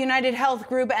right, well, United Health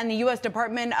Group and the U.S.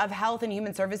 Department of Health and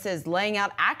Human Services laying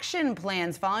out action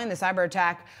plans following the cyber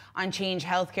attack on Change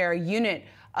Healthcare. A unit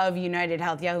of United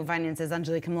Health. Yahoo Finance's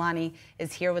Anjali Kamlani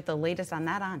is here with the latest on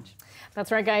that, Anj.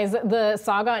 That's right, guys. The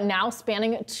saga now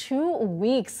spanning 2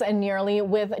 weeks nearly,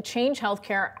 with Change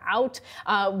Healthcare out,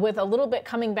 with a little bit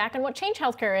coming back. And what Change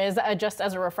Healthcare is, just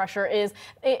as a refresher, is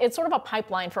it's sort of a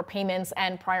pipeline for payments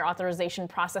and prior authorization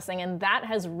processing. And that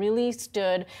has really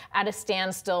stood at a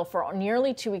standstill for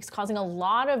nearly 2 weeks, causing a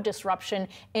lot of disruption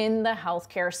in the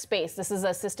healthcare space. This is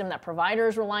a system that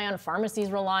providers rely on,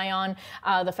 pharmacies rely on,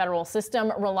 the federal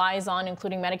system relies on,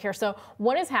 including Medicare. So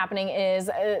what is happening is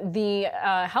the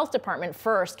health department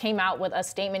first came out with a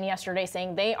statement yesterday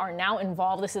saying they are now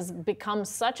involved. This has become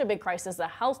such a big crisis. The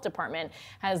health department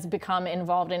has become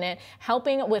involved in it,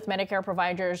 helping with Medicare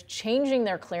providers, changing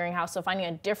their clearinghouse, so finding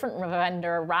a different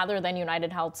vendor rather than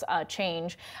United Health's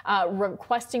Change,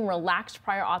 requesting relaxed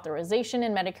prior authorization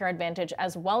in Medicare Advantage,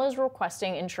 as well as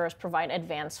requesting insurers provide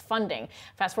advance funding.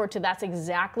 Fast forward to that's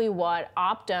exactly what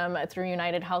Optum through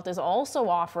United Health is also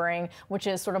offering, which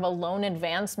is sort of a loan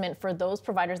advancement for those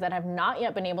providers that have not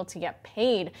yet been able to get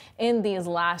paid in these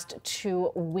last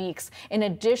 2 weeks. In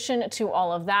addition to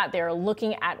all of that, they're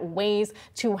looking at ways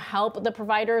to help the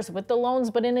providers with the loans,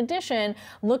 but in addition,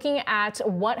 looking at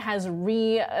what has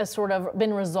sort of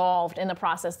been resolved in the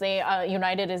process.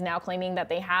 United is now claiming that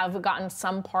they have gotten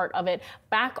some part of it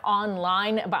back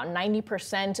online. About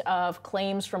 90% of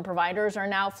claims from providers are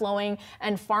now flowing,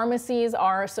 and pharmacies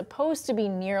are supposed to be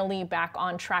nearly back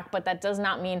on track, but that does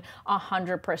not mean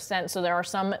 100%. So there are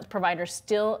some providers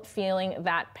still feeling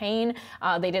that pain.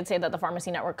 They did say that the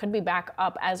pharmacy network could be back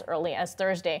up as early as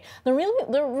Thursday. The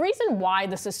reason why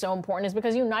this is so important is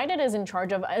because United is in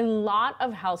charge of a lot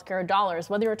of healthcare dollars,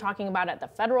 whether you're talking about at the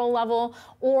federal level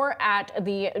or at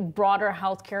the broader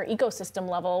healthcare ecosystem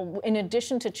level. In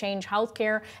addition to Change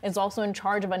Healthcare, is also in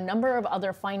charge of a number of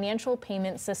other financial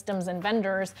payment systems and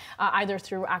vendors, either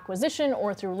through acquisition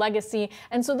or through legacy.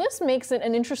 And so this makes it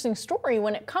an interesting story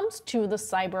when it comes to the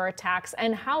cyber attacks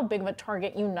and how big of a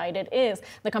target United is.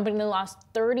 The company lost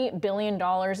 $30 billion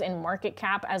in market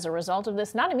cap as a result of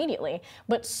this, not immediately,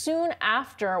 but soon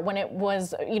after, when it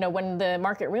was, when the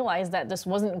market realized that this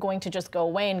wasn't going to just go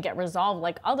away and get resolved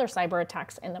like other cyber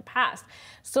attacks in the past.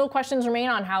 Still, questions remain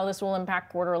on how this will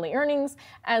impact quarterly earnings,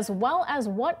 as well as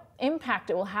what impact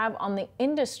it will have on the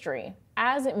industry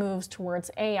as it moves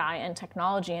towards AI and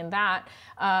technology, and that,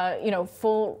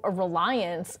 full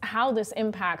reliance, how this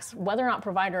impacts whether or not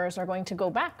providers are going to go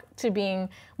back to being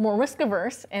more risk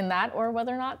averse in that, or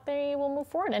whether or not they will move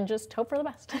forward and just hope for the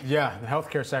best. Yeah, the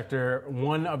healthcare sector,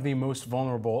 one of the most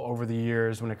vulnerable over the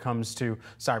years when it comes to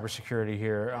cybersecurity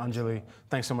here. Anjali,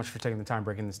 thanks so much for taking the time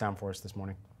breaking this down for us this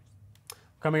morning.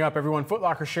 Coming up, everyone, Foot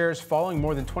Locker shares falling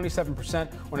more than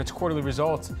 27% on its quarterly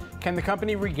results. Can the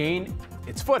company regain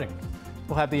its footing?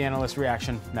 We'll have the analyst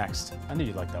reaction next. I knew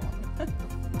you'd like that one.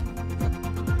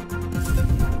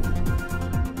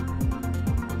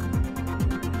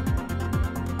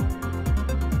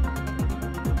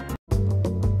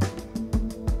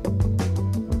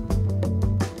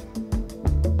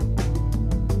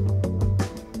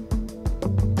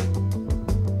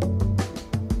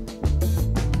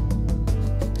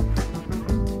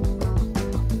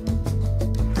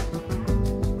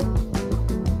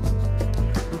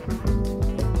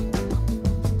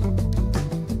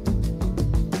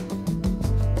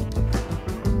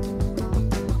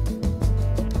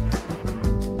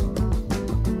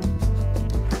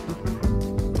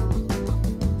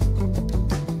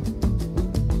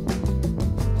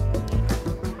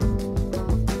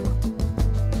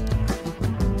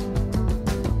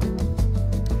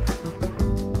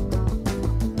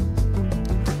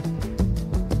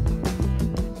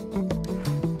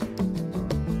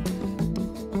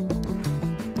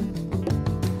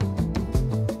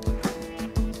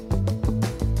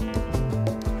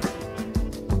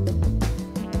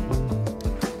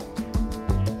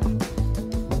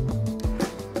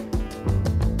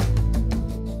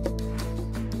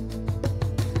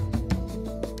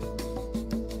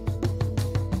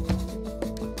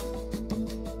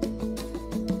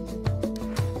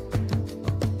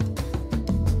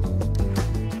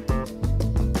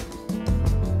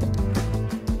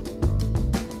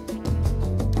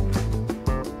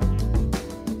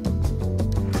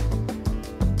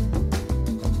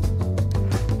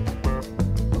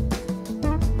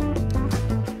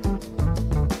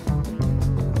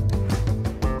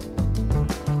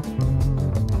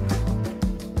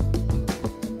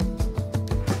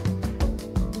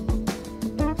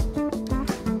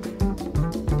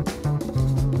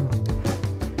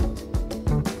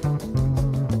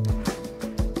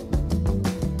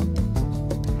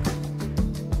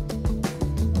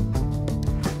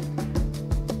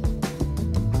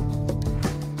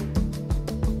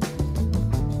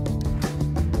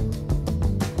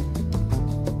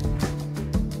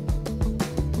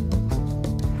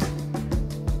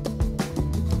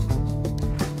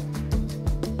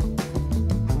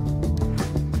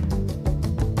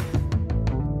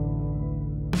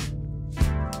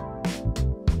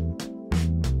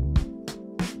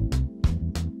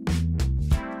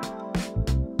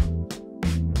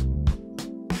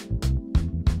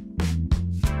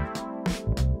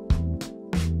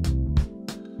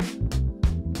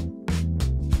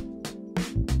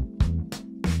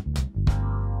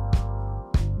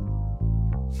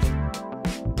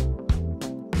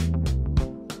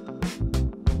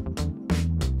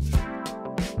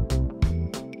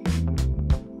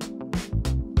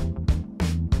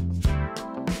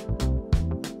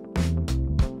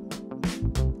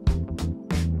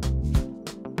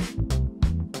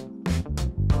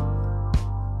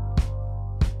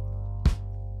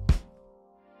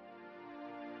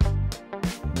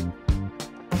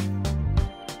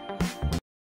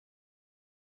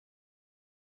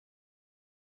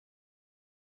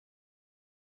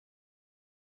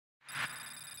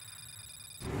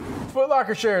 Foot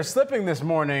Locker shares slipping this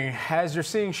morning as you're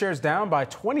seeing shares down by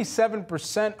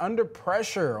 27% under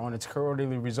pressure on its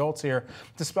quarterly results here.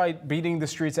 Despite beating the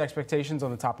street's expectations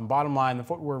on the top and bottom line, the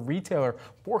footwear retailer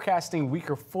forecasting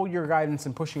weaker full-year guidance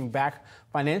and pushing back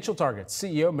financial targets.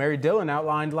 CEO Mary Dillon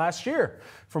outlined last year.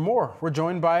 For more, we're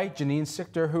joined by Janine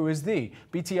Sichter, who is the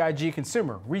BTIG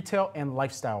Consumer, Retail and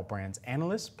Lifestyle Brands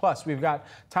Analyst. Plus, we've got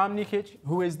Tom Nikic,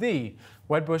 who is the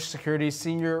Wedbush Securities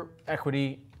Senior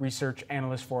Equity Research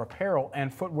Analyst for Apparel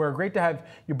and Footwear. Great to have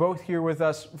you both here with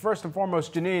us. First and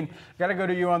foremost, Janine, got to go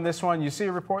to you on this one. You see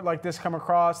a report like this come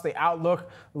across, the outlook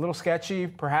a little sketchy,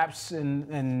 perhaps,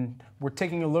 and we're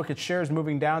taking a look at shares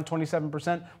moving down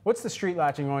 27%. What's the street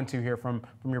latching on to here from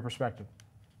your perspective?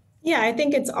 Yeah, I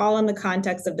think it's all in the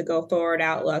context of the go-forward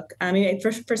outlook. I mean,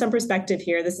 for some perspective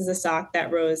here, this is a stock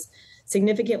that rose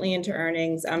significantly into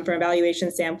earnings. From a valuation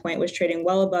standpoint, was trading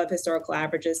well above historical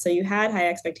averages. So you had high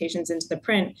expectations into the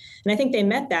print. And I think they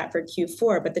met that for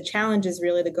Q4. But the challenge is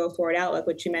really the go-forward outlook,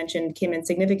 which you mentioned came in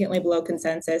significantly below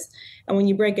consensus. And when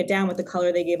you break it down with the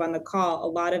color they gave on the call,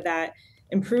 a lot of that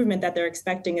improvement that they're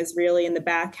expecting is really in the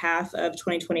back half of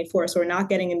 2024. So we're not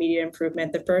getting immediate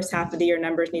improvement. The first half of the year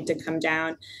numbers need to come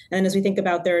down. And then as we think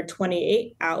about their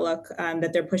 28 outlook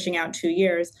that they're pushing out 2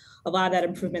 years, a lot of that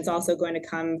improvement is also going to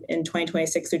come in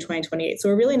 2026 through 2028. So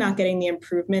we're really not getting the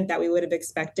improvement that we would have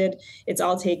expected. It's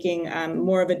all taking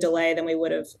more of a delay than we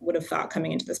would have thought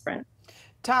coming into the sprint.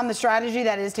 Tom, the strategy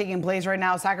that is taking place right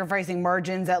now, sacrificing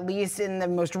margins, at least in the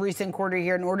most recent quarter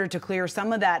here, in order to clear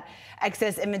some of that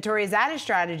excess inventory, is that a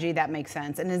strategy that makes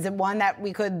sense? And is it one that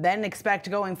we could then expect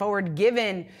going forward,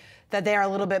 given that they are a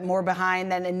little bit more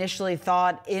behind than initially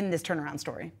thought in this turnaround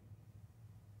story?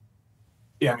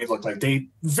 Yeah, I mean, look, like they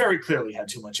very clearly had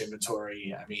too much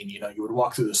inventory. I mean, you would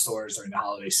walk through the stores during the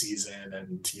holiday season,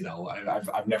 and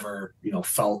I've never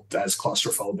felt as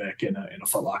claustrophobic in a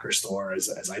Foot Locker store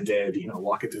as I did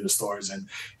walking through the stores in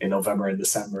November and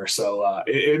December. So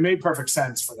it made perfect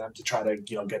sense for them to try to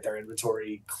get their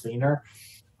inventory cleaner.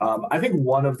 I think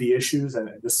one of the issues,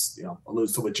 and this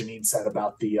alludes to what Janine said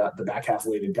about the back half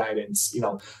weighted guidance,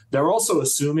 they're also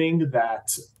assuming that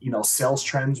sales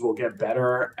trends will get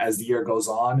better as the year goes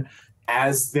on,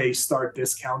 as they start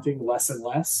discounting less and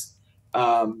less.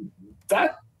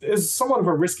 That is somewhat of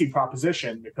a risky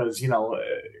proposition because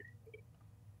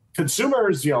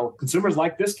consumers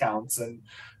like discounts, and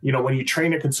when you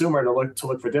train a consumer to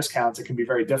look for discounts, it can be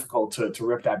very difficult to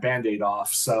rip that Band-Aid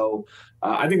off. So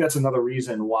I think that's another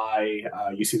reason why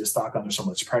you see the stock under so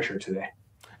much pressure today.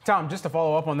 Tom, just to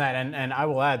follow up on that, and I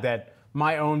will add that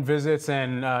my own visits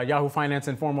and Yahoo Finance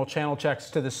informal channel checks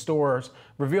to the stores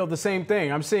revealed the same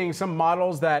thing. I'm seeing some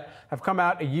models that have come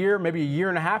out a year, maybe a year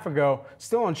and a half ago,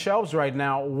 still on shelves right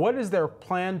now. What is their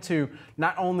plan to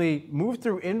not only move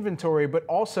through inventory, but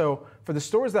also for the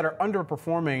stores that are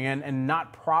underperforming and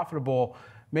not profitable,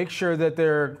 make sure that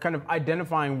they're kind of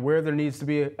identifying where there needs to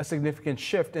be a significant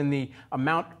shift in the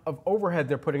amount of overhead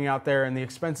they're putting out there and the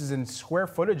expenses in square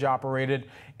footage operated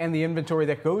and the inventory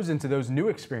that goes into those new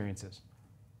experiences?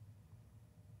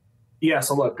 Yeah,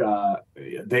 so look,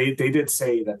 they did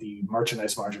say that the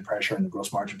merchandise margin pressure and the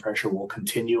gross margin pressure will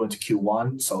continue into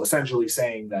Q1. So essentially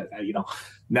saying that,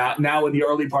 now in the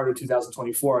early part of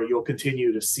 2024, you'll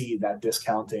continue to see that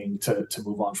discounting to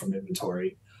move on from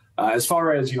inventory. As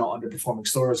far as underperforming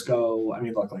stores go, I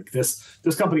mean, look, like this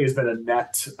company has been a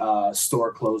net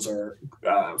store closer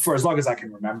for as long as I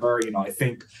can remember. I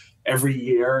think every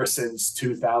year since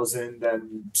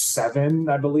 2007,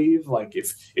 I believe. Like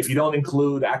if you don't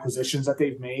include acquisitions that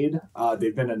they've made,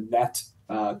 they've been a net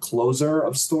closer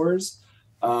of stores.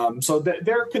 So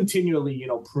they're continually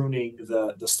pruning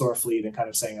the store fleet and kind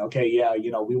of saying, okay, yeah,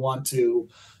 we want to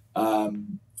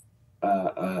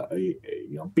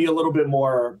be a little bit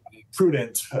more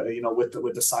prudent,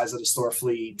 with the size of the store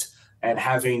fleet and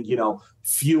having,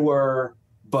 fewer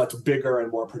but bigger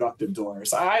and more productive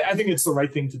doors. I think it's the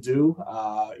right thing to do,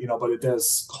 but it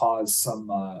does cause some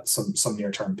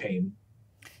near-term pain.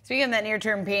 Speaking of that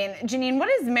near-term pain, Janine, what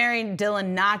is Mary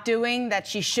Dillon not doing that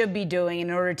she should be doing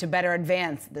in order to better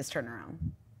advance this turnaround?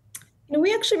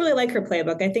 We actually really like her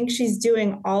playbook. I think she's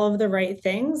doing all of the right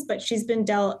things, but she's been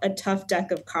dealt a tough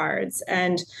deck of cards.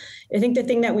 And I think the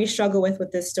thing that we struggle with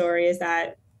this story is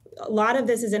that a lot of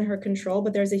this is in her control,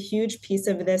 but there's a huge piece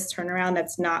of this turnaround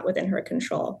that's not within her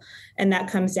control. And that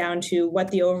comes down to what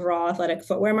the overall athletic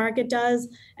footwear market does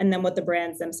and then what the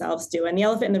brands themselves do. And the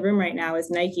elephant in the room right now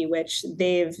is Nike, which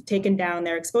they've taken down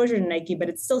their exposure to Nike, but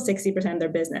it's still 60% of their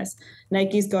business.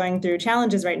 Nike's going through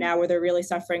challenges right now where they're really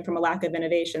suffering from a lack of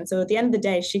innovation. So at the end of the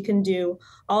day, she can do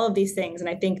all of these things. And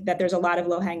I think that there's a lot of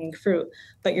low-hanging fruit,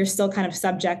 but you're still kind of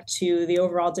subject to the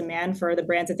overall demand for the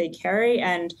brands that they carry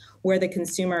and where the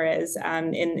consumer is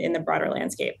in the broader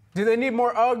landscape. Do they need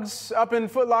more Uggs up in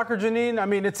Foot Locker, Janine? I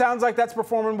mean, it sounds like that's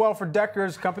performing well for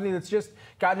Deckers, company that's just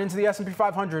gotten into the S&P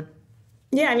 500.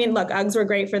 Yeah, I mean, look, Uggs were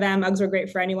great for them. Uggs were great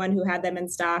for anyone who had them in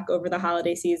stock over the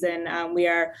holiday season. We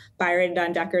are buy rated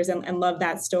on Deckers and love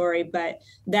that story, but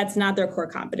that's not their core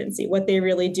competency. What they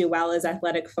really do well is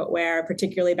athletic footwear,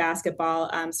 particularly basketball.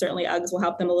 Certainly Uggs will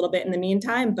help them a little bit in the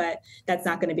meantime, but that's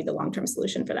not going to be the long-term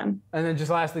solution for them. And then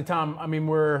just lastly, Tom, I mean,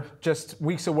 we're just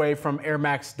weeks away from Air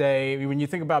Max Day. I mean, when you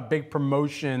think about big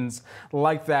promotions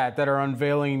like that are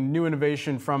unveiling new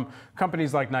innovation from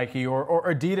companies like Nike or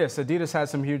Adidas. Adidas has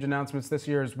some huge announcements this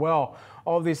year as well.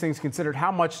 All of these things considered,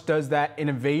 how much does that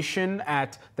innovation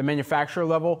at the manufacturer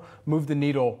level move the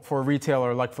needle for a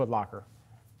retailer like Foot Locker?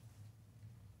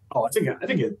 Oh, I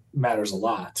think it matters a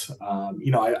lot.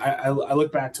 I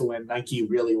look back to when Nike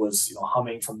really was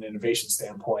humming from the innovation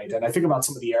standpoint, and I think about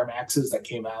some of the Air Maxes that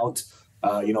came out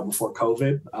before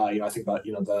COVID. I think about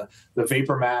the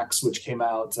Vapor Max, which came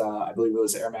out I believe it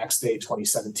was Air Max Day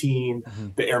 2017,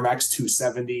 the Air Max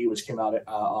 270, which came out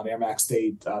on Air Max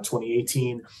Day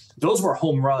 2018. Those were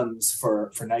home runs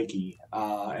for Nike,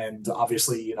 and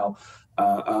obviously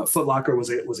Foot Locker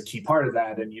was a key part of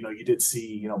that, and you did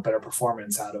see better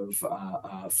performance out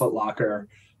of Foot Locker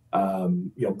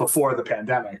before the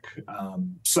pandemic.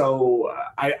 So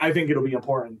I think it'll be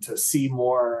important to see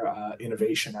more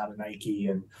innovation out of Nike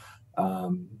and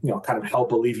kind of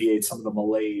help alleviate some of the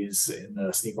malaise in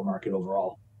the sneaker market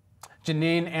overall.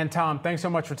 Janine and Tom, thanks so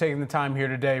much for taking the time here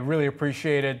today. Really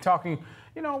appreciate it. Talking,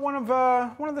 one of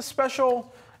the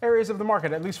special areas of the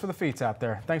market, at least for the feets out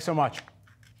there. Thanks so much.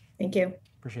 Thank you.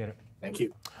 Appreciate it. Thank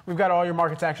you. We've got all your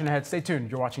markets action ahead. Stay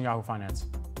tuned. You're watching Yahoo Finance.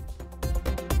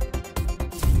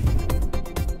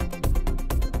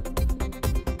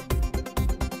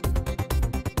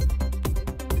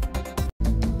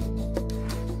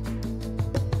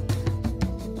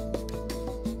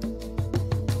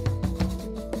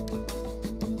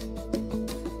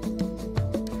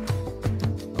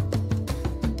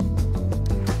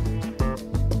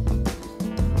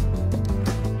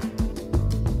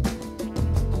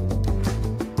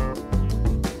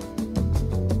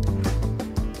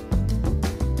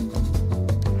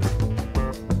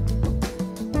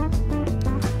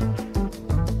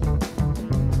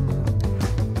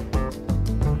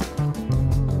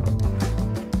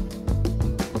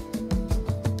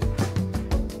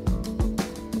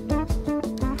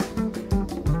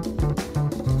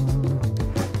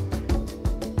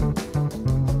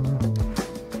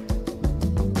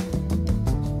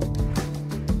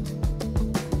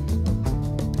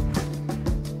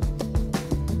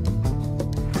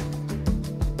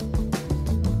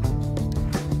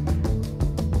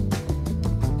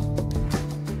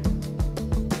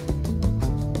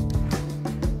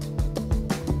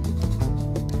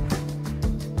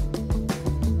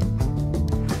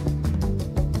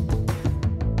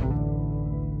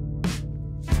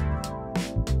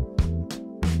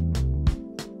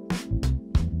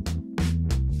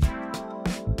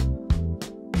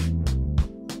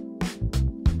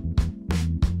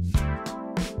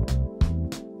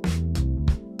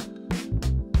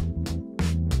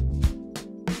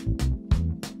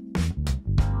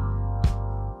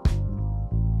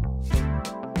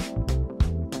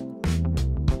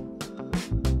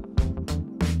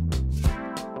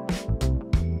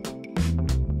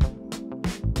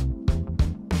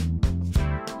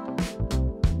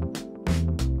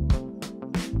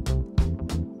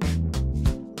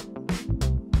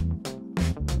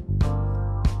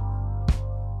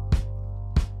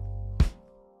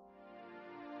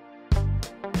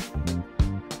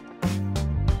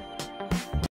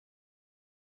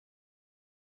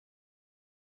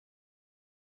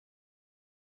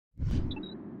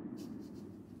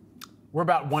 We're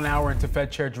about 1 hour into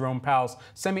Fed Chair Jerome Powell's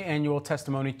semi-annual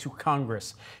testimony to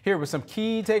Congress. Here with some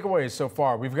key takeaways so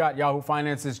far. We've got Yahoo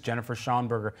Finance's Jennifer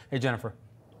Schonberger. Hey, Jennifer.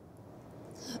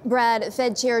 Brad,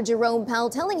 Fed Chair Jerome Powell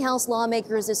telling House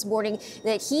lawmakers this morning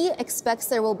that he expects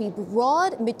there will be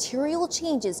broad material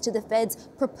changes to the Fed's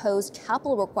proposed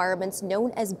capital requirements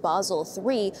known as Basel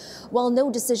III. While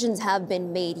no decisions have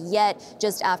been made yet,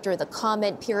 just after the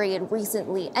comment period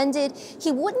recently ended,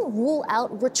 he wouldn't rule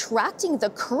out retracting the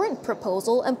current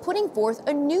proposal and putting forth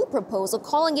a new proposal,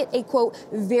 calling it a, quote,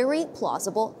 very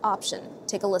plausible option.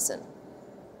 Take a listen.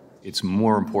 It's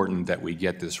more important that we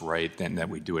get this right than that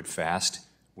we do it fast.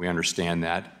 We understand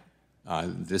that.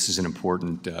 This is an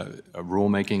important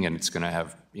rulemaking, and it's going to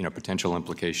have potential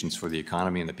implications for the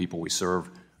economy and the people we serve.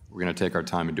 We're going to take our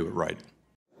time and do it right.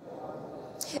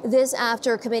 This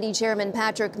after Committee Chairman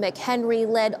Patrick McHenry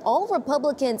led all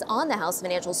Republicans on the House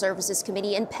Financial Services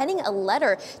Committee in penning a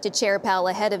letter to Chair Powell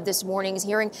ahead of this morning's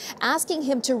hearing, asking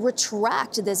him to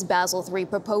retract this Basel III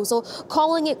proposal,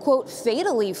 calling it, quote,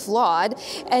 fatally flawed,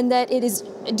 and that it is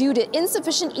due to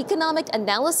insufficient economic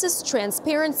analysis,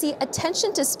 transparency,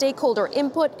 attention to stakeholder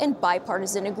input, and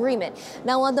bipartisan agreement.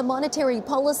 Now, on the monetary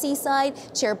policy side,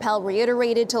 Chair Powell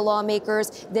reiterated to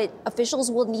lawmakers that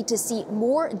officials will need to see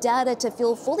more data to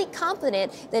feel fully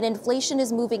confident that inflation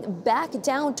is moving back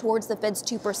down towards the Fed's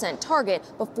 2% target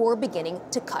before beginning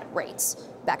to cut rates.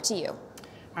 Back to you.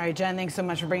 All right, Jen, thanks so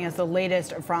much for bringing us the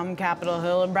latest from Capitol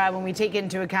Hill. And Brad, when we take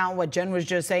into account what Jen was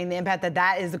just saying, the impact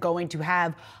that is going to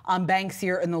have on banks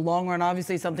here in the long run,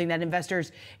 obviously something that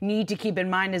investors need to keep in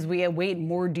mind as we await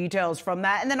more details from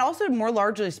that. And then also, more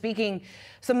largely speaking,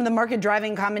 some of the market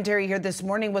driving commentary here this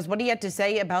morning was what he had to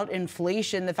say about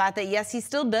inflation. The fact that, yes, he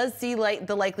still does see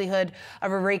the likelihood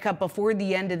of a rate cut before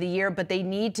the end of the year, but they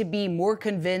need to be more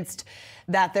convinced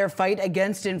that their fight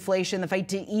against inflation, the fight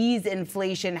to ease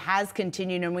inflation, has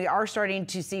continued. And we are starting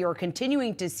to see, or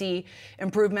continuing to see,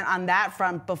 improvement on that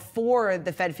front before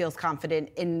the Fed feels confident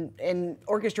in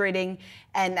orchestrating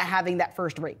and having that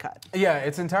first rate cut. Yeah,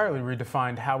 it's entirely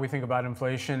redefined how we think about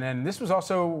inflation. And this was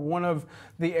also one of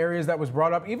the areas that was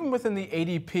brought up even within the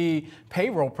ADP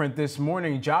payroll print this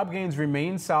morning. Job gains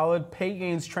remain solid, pay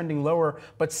gains trending lower,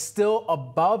 but still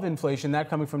above inflation. That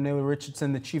coming from Naylor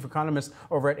Richardson, the chief economist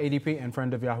over at ADP and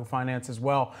friend of Yahoo Finance as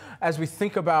well. As we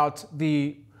think about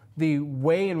the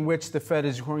way in which the Fed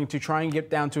is going to try and get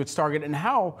down to its target, and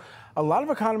how a lot of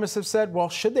economists have said, well,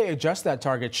 should they adjust that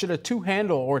target? Should a 2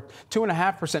 handle or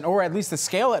 2.5%, or at least the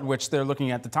scale at which they're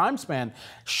looking at the time span,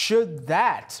 should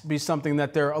that be something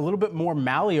that they're a little bit more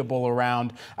malleable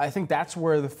around? I think that's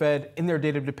where the Fed, in their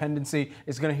date of dependency,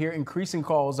 is going to hear increasing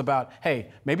calls about,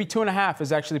 hey, maybe 2.5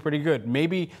 is actually pretty good.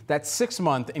 Maybe that 6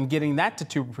 month and getting that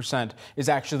to 2% is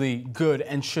actually good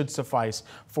and should suffice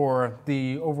for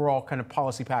the overall kind of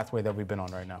policy pathway that we've been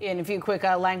on right now. And a few quick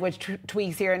language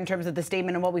tweaks here in terms of the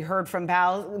statement and what we heard from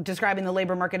Powell, describing the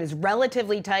labor market as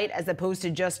relatively tight as opposed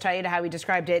to just tight, how he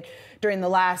described it during the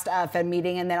last Fed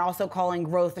meeting, and then also calling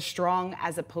growth strong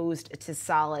as opposed to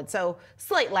solid. So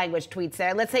slight language tweaks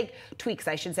there. Tweaks,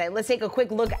 I should say. Let's take a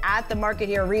quick look at the market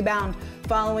here. Rebound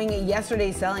following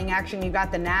yesterday's selling action. You've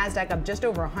got the Nasdaq up just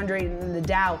over 100 and the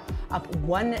Dow up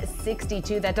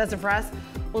 162. That does it for us.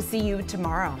 We'll see you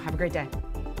tomorrow. Have a great day.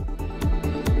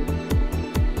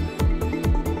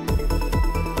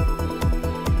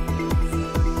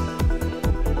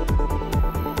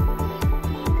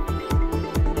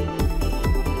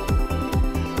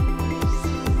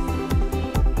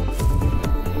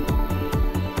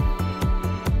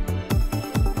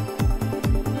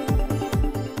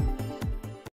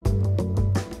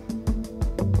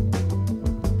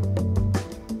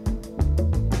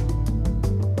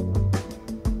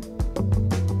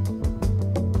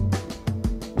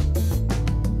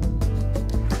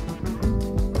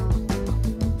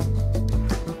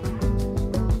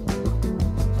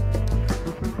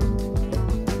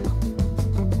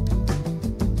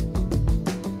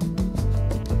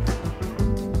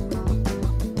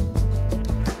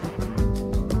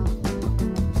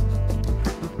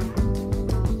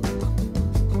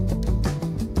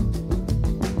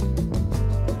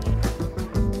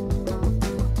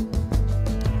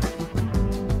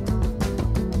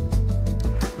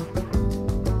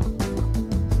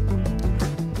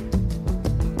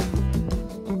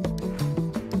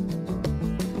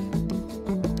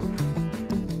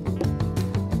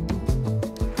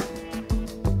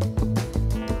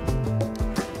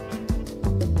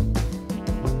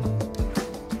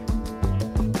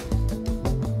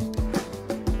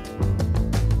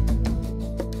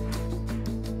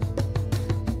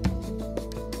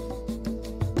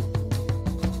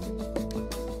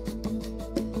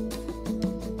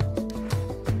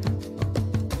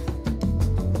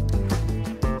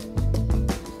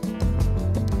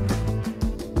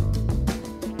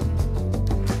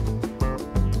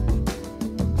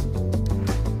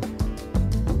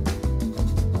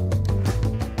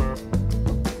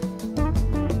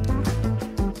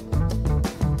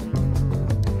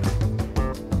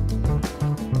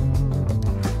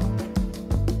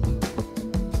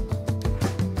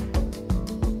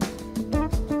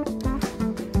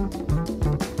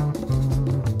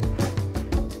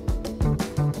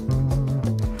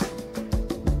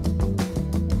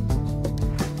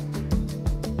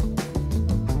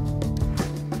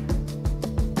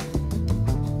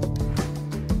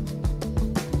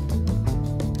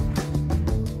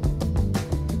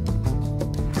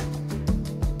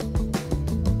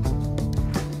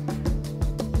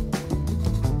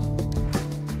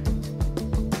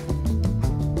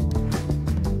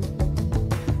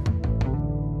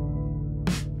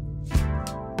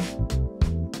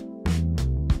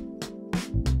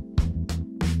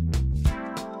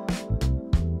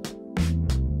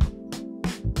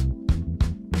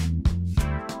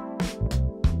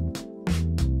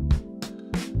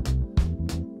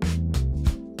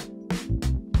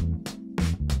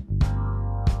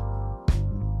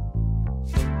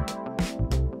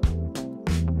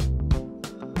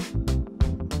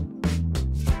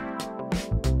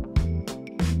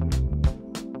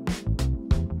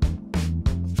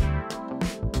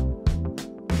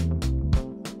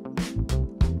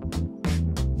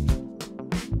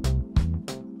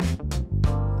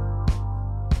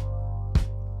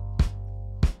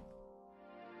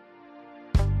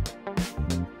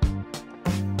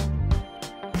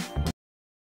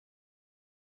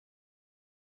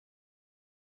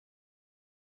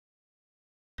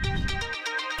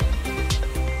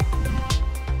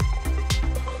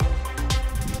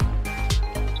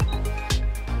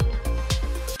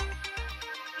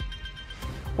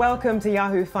 Welcome to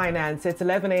Yahoo Finance. It's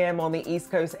 11 a.m. on the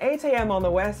East Coast, 8 a.m. on the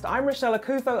West. I'm Rochelle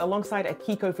Akufo alongside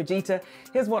Akiko Fujita.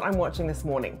 Here's what I'm watching this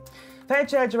morning. Fed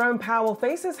Chair Jerome Powell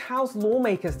faces House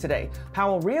lawmakers today.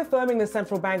 Powell reaffirming the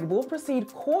central bank will proceed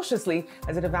cautiously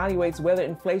as it evaluates whether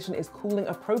inflation is cooling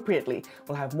appropriately.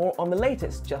 We'll have more on the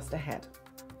latest just ahead.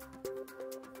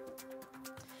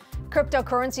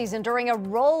 Cryptocurrencies enduring a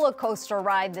roller coaster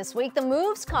ride this week. The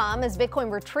moves come as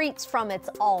Bitcoin retreats from its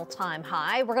all-time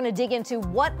high. We're going to dig into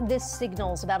what this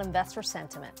signals about investor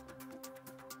sentiment.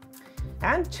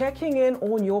 And checking in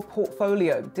on your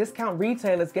portfolio. Discount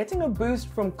retailers getting a boost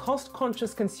from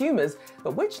cost-conscious consumers,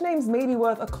 but which names may be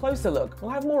worth a closer look?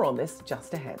 We'll have more on this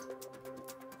just ahead.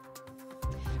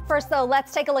 First, though,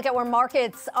 let's take a look at where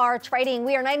markets are trading.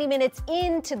 We are 90 minutes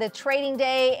into the trading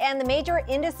day, and the major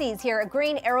indices here,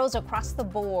 green arrows across the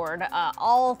board.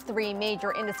 All three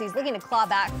major indices looking to claw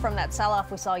back from that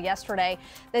sell-off we saw yesterday.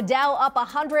 The Dow up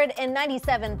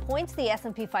 197 points, the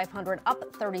S&P 500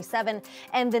 up 37,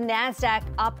 and the Nasdaq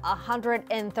up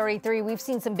 133. We've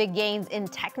seen some big gains in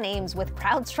tech names, with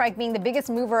CrowdStrike being the biggest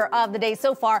mover of the day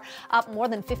so far, up more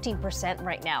than 15%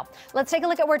 right now. Let's take a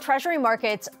look at where Treasury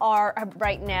markets are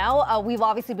right now. We've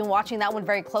obviously been watching that one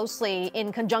very closely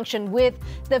in conjunction with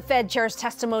the Fed chair's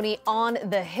testimony on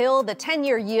the Hill. The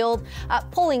 10-year yield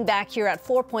pulling back here at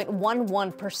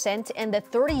 4.11% and the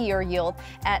 30-year yield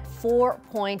at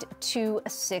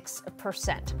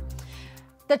 4.26%.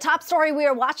 The top story we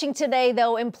are watching today,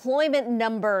 though, employment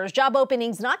numbers, job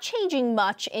openings not changing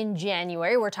much in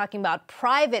January. We're talking about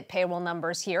private payroll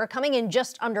numbers here, coming in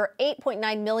just under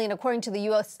 8.9 million, according to the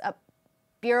U.S.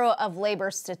 Bureau of Labor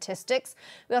Statistics.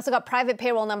 We also got private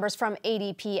payroll numbers from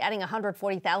ADP, adding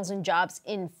 140,000 jobs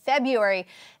in February.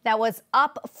 That was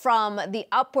up from the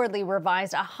upwardly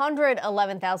revised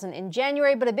 111,000 in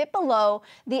January, but a bit below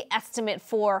the estimate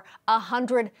for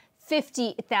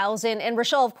 150,000. And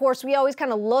Rochelle, of course, we always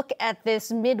kind of look at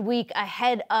this midweek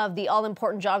ahead of the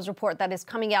all-important jobs report that is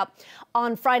coming out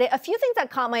on Friday. A few things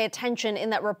that caught my attention in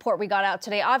that report we got out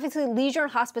today. Obviously, leisure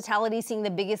and hospitality seeing the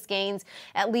biggest gains,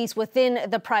 at least within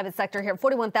the private sector here.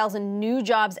 41,000 new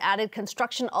jobs added.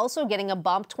 Construction also getting a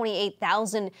bump,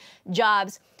 28,000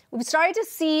 jobs. We've started to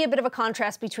see a bit of a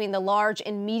contrast between the large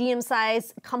and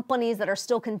medium-sized companies that are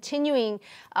still continuing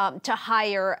to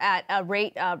hire at a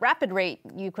rapid rate,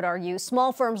 you could argue.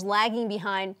 Small firms lagging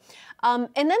behind. And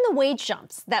then the wage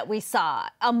jumps that we saw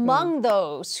among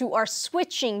those who are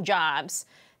switching jobs.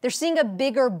 They're seeing a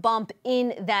bigger bump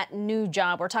in that new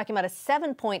job. We're talking about a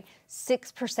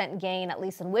 7.6% gain, at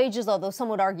least in wages, although some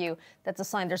would argue that's a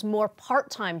sign there's more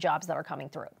part-time jobs that are coming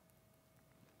through.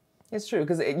 It's true,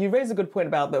 because you raise a good point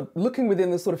about looking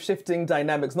within the sort of shifting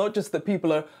dynamics, not just that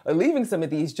people are leaving some of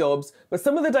these jobs, but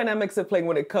some of the dynamics are playing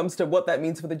when it comes to what that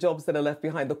means for the jobs that are left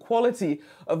behind, the quality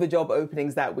of the job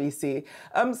openings that we see.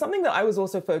 Something that I was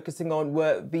also focusing on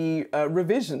were the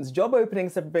revisions. Job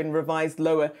openings have been revised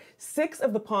lower 6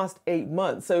 of the past 8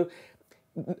 months. So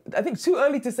I think too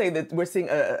early to say that we're seeing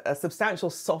a substantial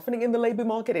softening in the labor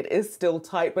market. It is still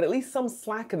tight, but at least some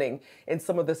slackening in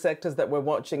some of the sectors that we're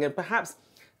watching, and perhaps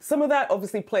some of that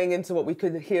obviously playing into what we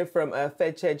could hear from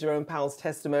Fed Chair Jerome Powell's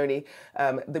testimony,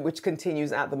 which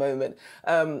continues at the moment.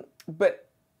 But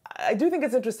I do think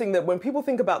it's interesting that when people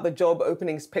think about the job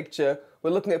openings picture, we're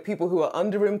looking at people who are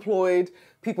underemployed,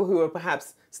 people who are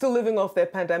perhaps still living off their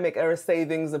pandemic-era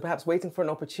savings and perhaps waiting for an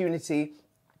opportunity.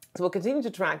 So we'll continue to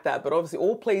track that, but obviously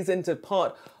all plays into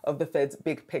part of the Fed's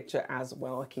big picture as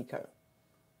well, Akiko.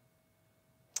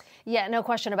 Yeah, no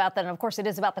question about that. And of course, it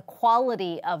is about the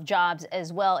quality of jobs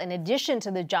as well, in addition to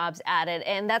the jobs added.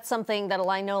 And that's something that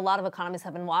I know a lot of economists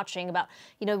have been watching about.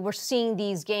 You know, we're seeing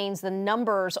these gains. The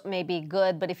numbers may be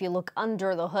good, but if you look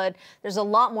under the hood, there's a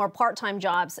lot more part-time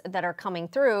jobs that are coming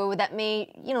through that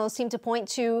may, seem to point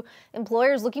to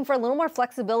employers looking for a little more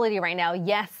flexibility right now.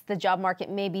 Yes, the job market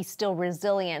may be still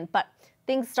resilient, but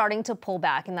things starting to pull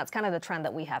back. And that's kind of the trend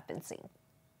that we have been seeing.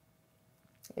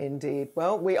 Indeed.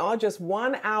 Well, we are just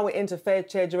 1 hour into Fed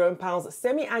Chair Jerome Powell's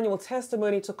semi-annual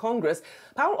testimony to Congress.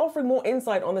 Powell offering more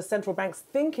insight on the central bank's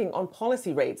thinking on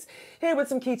policy rates. Here with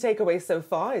some key takeaways so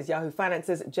far is Yahoo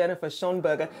Finance's Jennifer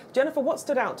Schonberger. Jennifer, what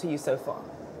stood out to you so far?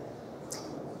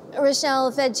 Rochelle,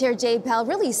 Fed Chair Jay Powell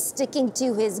really sticking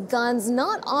to his guns,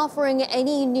 not offering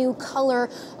any new color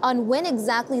on when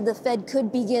exactly the Fed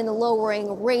could begin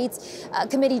lowering rates.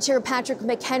 Committee Chair Patrick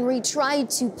McHenry tried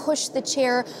to push the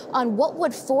chair on what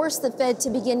would force the Fed to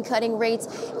begin cutting rates.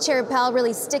 Chair Powell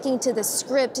really sticking to the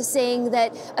script, saying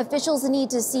that officials need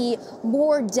to see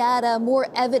more data, more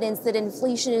evidence that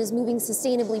inflation is moving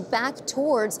sustainably back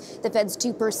towards the Fed's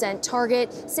 2%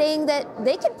 target, saying that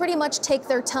they could pretty much take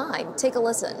their time. Take a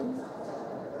listen.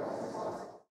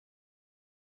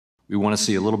 We want to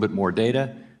see a little bit more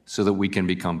data so that we can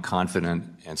become confident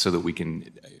and so that we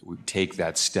can take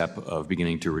that step of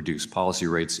beginning to reduce policy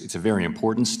rates. It's a very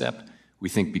important step. We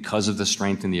think because of the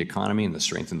strength in the economy and the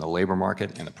strength in the labor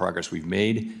market and the progress we've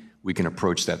made, we can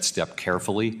approach that step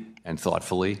carefully and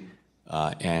thoughtfully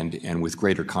and with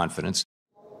greater confidence.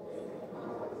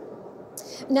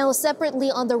 Now, separately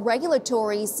on the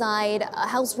regulatory side,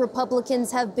 House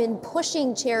Republicans have been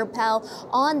pushing Chair Powell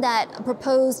on that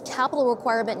proposed capital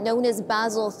requirement known as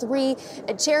Basel III.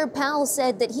 Chair Powell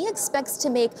said that he expects to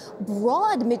make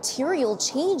broad material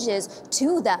changes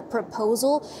to that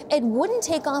proposal and wouldn't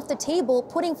take off the table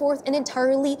putting forth an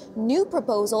entirely new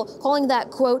proposal, calling that,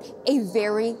 quote, a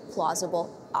very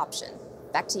plausible option.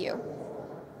 Back to you.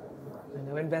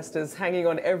 I know investors hanging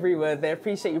on every word. They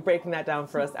appreciate you breaking that down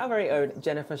for us. Our very own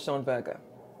Jennifer Schonberger.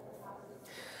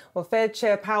 Well, Fed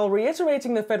Chair Powell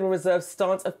reiterating the Federal Reserve's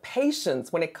stance of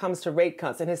patience when it comes to rate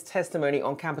cuts in his testimony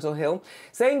on Capitol Hill,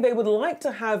 saying they would like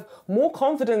to have more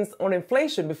confidence on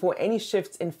inflation before any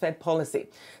shifts in Fed policy.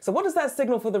 So what does that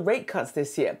signal for the rate cuts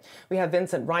this year? We have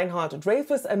Vincent Reinhardt,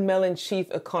 Dreyfus and Mellon chief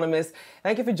economist.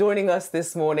 Thank you for joining us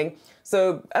this morning.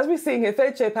 So as we're seeing here,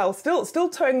 Fed Chair Powell still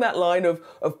towing that line of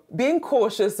being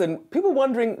cautious and people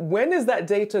wondering, when is that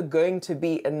data going to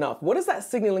be enough? What is that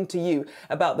signaling to you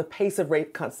about the pace of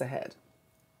rate cuts ahead?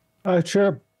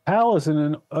 Chair Powell is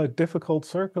in a difficult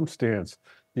circumstance.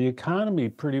 The economy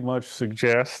pretty much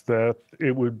suggests that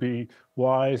it would be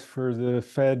wise for the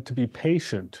Fed to be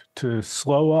patient, to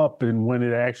slow up and when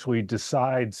it actually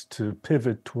decides to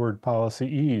pivot toward policy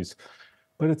ease.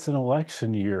 But it's an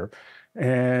election year.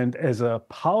 And as a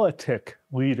politic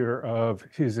leader of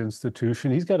his institution,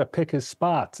 he's got to pick his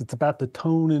spots. It's about the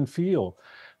tone and feel.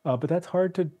 But that's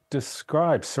hard to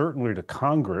describe, certainly to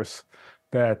Congress,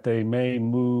 that they may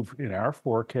move in our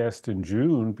forecast in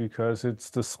June because it's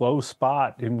the slow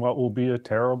spot in what will be a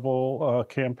terrible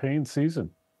campaign season.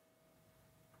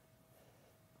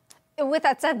 With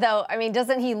that said, though, I mean,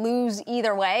 doesn't he lose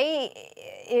either way?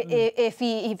 If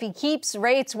he keeps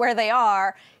rates where they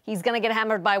are, he's going to get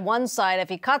hammered by one side. If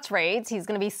he cuts rates, he's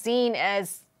going to be seen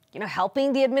as,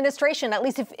 helping the administration, at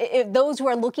least if those who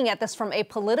are looking at this from a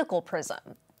political prism.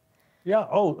 Yeah.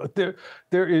 Oh,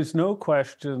 there is no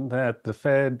question that the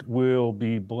Fed will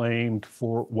be blamed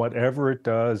for whatever it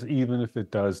does, even if it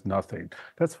does nothing.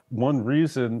 That's one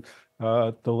reason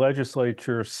the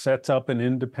legislature sets up an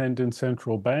independent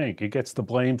central bank. It gets to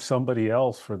blame somebody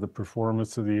else for the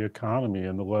performance of the economy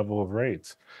and the level of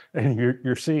rates. And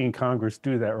you're seeing Congress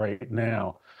do that right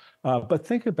now. But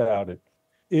think about it.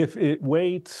 If it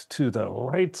waits to the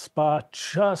right spot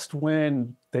just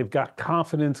when they've got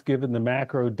confidence given the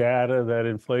macro data that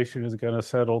inflation is going to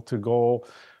settle to goal,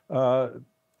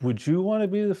 would you want to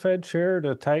be the Fed chair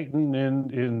to tighten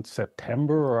in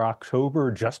September or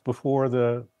October just before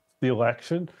the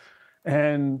election?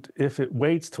 And if it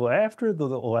waits till after the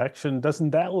election, doesn't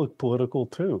that look political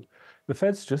too? The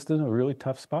Fed's just in a really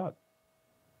tough spot.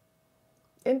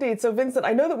 Indeed. So, Vincent,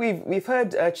 I know that we've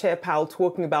heard Chair Powell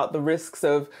talking about the risks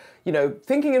of,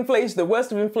 thinking inflation, the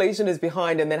worst of inflation is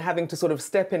behind, and then having to sort of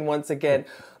step in once again.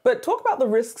 But talk about the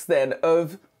risks then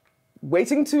of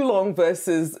waiting too long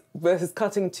versus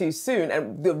cutting too soon,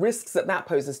 and the risks that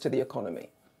poses to the economy.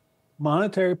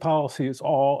 Monetary policy is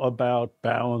all about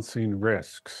balancing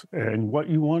risks. And what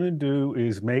you want to do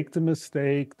is make the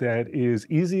mistake that is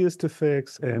easiest to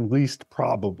fix and least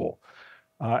probable.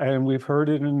 And we've heard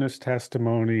it in this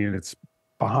testimony, and it's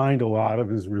behind a lot of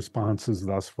his responses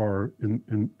thus far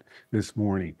in this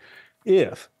morning.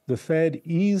 If the Fed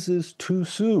eases too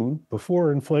soon,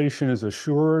 before inflation is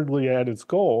assuredly at its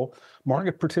goal,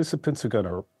 market participants are going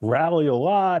to rally a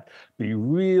lot, be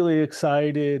really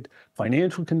excited,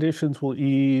 financial conditions will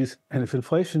ease, and if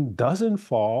inflation doesn't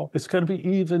fall, it's going to be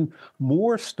even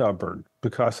more stubborn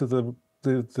because of the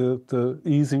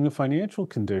easing of financial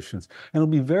conditions. And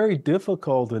it'll be very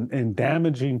difficult and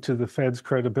damaging to the Fed's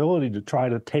credibility to try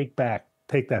to take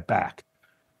that back.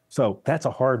 So that's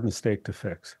a hard mistake to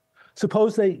fix.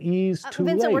 Suppose they ease too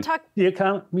Vincent, late. The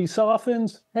economy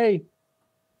softens. Hey,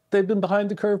 they've been behind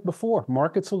the curve before.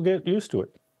 Markets will get used to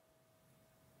it.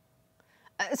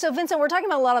 So, Vincent, we're talking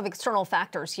about a lot of external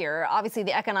factors here. Obviously,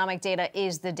 the economic data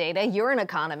is the data. You're an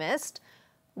economist.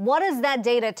 What does that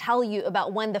data tell you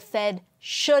about when the Fed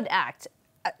should act?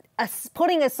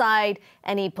 Putting aside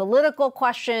any political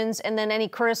questions and then any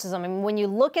criticism, I mean, when you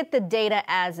look at the data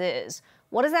as is,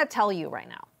 what does that tell you right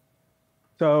now?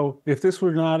 So if this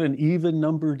were not an even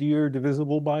numbered year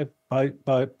divisible by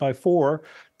 4,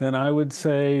 then I would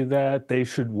say that they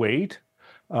should wait.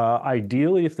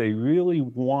 Ideally, if they really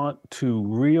want to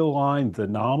realign the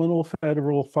nominal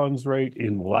federal funds rate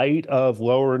in light of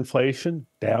lower inflation,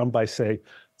 down by, say,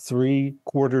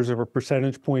 0.75 of a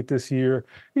percentage point this year,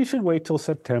 you should wait till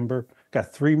September.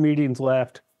 Got 3 meetings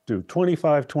left, do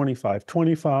 25, 25,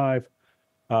 25.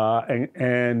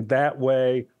 And that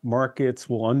way, markets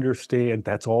will understand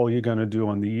that's all you're going to do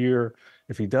on the year.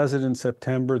 If he does it in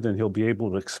September, then he'll be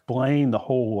able to explain the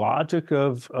whole logic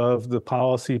of the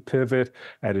policy pivot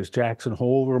at his Jackson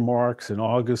Hole remarks in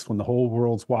August when the whole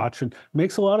world's watching.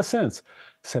 Makes a lot of sense.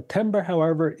 September,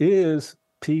 however, is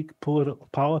peak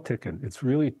politicking. It's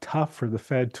really tough for the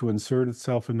Fed to insert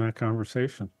itself in that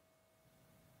conversation.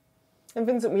 And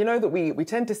Vincent, we know that we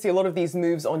tend to see a lot of these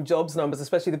moves on jobs numbers,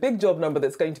 especially the big job number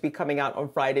that's going to be coming out on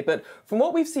Friday. But from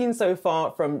what we've seen so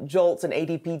far from JOLTS and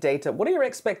ADP data, what are your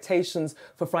expectations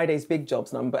for Friday's big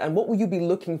jobs number? And what will you be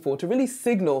looking for to really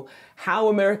signal how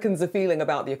Americans are feeling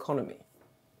about the economy?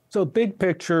 So big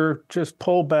picture, just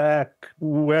pull back,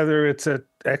 whether it's at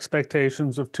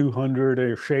expectations of 200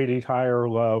 or shady high or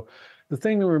low. The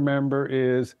thing to remember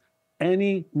is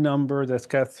any number that's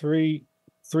got three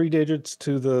digits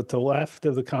to the left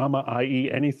of the comma,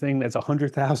 i.e. anything that's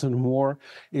 100,000 more,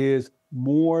 is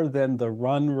more than the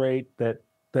run rate that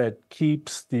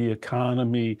keeps the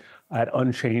economy at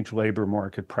unchanged labor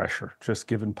market pressure, just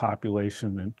given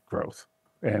population and growth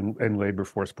and labor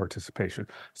force participation.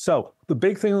 So the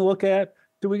big thing to look at,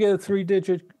 do we get a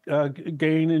 3-digit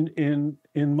gain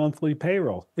in monthly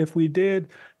payroll? If we did,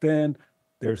 then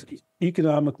there's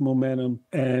economic momentum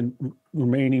and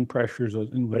remaining pressures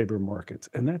in labor markets.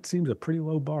 And that seems a pretty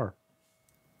low bar.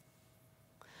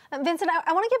 Vincent,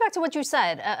 I want to get back to what you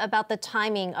said about the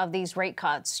timing of these rate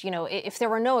cuts. You know, if there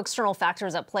were no external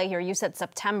factors at play here, you said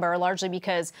September, largely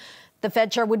because the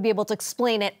Fed chair would be able to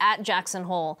explain it at Jackson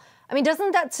Hole. I mean,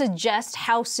 doesn't that suggest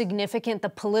how significant the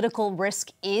political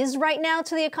risk is right now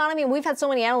to the economy? And we've had so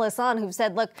many analysts on who've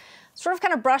said, look, sort of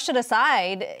kind of brush it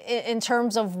aside in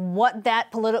terms of what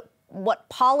what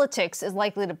politics is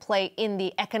likely to play in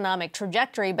the economic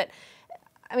trajectory. But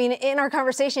I mean, in our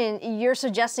conversation, you're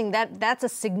suggesting that that's a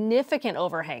significant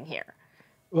overhang here.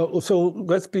 Well, so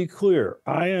let's be clear.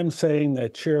 I am saying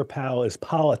that Chair Powell is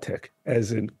politic,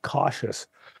 as in cautious,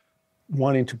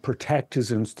 wanting to protect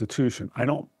his institution.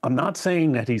 I'm not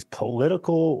saying that he's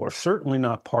political or certainly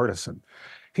not partisan.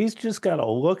 He's just got to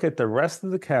look at the rest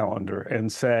of the calendar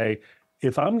and say,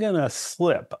 if I'm going to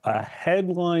slip a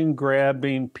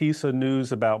headline-grabbing piece of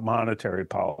news about monetary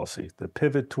policy, the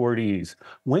pivot toward ease,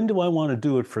 when do I want to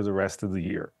do it for the rest of the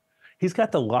year? He's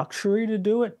got the luxury to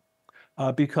do it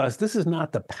because this is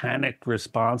not the panicked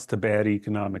response to bad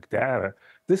economic data.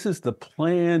 This is the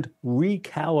planned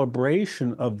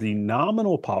recalibration of the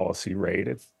nominal policy rate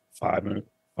at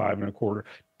 5.25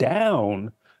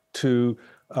 down to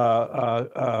the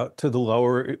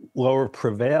lower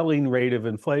prevailing rate of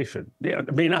inflation. Yeah,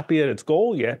 it may not be at its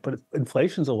goal yet, but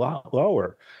inflation's a lot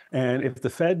lower. And if the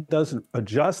Fed doesn't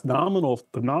adjust the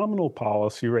nominal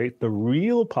policy rate, the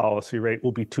real policy rate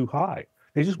will be too high.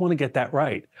 They just want to get that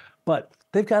right. But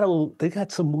they've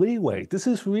got some leeway.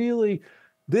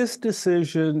 This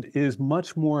decision is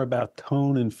much more about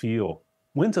tone and feel.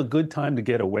 When's a good time to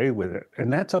get away with it?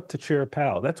 And that's up to Chair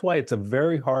Powell. That's why it's a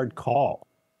very hard call.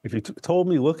 If you told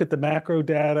me, look at the macro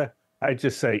data, I'd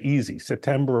just say easy,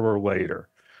 September or later.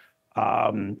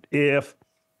 If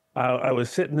I was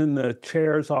sitting in the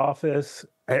chair's office,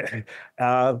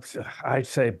 I'd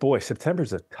say, boy,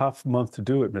 September's a tough month to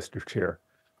do it, Mr. Chair.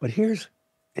 But here's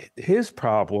his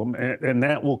problem, and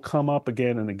that will come up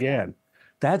again and again.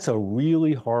 That's a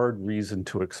really hard reason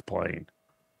to explain.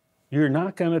 You're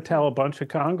not going to tell a bunch of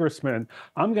congressmen,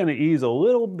 I'm going to ease a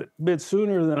little bit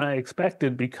sooner than I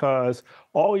expected because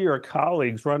all your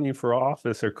colleagues running for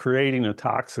office are creating a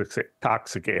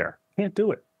toxic air. Can't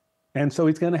do it. And so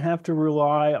he's going to have to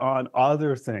rely on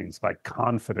other things like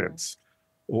confidence,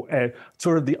 and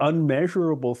sort of the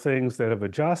unmeasurable things that have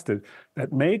adjusted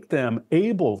that make them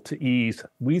able to ease,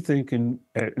 we think,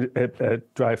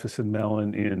 at Dreyfus and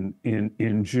Mellon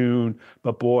in June.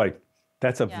 But boy,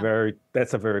 that's a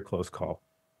very close call.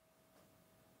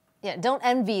 Yeah, don't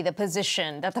envy the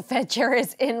position that the Fed chair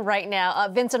is in right now.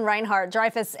 Vincent Reinhart,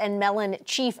 Dreyfus and Mellon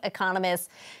chief economist.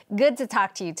 Good to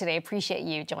talk to you today. Appreciate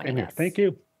you joining us. Thank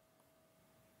you.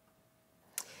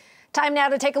 Time now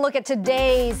to take a look at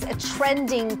today's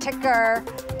trending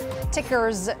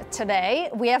tickers today.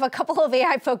 We have a couple of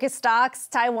AI-focused stocks,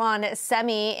 Taiwan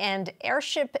Semi and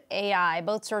Airship AI,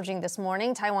 both surging this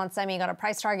morning. Taiwan Semi got a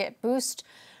price target boost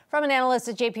from an analyst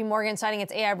at JP Morgan, citing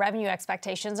its AI revenue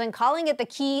expectations and calling it the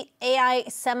key AI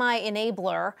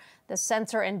semi-enabler. The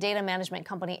sensor and data management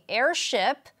company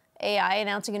Airship AI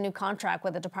announcing a new contract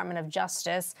with the Department of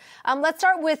Justice. Let's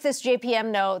start with this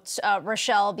JPM note,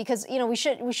 Rochelle, because we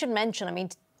should mention. I mean,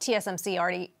 TSMC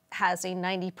already has a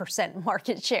 90%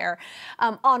 market share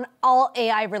on all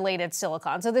AI-related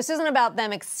silicon. So this isn't about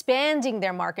them expanding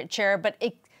their market share, but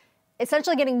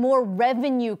essentially getting more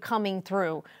revenue coming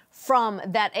through from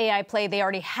that AI play they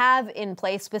already have in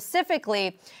place.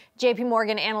 Specifically, JP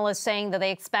Morgan analysts saying that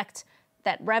they expect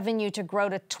that revenue to grow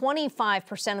to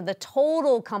 25% of the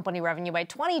total company revenue by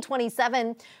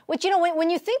 2027, which, when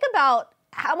you think about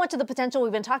how much of the potential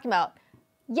we've been talking about,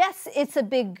 yes, it's a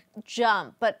big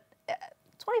jump, but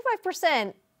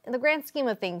 25% in the grand scheme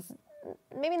of things,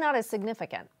 maybe not as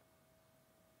significant.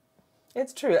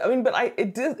 It's true. I mean, but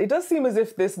it does seem as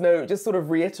if this note just sort of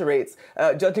reiterates,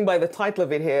 judging by the title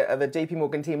of it here, the JP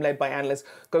Morgan team led by analyst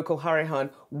Gokul Hariharan,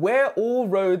 where all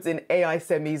roads in AI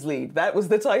semis lead. That was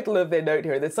the title of their note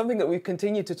here. That's something that we've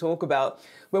continued to talk about.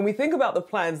 When we think about the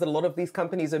plans that a lot of these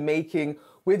companies are making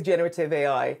with generative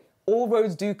AI, all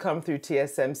roads do come through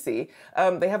TSMC.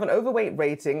 They have an overweight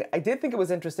rating. I did think it was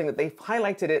interesting that they've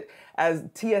highlighted it as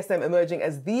TSM emerging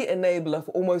as the enabler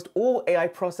for almost all AI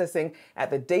processing at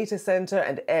the data center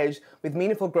and edge, with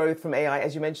meaningful growth from AI,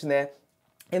 as you mentioned there,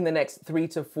 in the next 3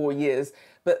 to 4 years.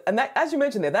 And that, as you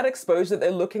mentioned there, that exposure that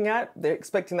they're looking at, they're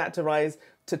expecting that to rise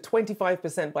to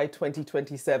 25% by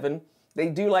 2027. They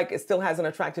do it still has an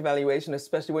attractive valuation,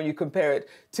 especially when you compare it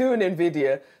to an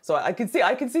NVIDIA. So I can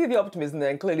see the optimism there,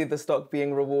 and clearly the stock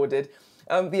being rewarded.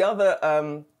 The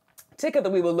other ticker that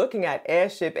we were looking at,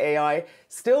 Airship AI,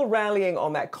 still rallying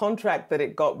on that contract that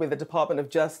it got with the Department of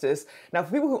Justice. Now,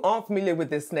 for people who aren't familiar with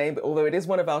this name, although it is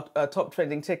one of our top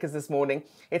trending tickers this morning,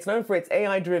 it's known for its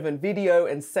AI-driven video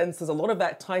and sensors, a lot of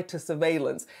that tied to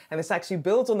surveillance. And this actually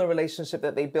builds on the relationship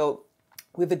that they built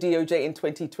with the DOJ in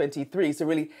 2023. So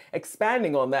really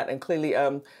expanding on that and clearly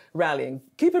rallying.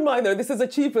 Keep in mind, though, this is a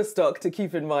cheaper stock to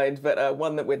keep in mind, but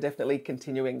one that we're definitely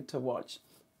continuing to watch.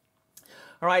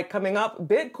 All right, coming up,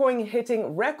 Bitcoin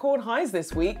hitting record highs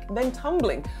this week, then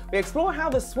tumbling. We explore how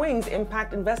the swings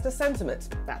impact investor sentiment.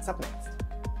 That's up next.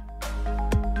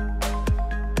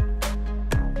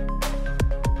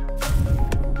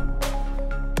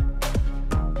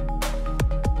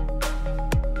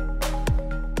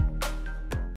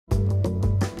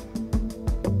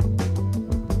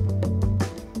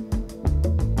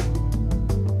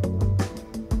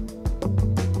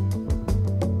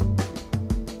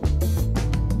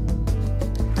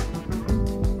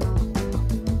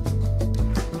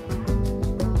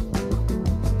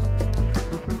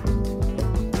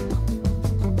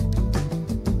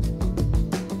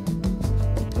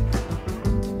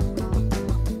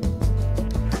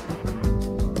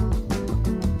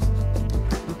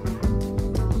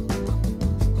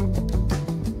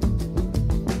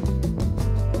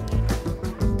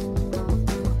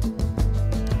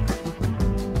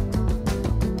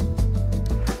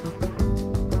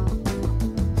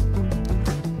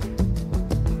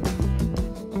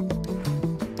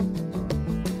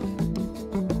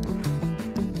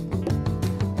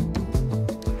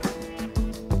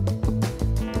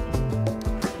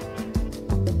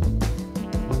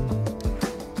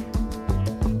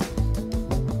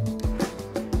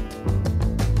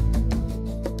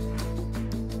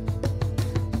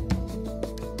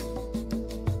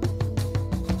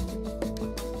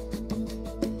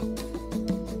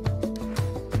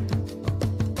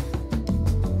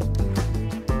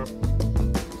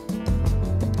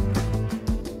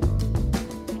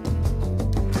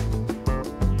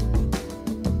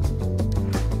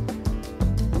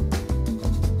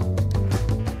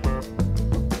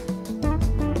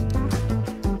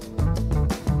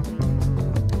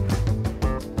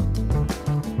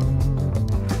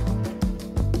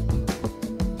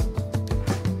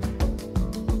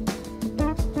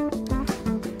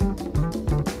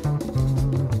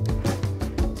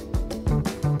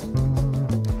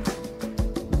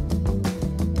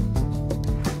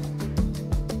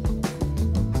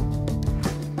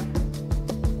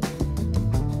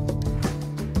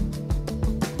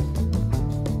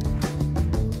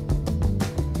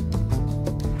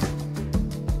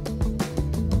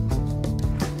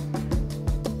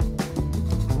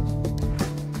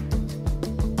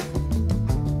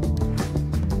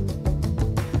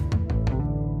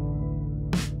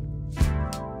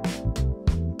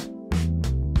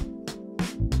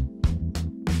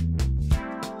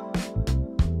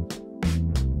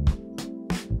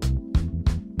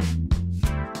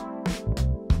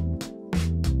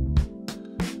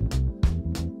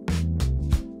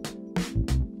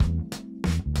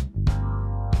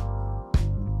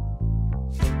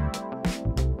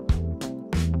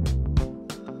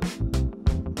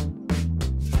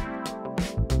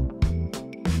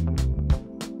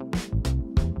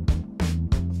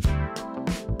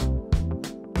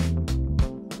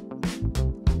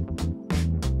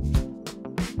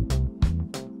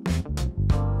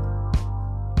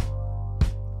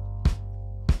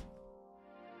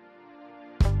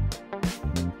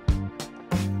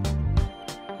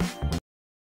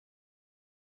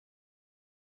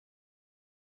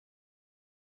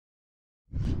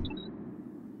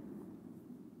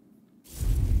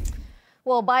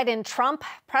 Well, Biden-Trump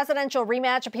presidential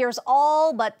rematch appears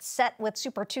all but set with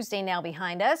Super Tuesday now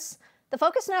behind us. The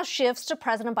focus now shifts to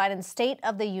President Biden's State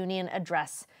of the Union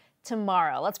address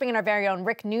tomorrow. Let's bring in our very own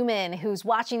Rick Newman, who's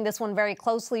watching this one very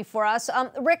closely for us.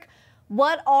 Rick,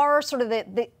 what are sort of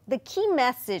the key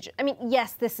message? I mean,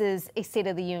 yes, this is a State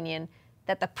of the Union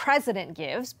that the president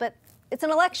gives, but it's an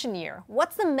election year.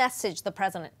 What's the message the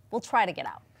president will try to get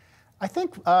out? I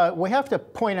think we have to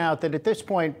point out that at this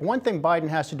point, one thing Biden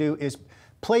has to do is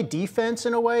play defense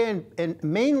in a way, and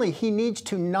mainly he needs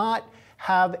to not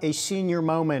have a senior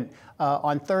moment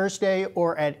on Thursday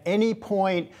or at any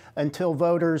point until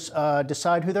voters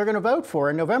decide who they're going to vote for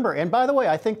in November. And by the way,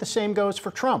 I think the same goes for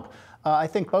Trump. I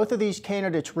think both of these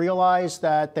candidates realize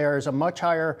that there's a much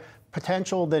higher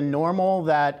potential than normal,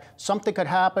 that something could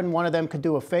happen. One of them could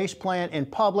do a faceplant in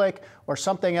public or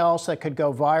something else that could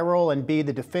go viral and be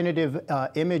the definitive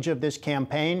image of this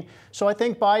campaign. So I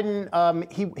think Biden,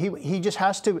 he just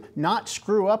has to not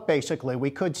screw up, basically.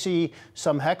 We could see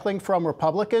some heckling from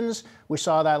Republicans. We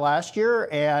saw that last year.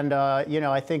 And,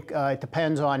 I think it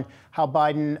depends on how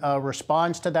Biden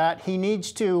responds to that. He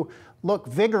needs to look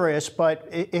vigorous, but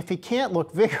if he can't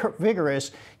look vigorous,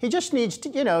 he just needs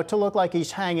to, to look like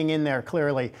he's hanging in there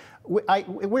clearly.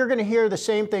 We're going to hear the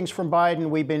same things from Biden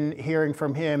we've been hearing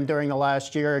from him during the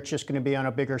last year. It's just going to be on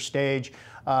a bigger stage.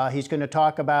 He's going to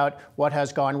talk about what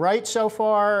has gone right so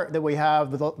far, that we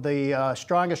have the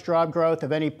strongest job growth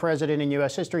of any president in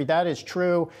U.S. history. That is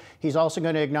true. He's also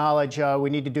going to acknowledge we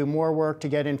need to do more work to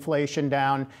get inflation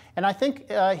down. And I think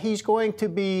he's going to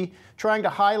be trying to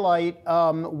highlight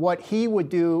what he would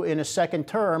do in a second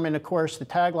term. And of course, the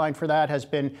tagline for that has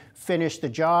been finish the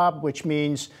job, which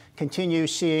means continue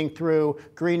seeing through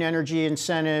green energy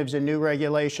incentives and new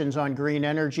regulations on green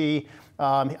energy.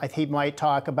 He might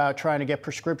talk about trying to get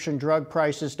prescription drug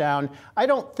prices down. I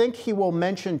don't think he will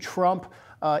mention Trump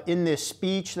in this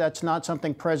speech. That's not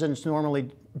something presidents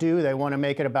normally do. They want to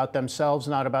make it about themselves,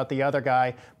 not about the other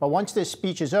guy. But once this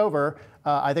speech is over,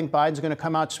 I think Biden's going to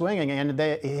come out swinging, and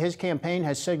his campaign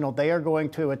has signaled they are going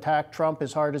to attack Trump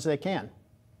as hard as they can.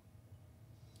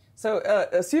 So,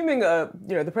 assuming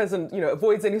the president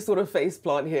avoids any sort of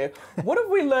faceplant here, what have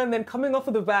we learned then coming off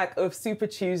of the back of Super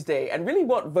Tuesday, and really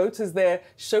what voters there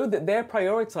showed that they're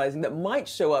prioritizing that might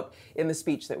show up in the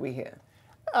speech that we hear?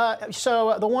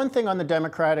 So the one thing on the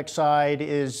Democratic side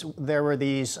is there were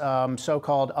these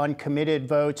so-called uncommitted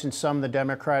votes in some of the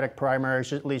Democratic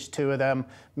primaries, at least two of them,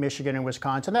 Michigan and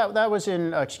Wisconsin. That was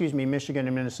in, Michigan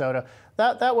and Minnesota.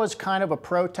 That was kind of a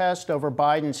protest over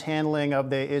Biden's handling of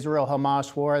the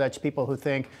Israel-Hamas war. That's people who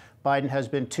think Biden has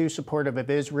been too supportive of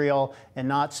Israel and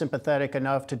not sympathetic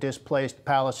enough to displaced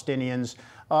Palestinians.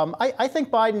 I think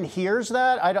Biden hears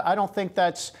that. I don't think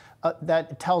that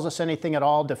tells us anything at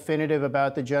all definitive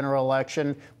about the general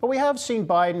election. But we have seen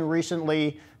Biden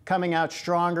recently coming out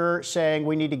stronger, saying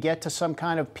we need to get to some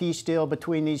kind of peace deal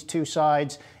between these two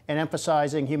sides and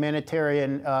emphasizing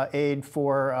humanitarian aid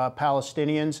for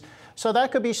Palestinians. So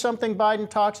that could be something Biden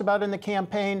talks about in the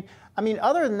campaign. I mean,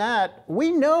 other than that,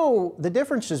 we know the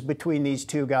differences between these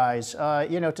two guys.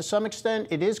 To some extent,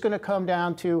 it is going to come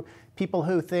down to people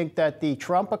who think that the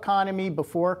Trump economy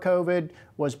before COVID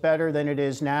was better than it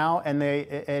is now. And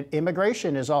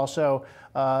immigration is also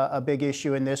a big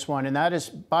issue in this one. And that is,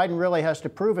 Biden really has to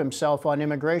prove himself on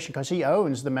immigration because he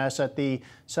owns the mess at the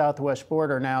southwest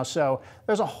border now. So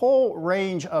there's a whole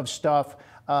range of stuff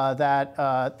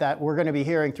that we're going to be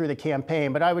hearing through the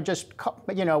campaign. But I would just,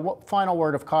 final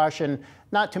word of caution,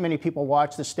 not too many people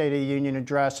watch the State of the Union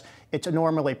address. It's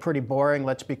normally pretty boring,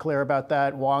 let's be clear about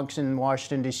that. Wonks in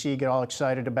Washington, D.C. get all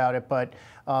excited about it. But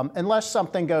unless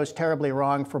something goes terribly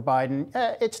wrong for Biden,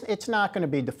 it's not going to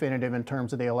be definitive in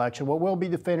terms of the election. What will be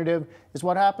definitive is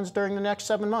what happens during the next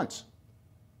 7 months.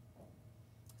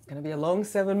 It's going to be a long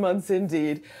 7 months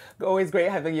indeed. Always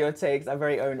great having your takes. Our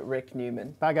very own Rick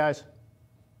Newman. Bye, guys.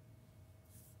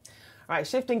 All right,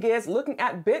 shifting gears, looking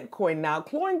at Bitcoin now,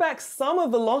 clawing back some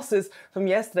of the losses from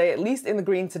yesterday, at least in the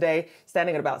green today,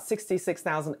 standing at about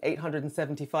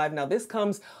 66,875. Now, this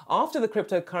comes after the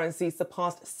cryptocurrency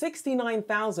surpassed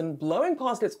 69,000, blowing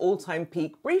past its all-time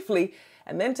peak briefly,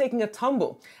 and then taking a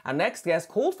tumble. Our next guest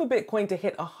called for Bitcoin to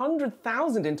hit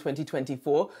 100,000 in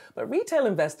 2024, but retail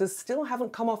investors still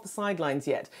haven't come off the sidelines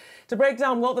yet. To break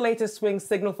down what the latest swings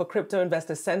signal for crypto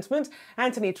investor sentiment,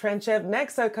 Anthony Trenchev,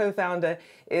 Nexo co-founder,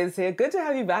 is here. Good to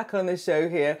have you back on the show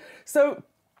here. So,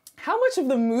 how much of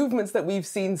the movements that we've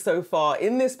seen so far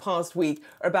in this past week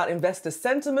are about investor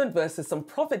sentiment versus some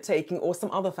profit taking or some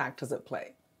other factors at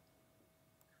play?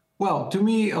 Well, to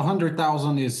me,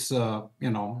 100,000 is,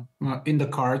 in the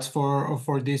cards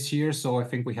for this year. So I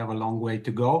think we have a long way to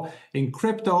go. In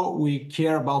crypto, we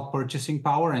care about purchasing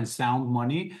power and sound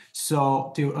money.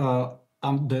 So the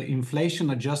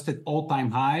inflation-adjusted all-time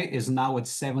high is now at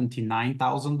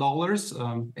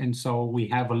 $79,000, and so we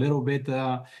have a little bit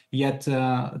yet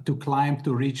to climb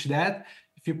to reach that,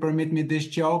 if you permit me this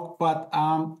joke. But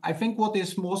I think what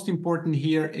is most important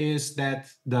here is that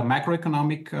the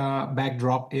macroeconomic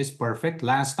backdrop is perfect.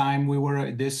 Last time we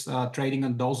were trading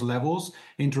at those levels,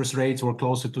 interest rates were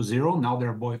closer to zero. Now they're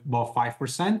above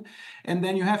 5%. And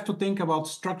then you have to think about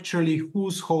structurally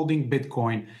who's holding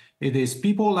Bitcoin. It is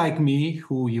people like me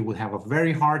who you would have a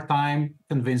very hard time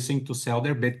convincing to sell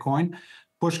their Bitcoin.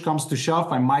 Push comes to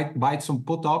shove, I might buy some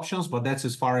put options, but that's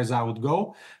as far as I would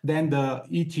go. Then the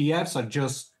ETFs are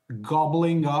just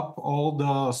gobbling up all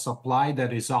the supply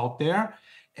that is out there.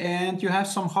 And you have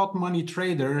some hot money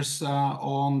traders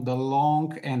on the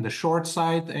long and the short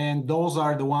side. And those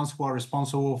are the ones who are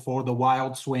responsible for the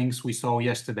wild swings we saw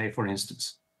yesterday, for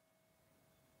instance.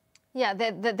 Yeah,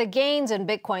 the gains in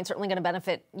Bitcoin certainly going to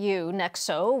benefit you,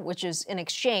 Nexo, which is an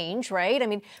exchange, right? I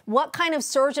mean, what kind of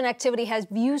surge in activity have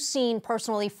you seen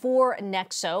personally for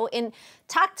Nexo? And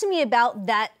talk to me about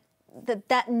that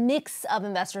mix of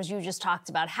investors you just talked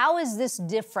about. How is this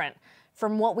different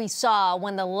from what we saw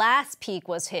when the last peak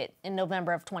was hit in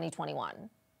November of 2021?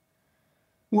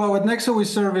 Well, at Nexo, we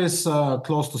service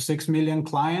close to 6 million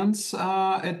clients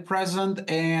at present.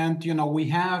 And, we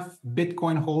have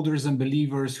Bitcoin holders and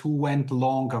believers who went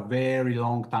long a very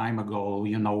long time ago,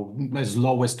 as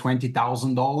low as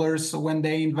 $20,000 when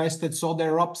they invested. So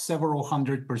they're up several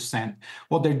 100%.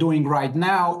 What they're doing right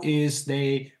now is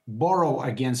they borrow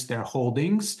against their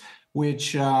holdings,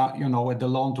 which, at the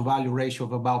loan to value ratio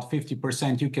of about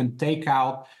 50%, you can take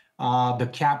out the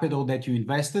capital that you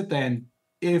invested. And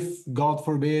if, God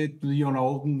forbid,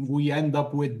 we end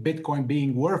up with Bitcoin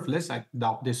being worthless, I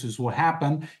doubt this is what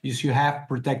happened, is you have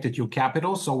protected your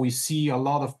capital. So we see a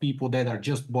lot of people that are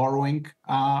just borrowing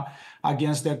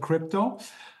against their crypto.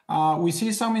 We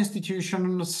see some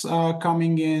institutions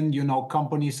coming in,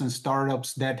 companies and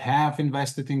startups that have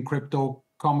invested in crypto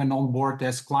coming on board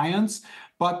as clients.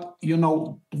 But,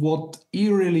 what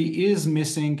eerily is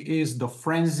missing is the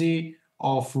frenzy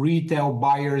of retail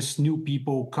buyers, new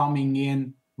people coming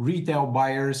in, retail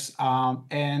buyers,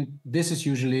 and this is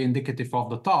usually indicative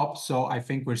of the top. So I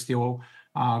think we're still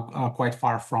quite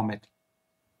far from it.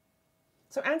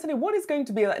 So Anthony, what is going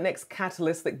to be that next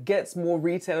catalyst that gets more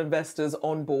retail investors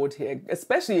on board here,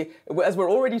 especially as we're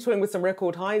already toying with some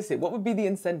record highs here? What would be the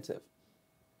incentive?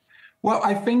 Well,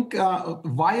 I think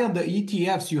via the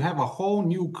ETFs, you have a whole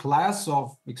new class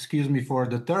of, excuse me for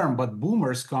the term, but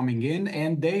boomers coming in,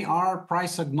 and they are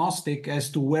price agnostic as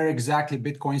to where exactly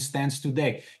Bitcoin stands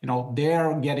today.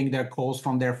 They're getting their calls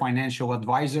from their financial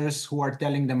advisors who are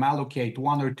telling them allocate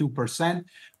 1 or 2%.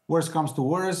 Worst comes to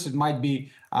worst, it might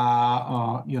be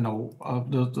a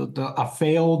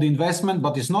failed investment,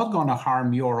 but it's not going to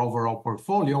harm your overall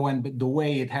portfolio. And the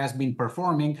way it has been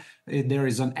performing, there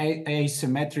is an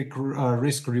asymmetric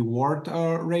risk-reward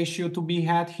ratio to be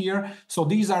had here. So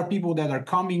these are people that are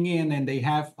coming in and they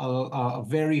have a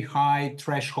very high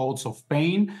thresholds of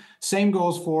pain. Same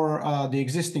goes for the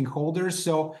existing holders.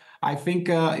 So I think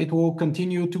it will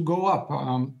continue to go up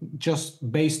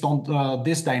just based on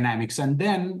this dynamics. And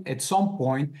then at some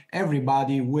point,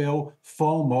 everybody will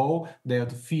FOMO, the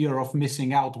fear of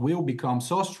missing out will become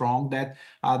so strong that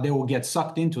they will get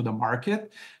sucked into the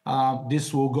market.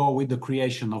 This will go with the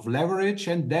creation of leverage.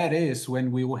 And that is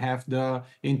when we will have the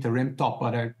interim top.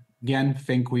 But again,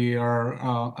 think we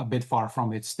are a bit far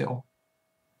from it still.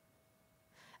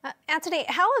 Anthony,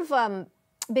 how have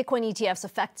Bitcoin ETFs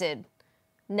affected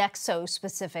Nexo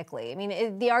specifically? I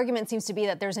mean, the argument seems to be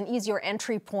that there's an easier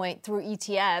entry point through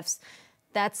ETFs.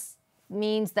 That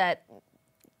means that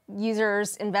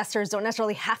users, investors don't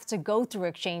necessarily have to go through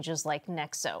exchanges like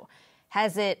Nexo.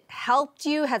 Has it helped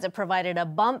you? Has it provided a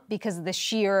bump because of the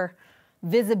sheer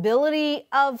visibility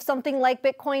of something like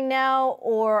Bitcoin now?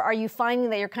 Or are you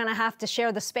finding that you're kind of have to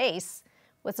share the space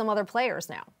with some other players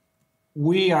now?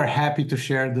 We are happy to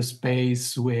share the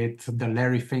space with the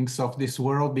Larry Finks of this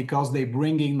world because they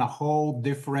bring in a whole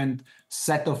different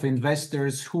set of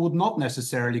investors who would not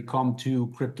necessarily come to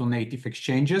crypto native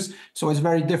exchanges. So it's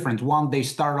very different. One, they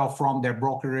start off from their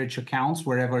brokerage accounts,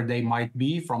 wherever they might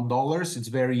be, from dollars. It's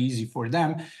very easy for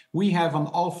them. We have an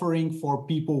offering for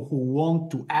people who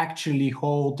want to actually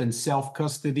hold and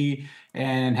self-custody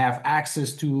and have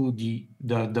access to the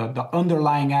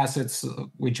underlying assets,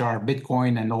 which are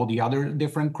Bitcoin and all the other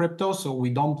different cryptos. So we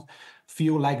don't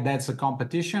feel like that's a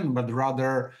competition, but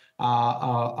rather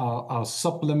a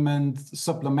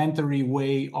supplementary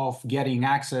way of getting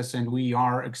access, and we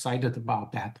are excited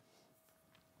about that.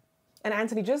 And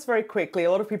Anthony, just very quickly,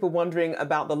 a lot of people wondering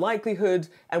about the likelihood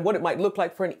and what it might look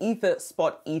like for an Ether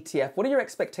spot ETF. What are your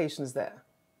expectations there?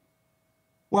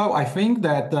 Well, I think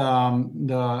that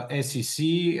the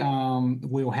SEC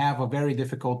will have a very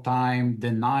difficult time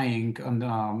denying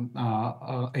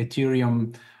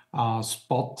Ethereum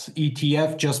spot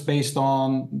ETF just based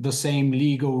on the same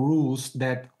legal rules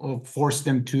that force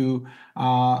them to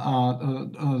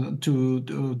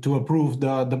approve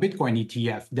the Bitcoin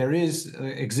ETF. There is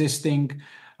existing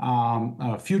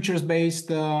futures-based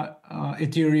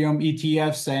Ethereum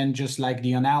ETFs, and just like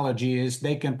the analogy is,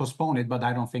 they can postpone it, but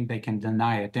I don't think they can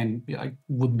deny it. And I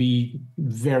would be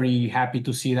very happy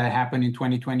to see that happen in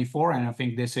 2024, and I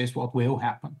think this is what will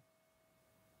happen.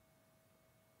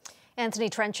 Anthony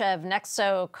Trenchev,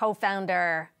 Nexo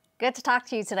co-founder. Good to talk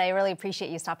to you today. Really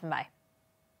appreciate you stopping by.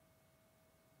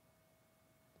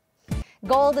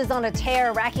 Gold is on a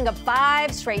tear, racking up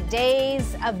 5 straight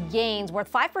days of gains,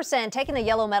 worth 5%, taking the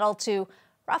yellow metal to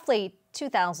roughly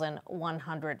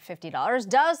 $2,150.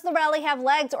 Does the rally have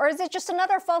legs, or is it just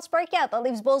another false breakout that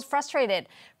leaves bulls frustrated?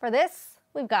 For this,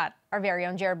 we've got our very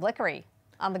own Jared Blickery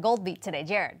on the Gold Beat today.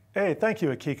 Jared. Hey, thank you,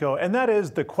 Akiko. And that is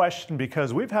the question,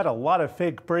 because we've had a lot of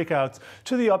fake breakouts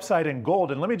to the upside in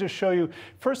gold. And let me just show you,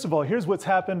 first of all, here's what's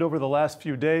happened over the last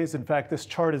few days. In fact, this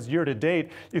chart is year to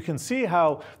date. You can see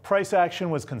how price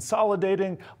action was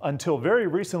consolidating until very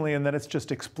recently, and then it's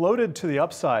just exploded to the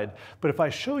upside. But if I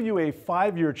show you a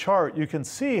 5-year chart, you can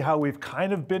see how we've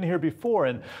kind of been here before.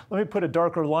 And let me put a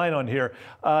darker line on here.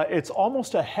 It's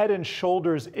almost a head and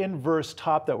shoulders inverse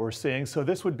top that we're seeing. So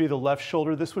this would be the left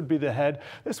shoulder. This would be the head,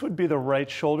 this would be the right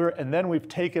shoulder, and then we've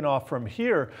taken off from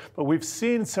here. But we've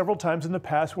seen several times in the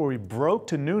past where we broke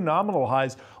to new nominal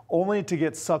highs only to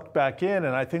get sucked back in,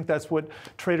 and I think that's what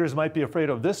traders might be afraid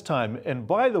of this time. And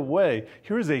by the way,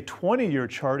 here's a 20-year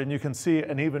chart, and you can see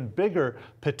an even bigger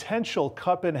potential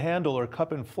cup and handle or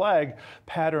cup and flag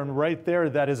pattern right there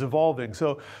that is evolving.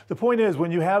 So the point is,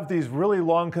 when you have these really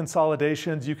long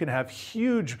consolidations, you can have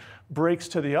huge breaks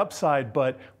to the upside,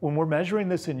 but when we're measuring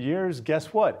this in years,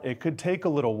 guess what? It could take a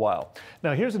little while.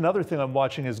 Now, here's another thing I'm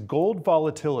watching is gold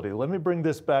volatility. Let me bring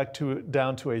this back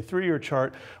down to a 3-year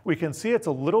chart. We can see it's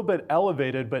a little bit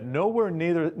elevated, but nowhere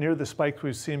near the spikes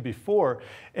we've seen before.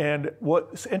 And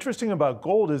what's interesting about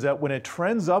gold is that when it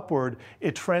trends upward,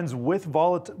 it trends with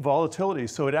volatility.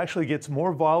 So it actually gets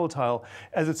more volatile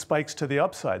as it spikes to the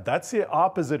upside. That's the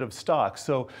opposite of stocks.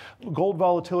 So gold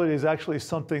volatility is actually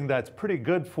something that's pretty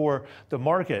good for the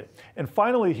market. And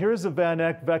finally, here's the Van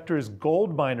Eck Vectors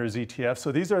Gold Miners ETF.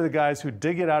 So these are the guys who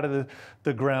dig it out of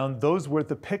the ground. Those were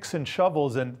the picks and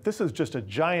shovels. And this is just a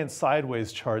giant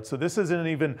sideways chart. So this isn't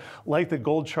even like the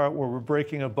gold chart where we're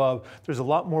breaking above. There's a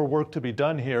lot more work to be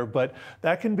done here, but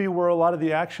that can be where a lot of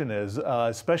the action is.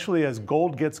 Especially as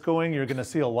gold gets going, you're going to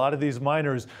see a lot of these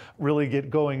miners really get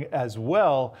going as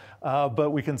well. But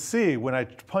we can see when I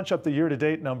punch up the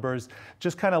year-to-date numbers,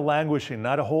 just kind of languishing,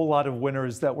 not a whole lot of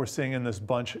winners that we're seeing in this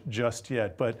bunch just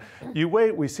yet. But you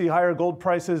wait, we see higher gold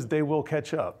prices, they will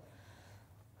catch up.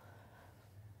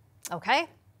 Okay,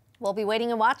 we'll be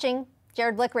waiting and watching.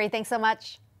 Jared Blickery, thanks so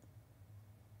much.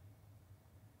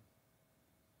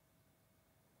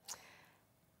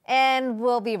 And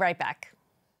we'll be right back.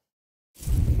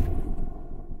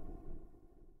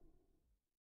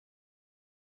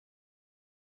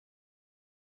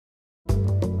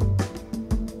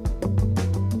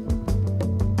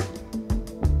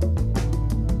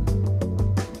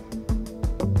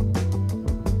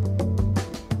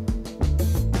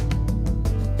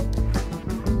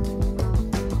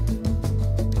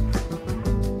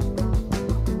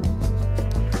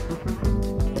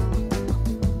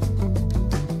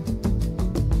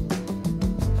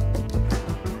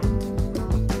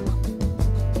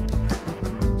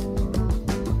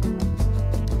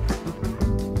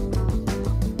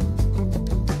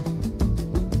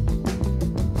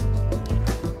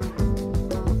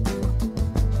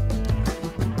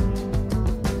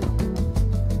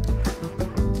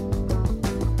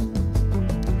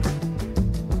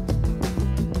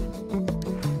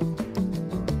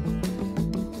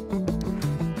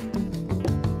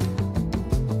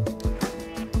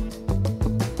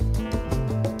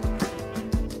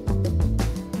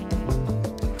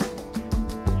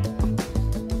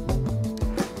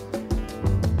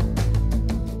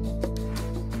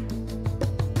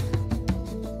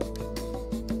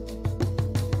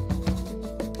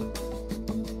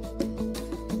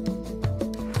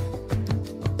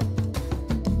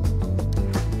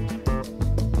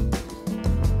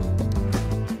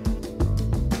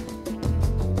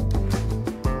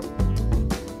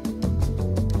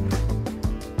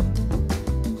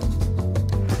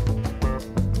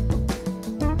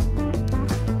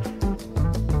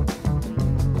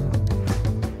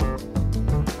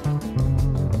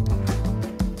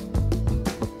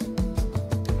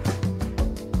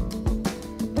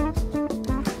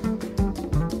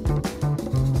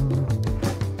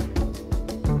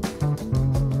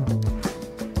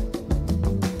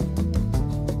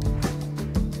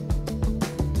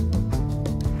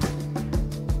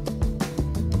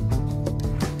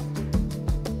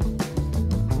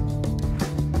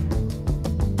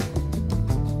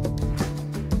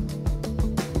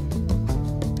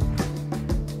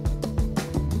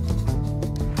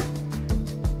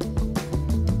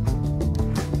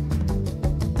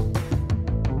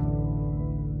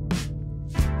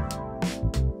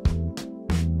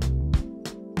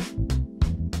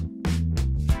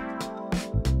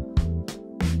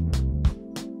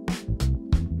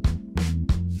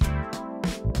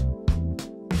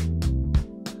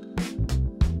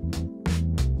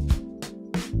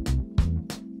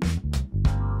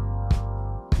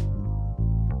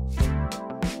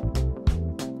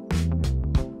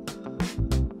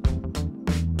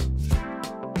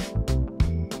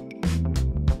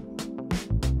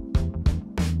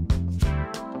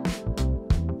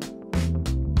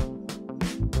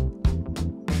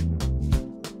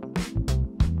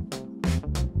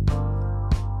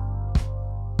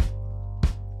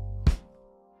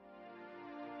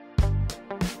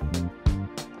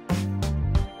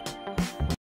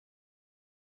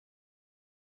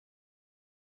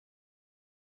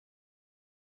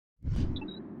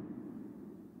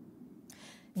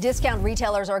 Discount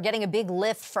retailers are getting a big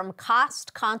lift from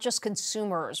cost-conscious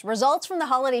consumers. Results from the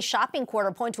holiday shopping quarter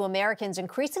point to Americans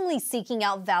increasingly seeking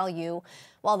out value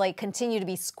while they continue to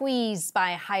be squeezed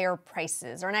by higher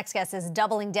prices. Our next guest is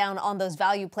doubling down on those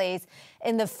value plays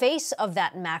in the face of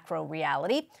that macro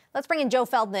reality. Let's bring in Joe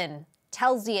Feldman,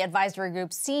 Telsey Advisory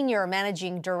Group Senior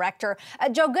Managing Director.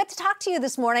 Joe, good to talk to you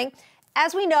this morning.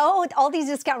 As we know, all these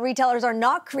discount retailers are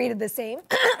not created the same.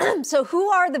 So who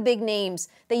are the big names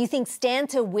that you think stand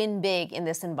to win big in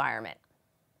this environment?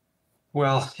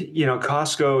 Well,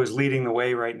 Costco is leading the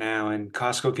way right now, and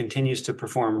Costco continues to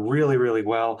perform really, really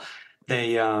well.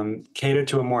 They cater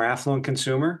to a more affluent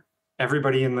consumer.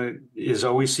 Everybody is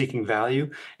always seeking value,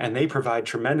 and they provide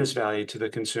tremendous value to the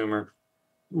consumer.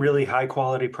 Really high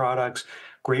quality products,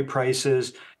 great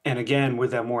prices. And again,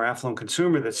 with that more affluent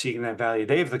consumer that's seeking that value,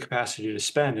 they have the capacity to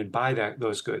spend and buy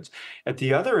those goods. At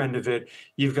the other end of it,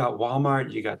 you've got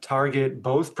Walmart, you got Target,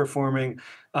 both performing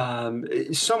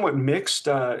somewhat mixed.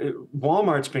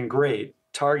 Walmart's been great.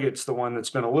 Target's the one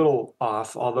that's been a little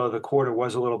off, although the quarter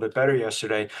was a little bit better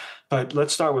yesterday. But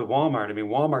let's start with Walmart. I mean,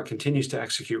 Walmart continues to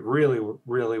execute really,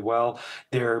 really well.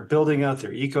 They're building out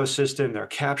their ecosystem. They're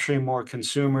capturing more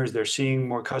consumers. They're seeing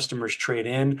more customers trade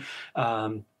in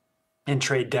and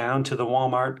trade down to the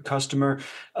Walmart customer.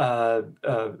 A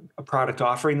product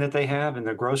offering that they have, and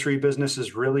the grocery business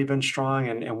has really been strong,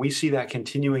 and we see that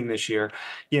continuing this year.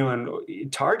 And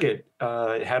Target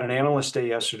had an analyst day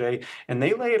yesterday, and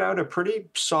they laid out a pretty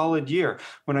solid year.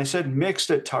 When I said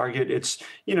mixed at Target, it's,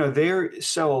 they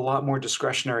sell a lot more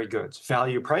discretionary goods,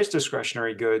 value price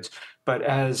discretionary goods. But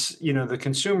as the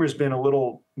consumer's been a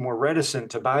little more reticent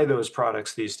to buy those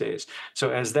products these days. So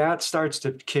as that starts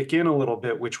to kick in a little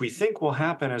bit, which we think will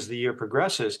happen as the year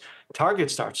progresses,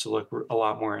 Target starts to look a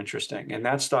lot more interesting, and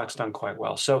that stock's done quite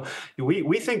well. So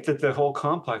we think that the whole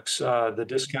complex, the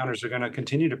discounters, are going to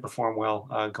continue to perform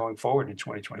well going forward in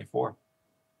 2024.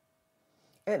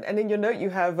 And in your note, you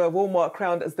have Walmart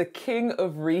crowned as the king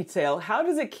of retail. How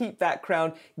does it keep that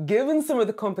crown, given some of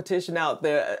the competition out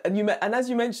there? And as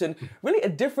you mentioned, really a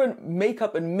different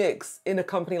makeup and mix in a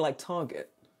company like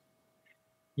Target.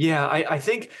 Yeah, I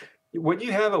think what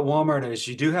you have at Walmart is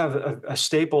you do have a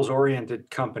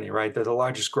staples-oriented company, right? They're the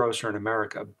largest grocer in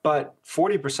America, but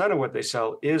 40% of what they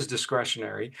sell is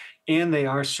discretionary, and they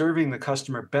are serving the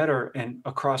customer better and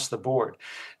across the board.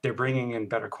 They're bringing in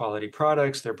better quality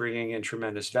products. They're bringing in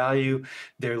tremendous value.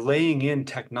 They're laying in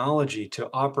technology to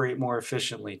operate more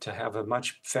efficiently, to have a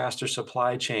much faster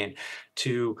supply chain,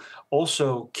 to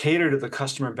also cater to the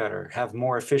customer better, have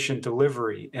more efficient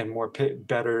delivery and more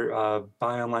better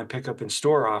buy online, pickup in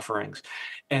store offerings.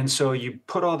 And so you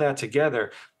put all that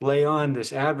together, lay on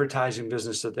this advertising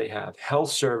business that they have,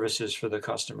 health services for the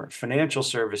customer, financial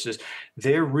services.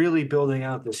 They're really building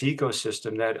out this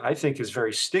ecosystem that I think is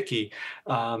very sticky,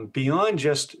 beyond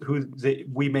just who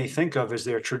we may think of as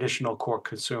their traditional core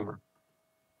consumer.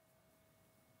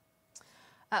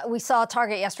 We saw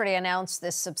Target yesterday announce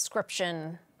this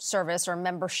subscription service or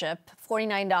membership.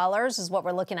 $49 is what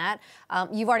we're looking at.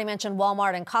 You've already mentioned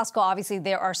Walmart and Costco. Obviously,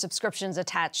 there are subscriptions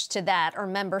attached to that, or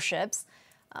memberships.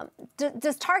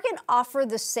 Does Target offer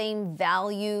the same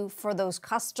value for those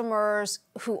customers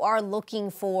who are looking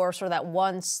for sort of that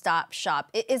one-stop shop?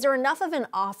 Is there enough of an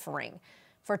offering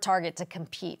for Target to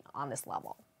compete on this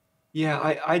level?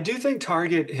 Yeah, I do think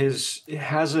Target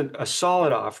has a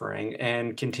solid offering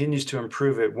and continues to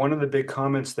improve it. One of the big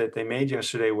comments that they made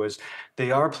yesterday was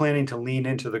they are planning to lean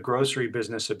into the grocery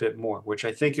business a bit more, which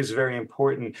I think is very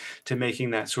important to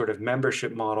making that sort of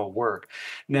membership model work.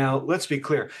 Now, let's be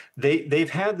clear. They've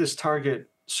had this Target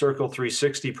Circle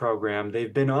 360 program.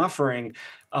 They've been offering,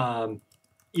 for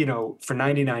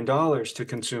 $99 to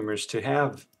consumers to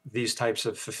have these types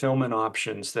of fulfillment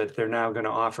options that they're now going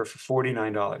to offer for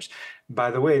 $49.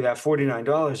 By the way, that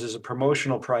 $49 is a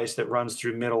promotional price that runs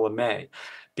through middle of May.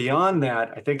 Beyond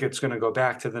that, I think it's going to go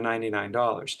back to the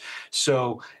 $99.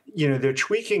 So, they're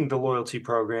tweaking the loyalty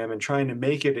program and trying to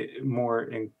make it more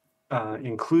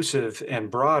inclusive and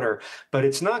broader, but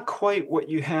it's not quite what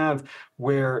you have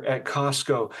where at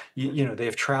Costco, they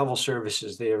have travel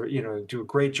services. They do a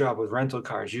great job with rental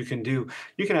cars. You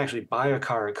can actually buy a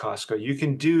car at Costco. You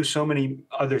can do so many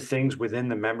other things within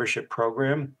the membership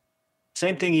program.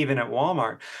 Same thing even at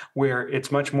Walmart, where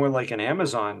it's much more like an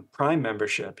Amazon Prime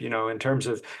membership, in terms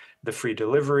of the free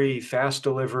delivery, fast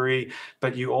delivery,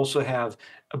 but you also have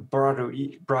a broader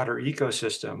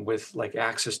ecosystem with like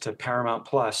access to Paramount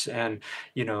Plus and,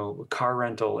 you know, car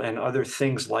rental and other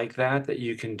things like that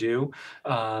you can do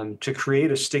to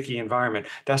create a sticky environment.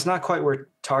 That's not quite where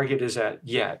Target is at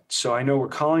yet. So I know we're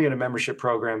calling it a membership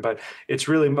program, but it's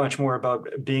really much more about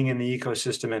being in the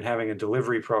ecosystem and having a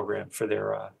delivery program for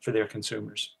their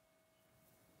consumers.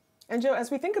 And Joe,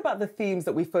 as we think about the themes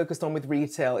that we focused on with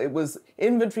retail, it was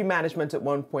inventory management at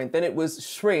one point, then it was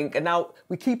shrink, and now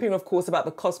we're keeping, of course, about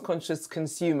the cost-conscious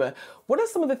consumer. What are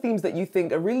some of the themes that you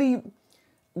think are really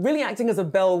acting as a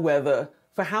bellwether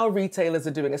for how retailers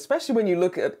are doing, especially when you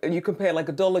look at and you compare like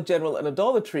a Dollar General and a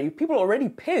Dollar Tree? People are already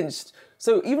pinched.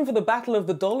 So even for the battle of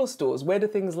the dollar stores, where do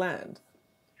things land?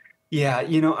 Yeah,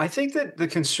 you know, I think that the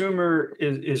consumer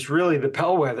is really the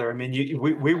bellwether. I mean,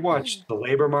 we watch the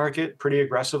labor market pretty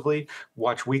aggressively,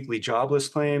 watch weekly jobless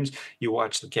claims, you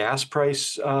watch the gas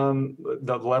price,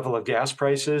 the level of gas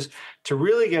prices to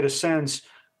really get a sense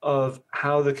of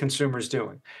how the consumer is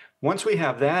doing. Once we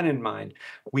have that in mind,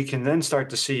 we can then start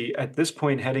to see, at this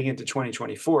point heading into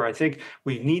 2024, I think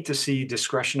we need to see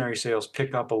discretionary sales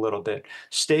pick up a little bit.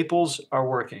 Staples are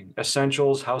working.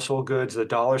 Essentials, household goods, the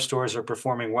dollar stores are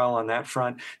performing well on that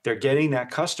front. They're getting that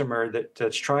customer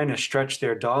that's trying to stretch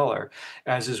their dollar,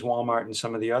 as is Walmart and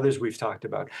some of the others we've talked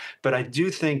about. But I do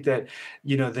think that,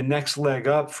 you know, the next leg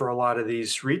up for a lot of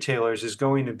these retailers is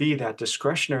going to be that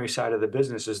discretionary side of the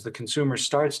business as the consumer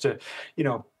starts to, you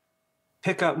know,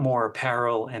 pick up more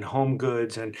apparel and home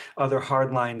goods and other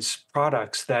hardlines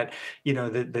products that, you know,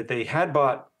 that they had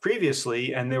bought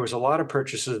previously. And there was a lot of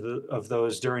purchases of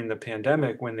those during the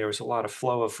pandemic when there was a lot of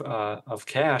flow of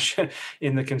cash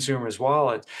in the consumer's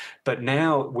wallet. But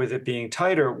now with it being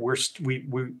tighter, we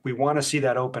want to see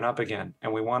that open up again.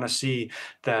 And we want to see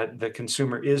that the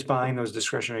consumer is buying those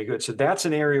discretionary goods. So that's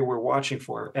an area we're watching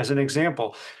for. As an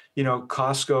example, you know,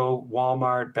 Costco,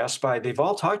 Walmart, Best Buy, they've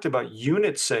all talked about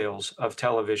unit sales of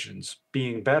televisions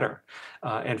being better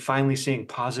and finally seeing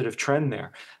positive trend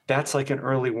there. That's like an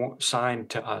early sign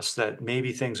to us that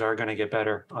maybe things are going to get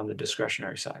better on the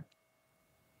discretionary side.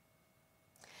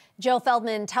 Joe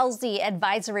Feldman, Telsey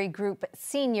Advisory Group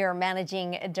Senior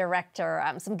Managing Director.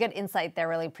 Some good insight there.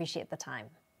 Really appreciate the time.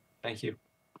 Thank you.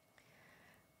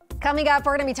 Coming up,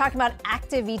 we're going to be talking about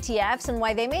active ETFs and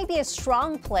why they may be a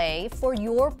strong play for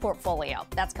your portfolio.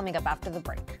 That's coming up after the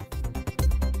break.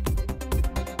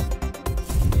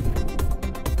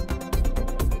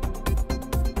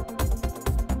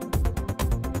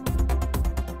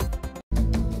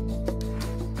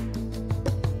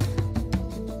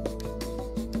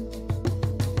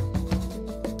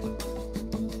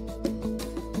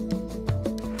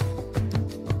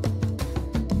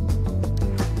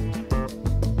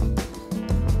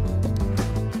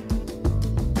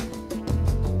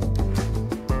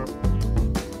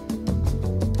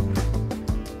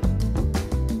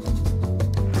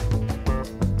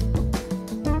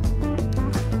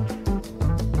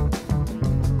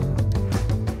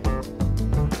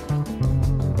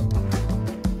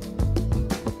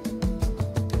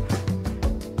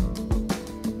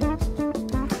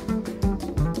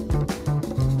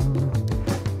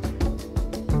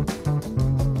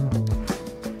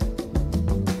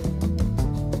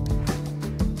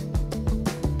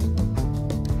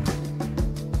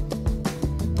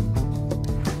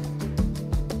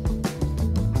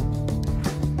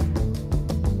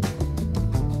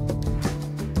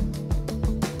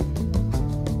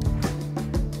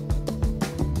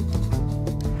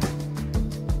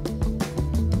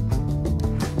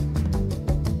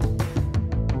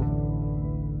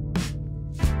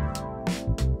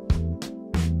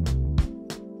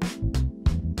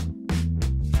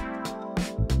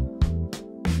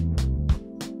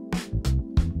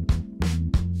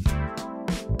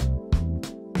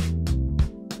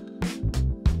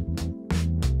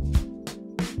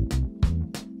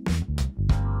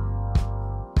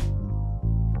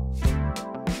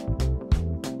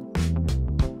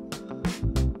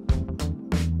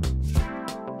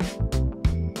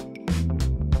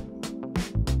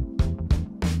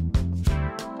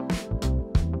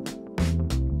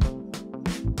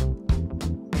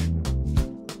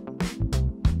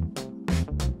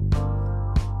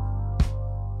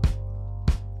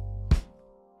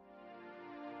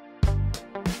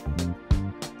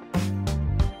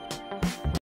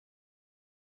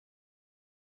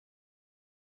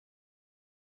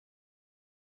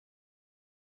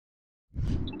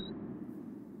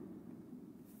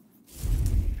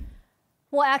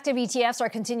 Well, active ETFs are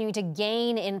continuing to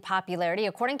gain in popularity.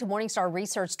 According to Morningstar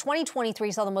Research, 2023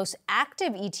 saw the most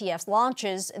active ETFs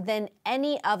launches than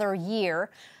any other year.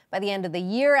 By the end of the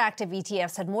year, active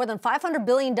ETFs had more than $500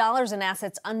 billion in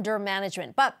assets under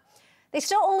management. But they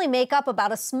still only make up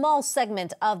about a small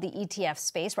segment of the ETF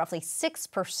space, roughly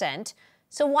 6%.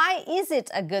 So why is it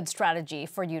a good strategy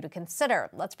for you to consider?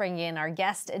 Let's bring in our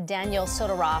guest, Daniel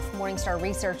Soderoff, Morningstar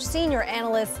Research Senior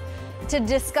Analyst, to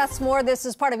discuss more. This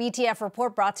is part of ETF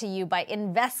Report brought to you by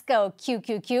Invesco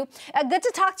QQQ. Good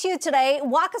to talk to you today.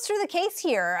 Walk us through the case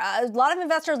here. A lot of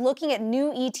investors looking at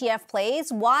new ETF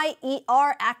plays. Why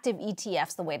are active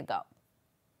ETFs the way to go?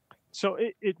 So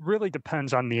it really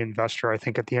depends on the investor, I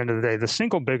think, at the end of the day. The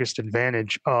single biggest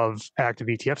advantage of active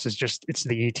ETFs is just it's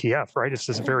the ETF, right? It's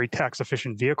this very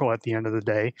tax-efficient vehicle at the end of the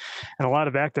day. And a lot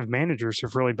of active managers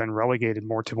have really been relegated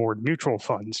more toward mutual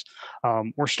funds.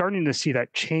 We're starting to see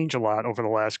that change a lot over the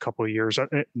last couple of years.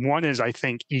 One is, I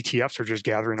think, ETFs are just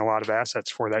gathering a lot of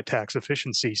assets for that tax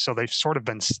efficiency. So they've sort of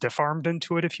been stiff-armed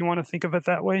into it, if you want to think of it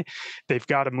that way. They've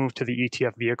got to move to the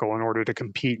ETF vehicle in order to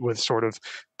compete with sort of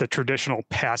the traditional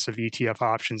passive ETF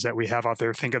options that we have out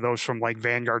there. Think of those from like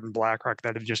Vanguard and BlackRock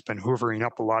that have just been hoovering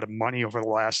up a lot of money over the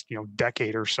last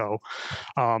decade or so.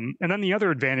 And then the other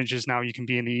advantage is now you can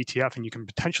be in the ETF and you can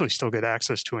potentially still get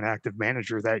access to an active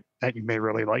manager that you may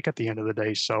really like at the end of the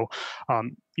day. So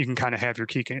you can kind of have your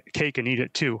cake and eat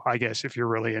it too, I guess, if you're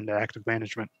really into active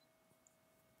management.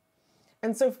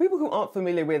 And so for people who aren't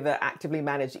familiar with actively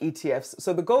managed ETFs,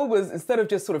 so the goal was, instead of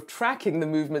just sort of tracking the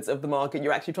movements of the market,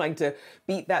 you're actually trying to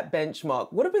beat that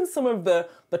benchmark. What have been some of the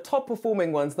top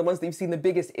performing ones, the ones that you've seen the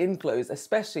biggest inflows,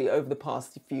 especially over the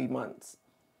past few months?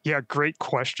 Yeah, great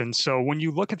question. So when you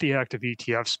look at the active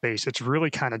ETF space, it's really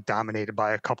kind of dominated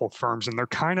by a couple firms, and they're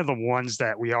kind of the ones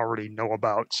that we already know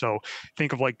about. So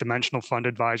think of like Dimensional Fund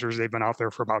Advisors. They've been out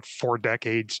there for about 4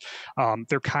 decades.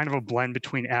 They're kind of a blend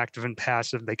between active and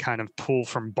passive. They kind of pull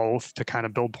from both to kind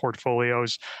of build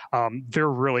portfolios.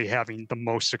 They're really having the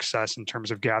most success in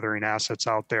terms of gathering assets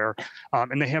out there.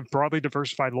 And they have broadly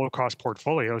diversified low-cost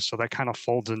portfolios, so that kind of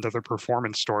folds into their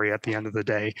performance story at the end of the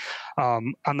day.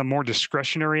 On the more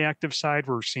discretionary active side,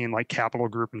 we're seeing like Capital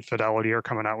Group and Fidelity are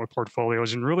coming out with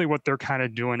portfolios, and really what they're kind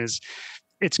of doing is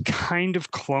it's kind of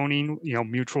cloning,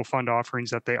 mutual fund offerings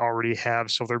that they already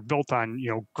have. So they're built on,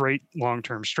 great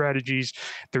long-term strategies.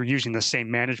 They're using the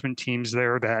same management teams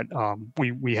there that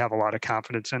we have a lot of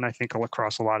confidence in, I think,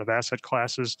 across a lot of asset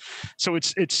classes. So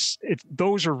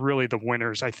those are really the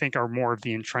winners, I think, are more of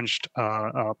the entrenched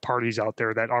parties out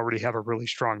there that already have a really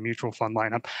strong mutual fund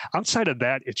lineup. Outside of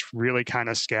that, it's really kind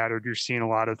of scattered. You're seeing a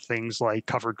lot of things like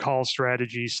covered call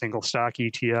strategies, single stock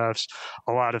ETFs,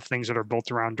 a lot of things that are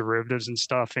built around derivatives and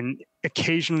stuff. And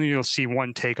occasionally you'll see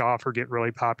one take off or get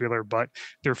really popular, but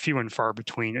they're few and far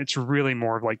between. It's really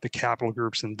more of like the Capital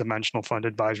Groups and Dimensional Fund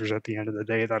Advisors at the end of the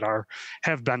day that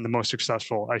have been the most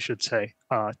successful, I should say,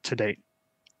 to date.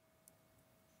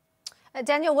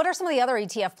 Daniel, what are some of the other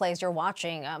ETF plays you're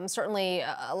watching? Certainly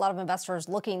a lot of investors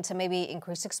looking to maybe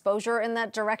increase exposure in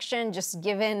that direction, just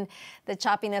given the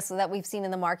choppiness that we've seen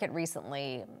in the market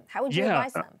recently. How would you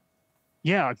advise them?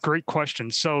 Yeah, great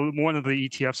question. So one of the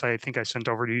ETFs I think I sent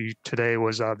over to you today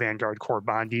was Vanguard Core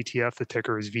Bond ETF. The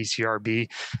ticker is VCRB.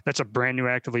 That's a brand new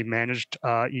actively managed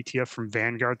ETF from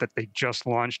Vanguard that they just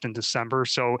launched in December.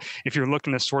 So if you're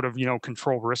looking to sort of,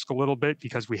 control risk a little bit,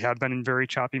 because we have been in very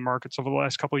choppy markets over the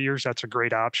last couple of years, that's a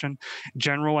great option.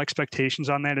 General expectations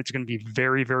on that, it's going to be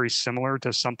very, very similar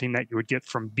to something that you would get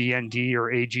from BND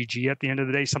or AGG at the end of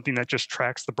the day, something that just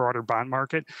tracks the broader bond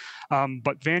market.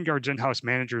 But Vanguard's in-house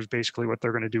managers basically what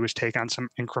they're going to do is take on some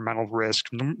incremental risk,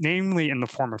 namely in the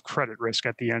form of credit risk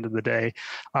at the end of the day.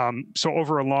 So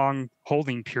over a long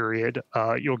holding period,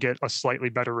 you'll get a slightly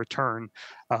better return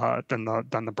than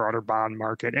the broader bond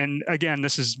market. And again,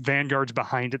 this is Vanguard's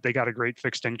behind it. They got a great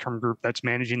fixed income group that's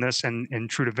managing this. And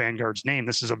true to Vanguard's name,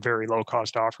 this is a very low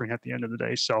cost offering at the end of the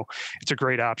day. So it's a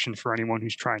great option for anyone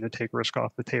who's trying to take risk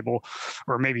off the table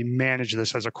or maybe manage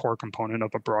this as a core component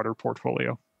of a broader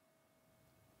portfolio.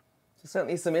 So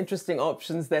certainly some interesting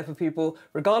options there for people,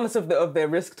 regardless of their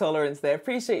risk tolerance there.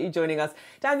 Appreciate you joining us.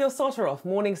 Daniel Soderoff,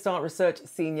 Morningstar Research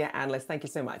Senior Analyst. Thank you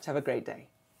so much. Have a great day.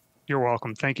 You're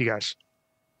welcome. Thank you, guys.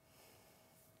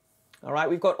 All right,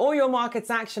 we've got all your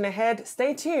markets action ahead.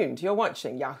 Stay tuned. You're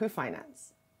watching Yahoo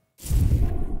Finance.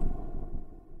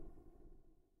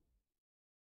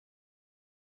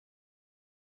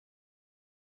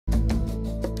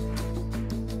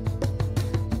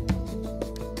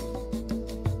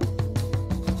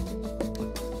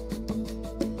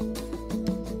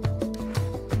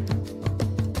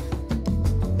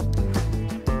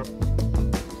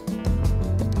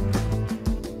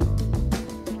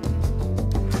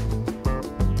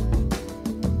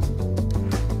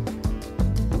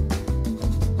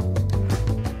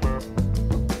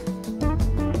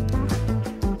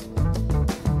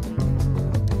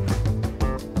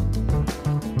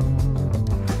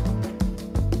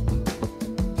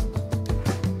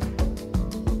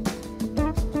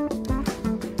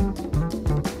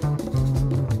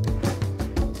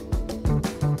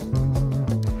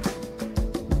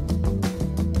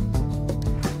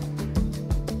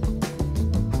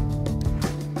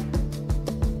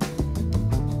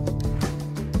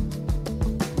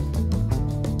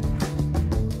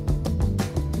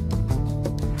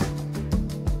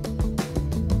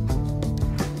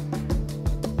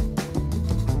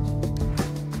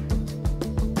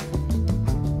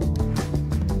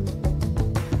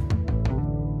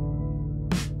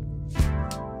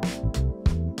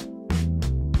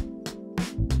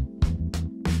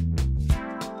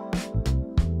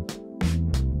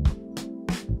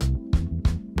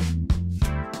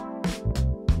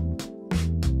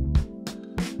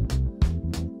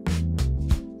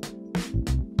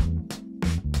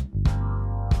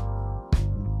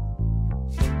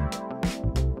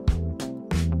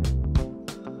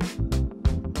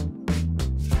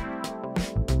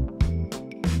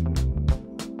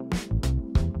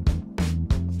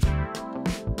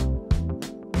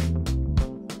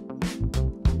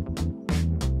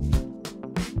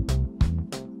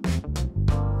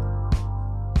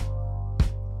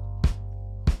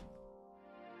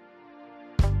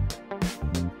 The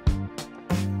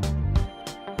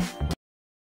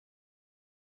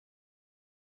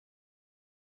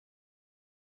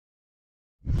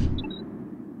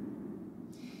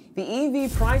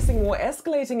EV pricing war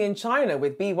escalating in China,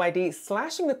 with BYD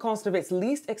slashing the cost of its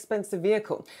least expensive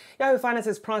vehicle. Yahoo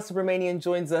Finance's Pras Subramanian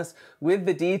joins us with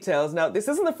the details. Now, this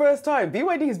isn't the first time.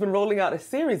 BYD has been rolling out a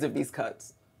series of these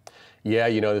cuts. Yeah,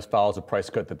 you know, this follows a price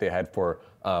cut that they had for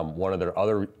one of their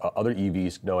other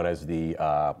EVs known as the,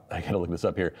 I gotta look this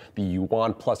up here, the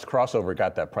Yuan Plus crossover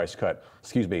got that price cut,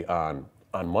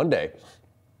 on Monday.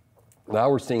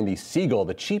 Now we're seeing the Seagull,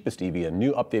 the cheapest EV, a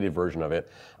new updated version of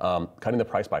it, cutting the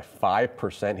price by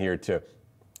 5% here to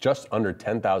just under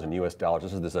 $10,000 US dollars.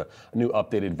 This is a new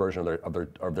updated version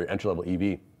of their entry-level EV,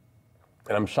 and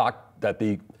I'm shocked that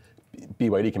the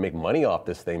BYD can make money off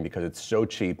this thing because it's so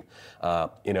cheap.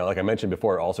 You know, like I mentioned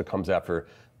before, it also comes after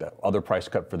the other price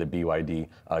cut for the BYD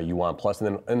Yuan Plus,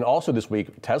 and also this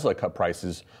week Tesla cut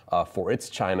prices for its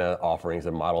China offerings,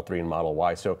 the Model 3 and Model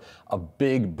Y. So a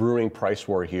big brewing price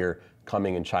war here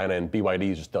coming in China, and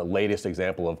BYD is just the latest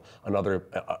example of another,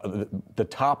 the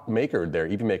top maker there,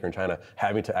 EV maker in China,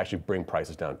 having to actually bring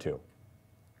prices down too.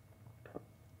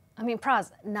 I mean,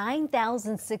 Pras,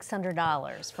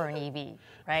 $9,600 for an EV,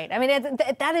 right? I mean,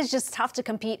 that is just tough to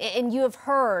compete. And you have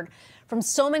heard from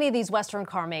so many of these Western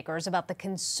car makers about the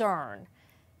concern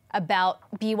about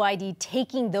BYD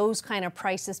taking those kind of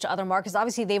prices to other markets.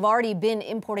 Obviously, they've already been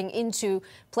importing into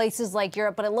places like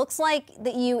Europe, but it looks like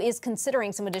the EU is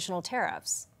considering some additional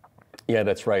tariffs. Yeah,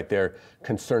 that's right. They're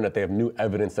concerned that they have new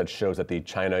evidence that shows that the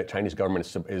Chinese government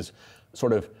is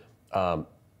sort of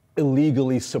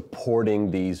illegally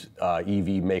supporting these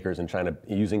EV makers in China,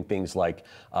 using things like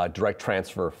direct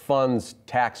transfer funds,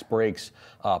 tax breaks,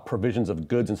 provisions of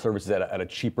goods and services at a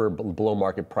cheaper, below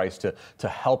market price to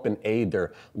help and aid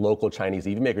their local Chinese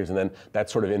EV makers. And then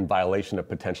that's sort of in violation of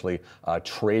potentially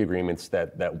trade agreements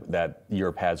that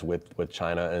Europe has with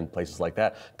China and places like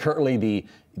that. Currently,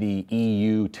 the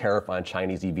EU tariff on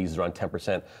Chinese EVs is around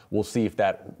 10%. We'll see if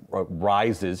that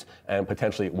rises, and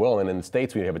potentially it will. And in the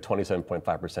States, we have a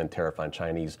 27.5% tariff on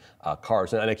Chinese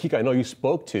cars. And Akika, I know you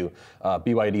spoke to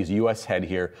BYD's U.S. head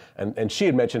here, and she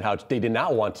had mentioned how they did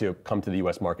not want to come to the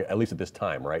U.S. market, at least at this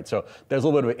time, right? So there's a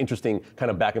little bit of an interesting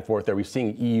kind of back and forth there. We're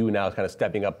seeing EU now kind of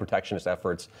stepping up protectionist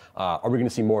efforts. Are we going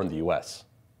to see more in the U.S.?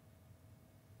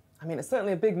 I mean, it's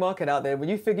certainly a big market out there. When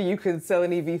you figure you could sell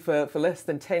an EV for less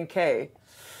than 10K,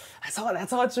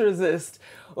 that's hard to resist.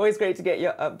 Always great to get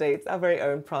your updates. Our very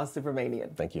own Pras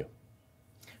Subramanian. Thank you.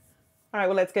 All right,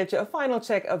 well, let's get you a final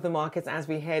check of the markets as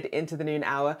we head into the noon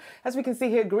hour. As we can see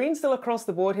here, green still across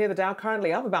the board here. The Dow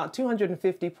currently up about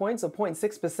 250 points or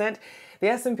 0.6%. The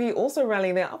S&P also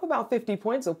rallying there, up about 50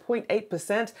 points or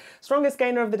 0.8%. Strongest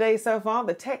gainer of the day so far,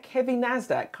 the tech-heavy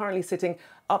Nasdaq, currently sitting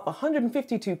up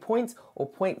 152 points or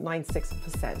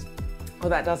 0.96%. Well,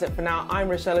 that does it for now. I'm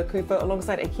Rochelle Okupo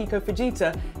alongside Akiko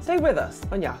Fujita. Stay with us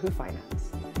on Yahoo Finance.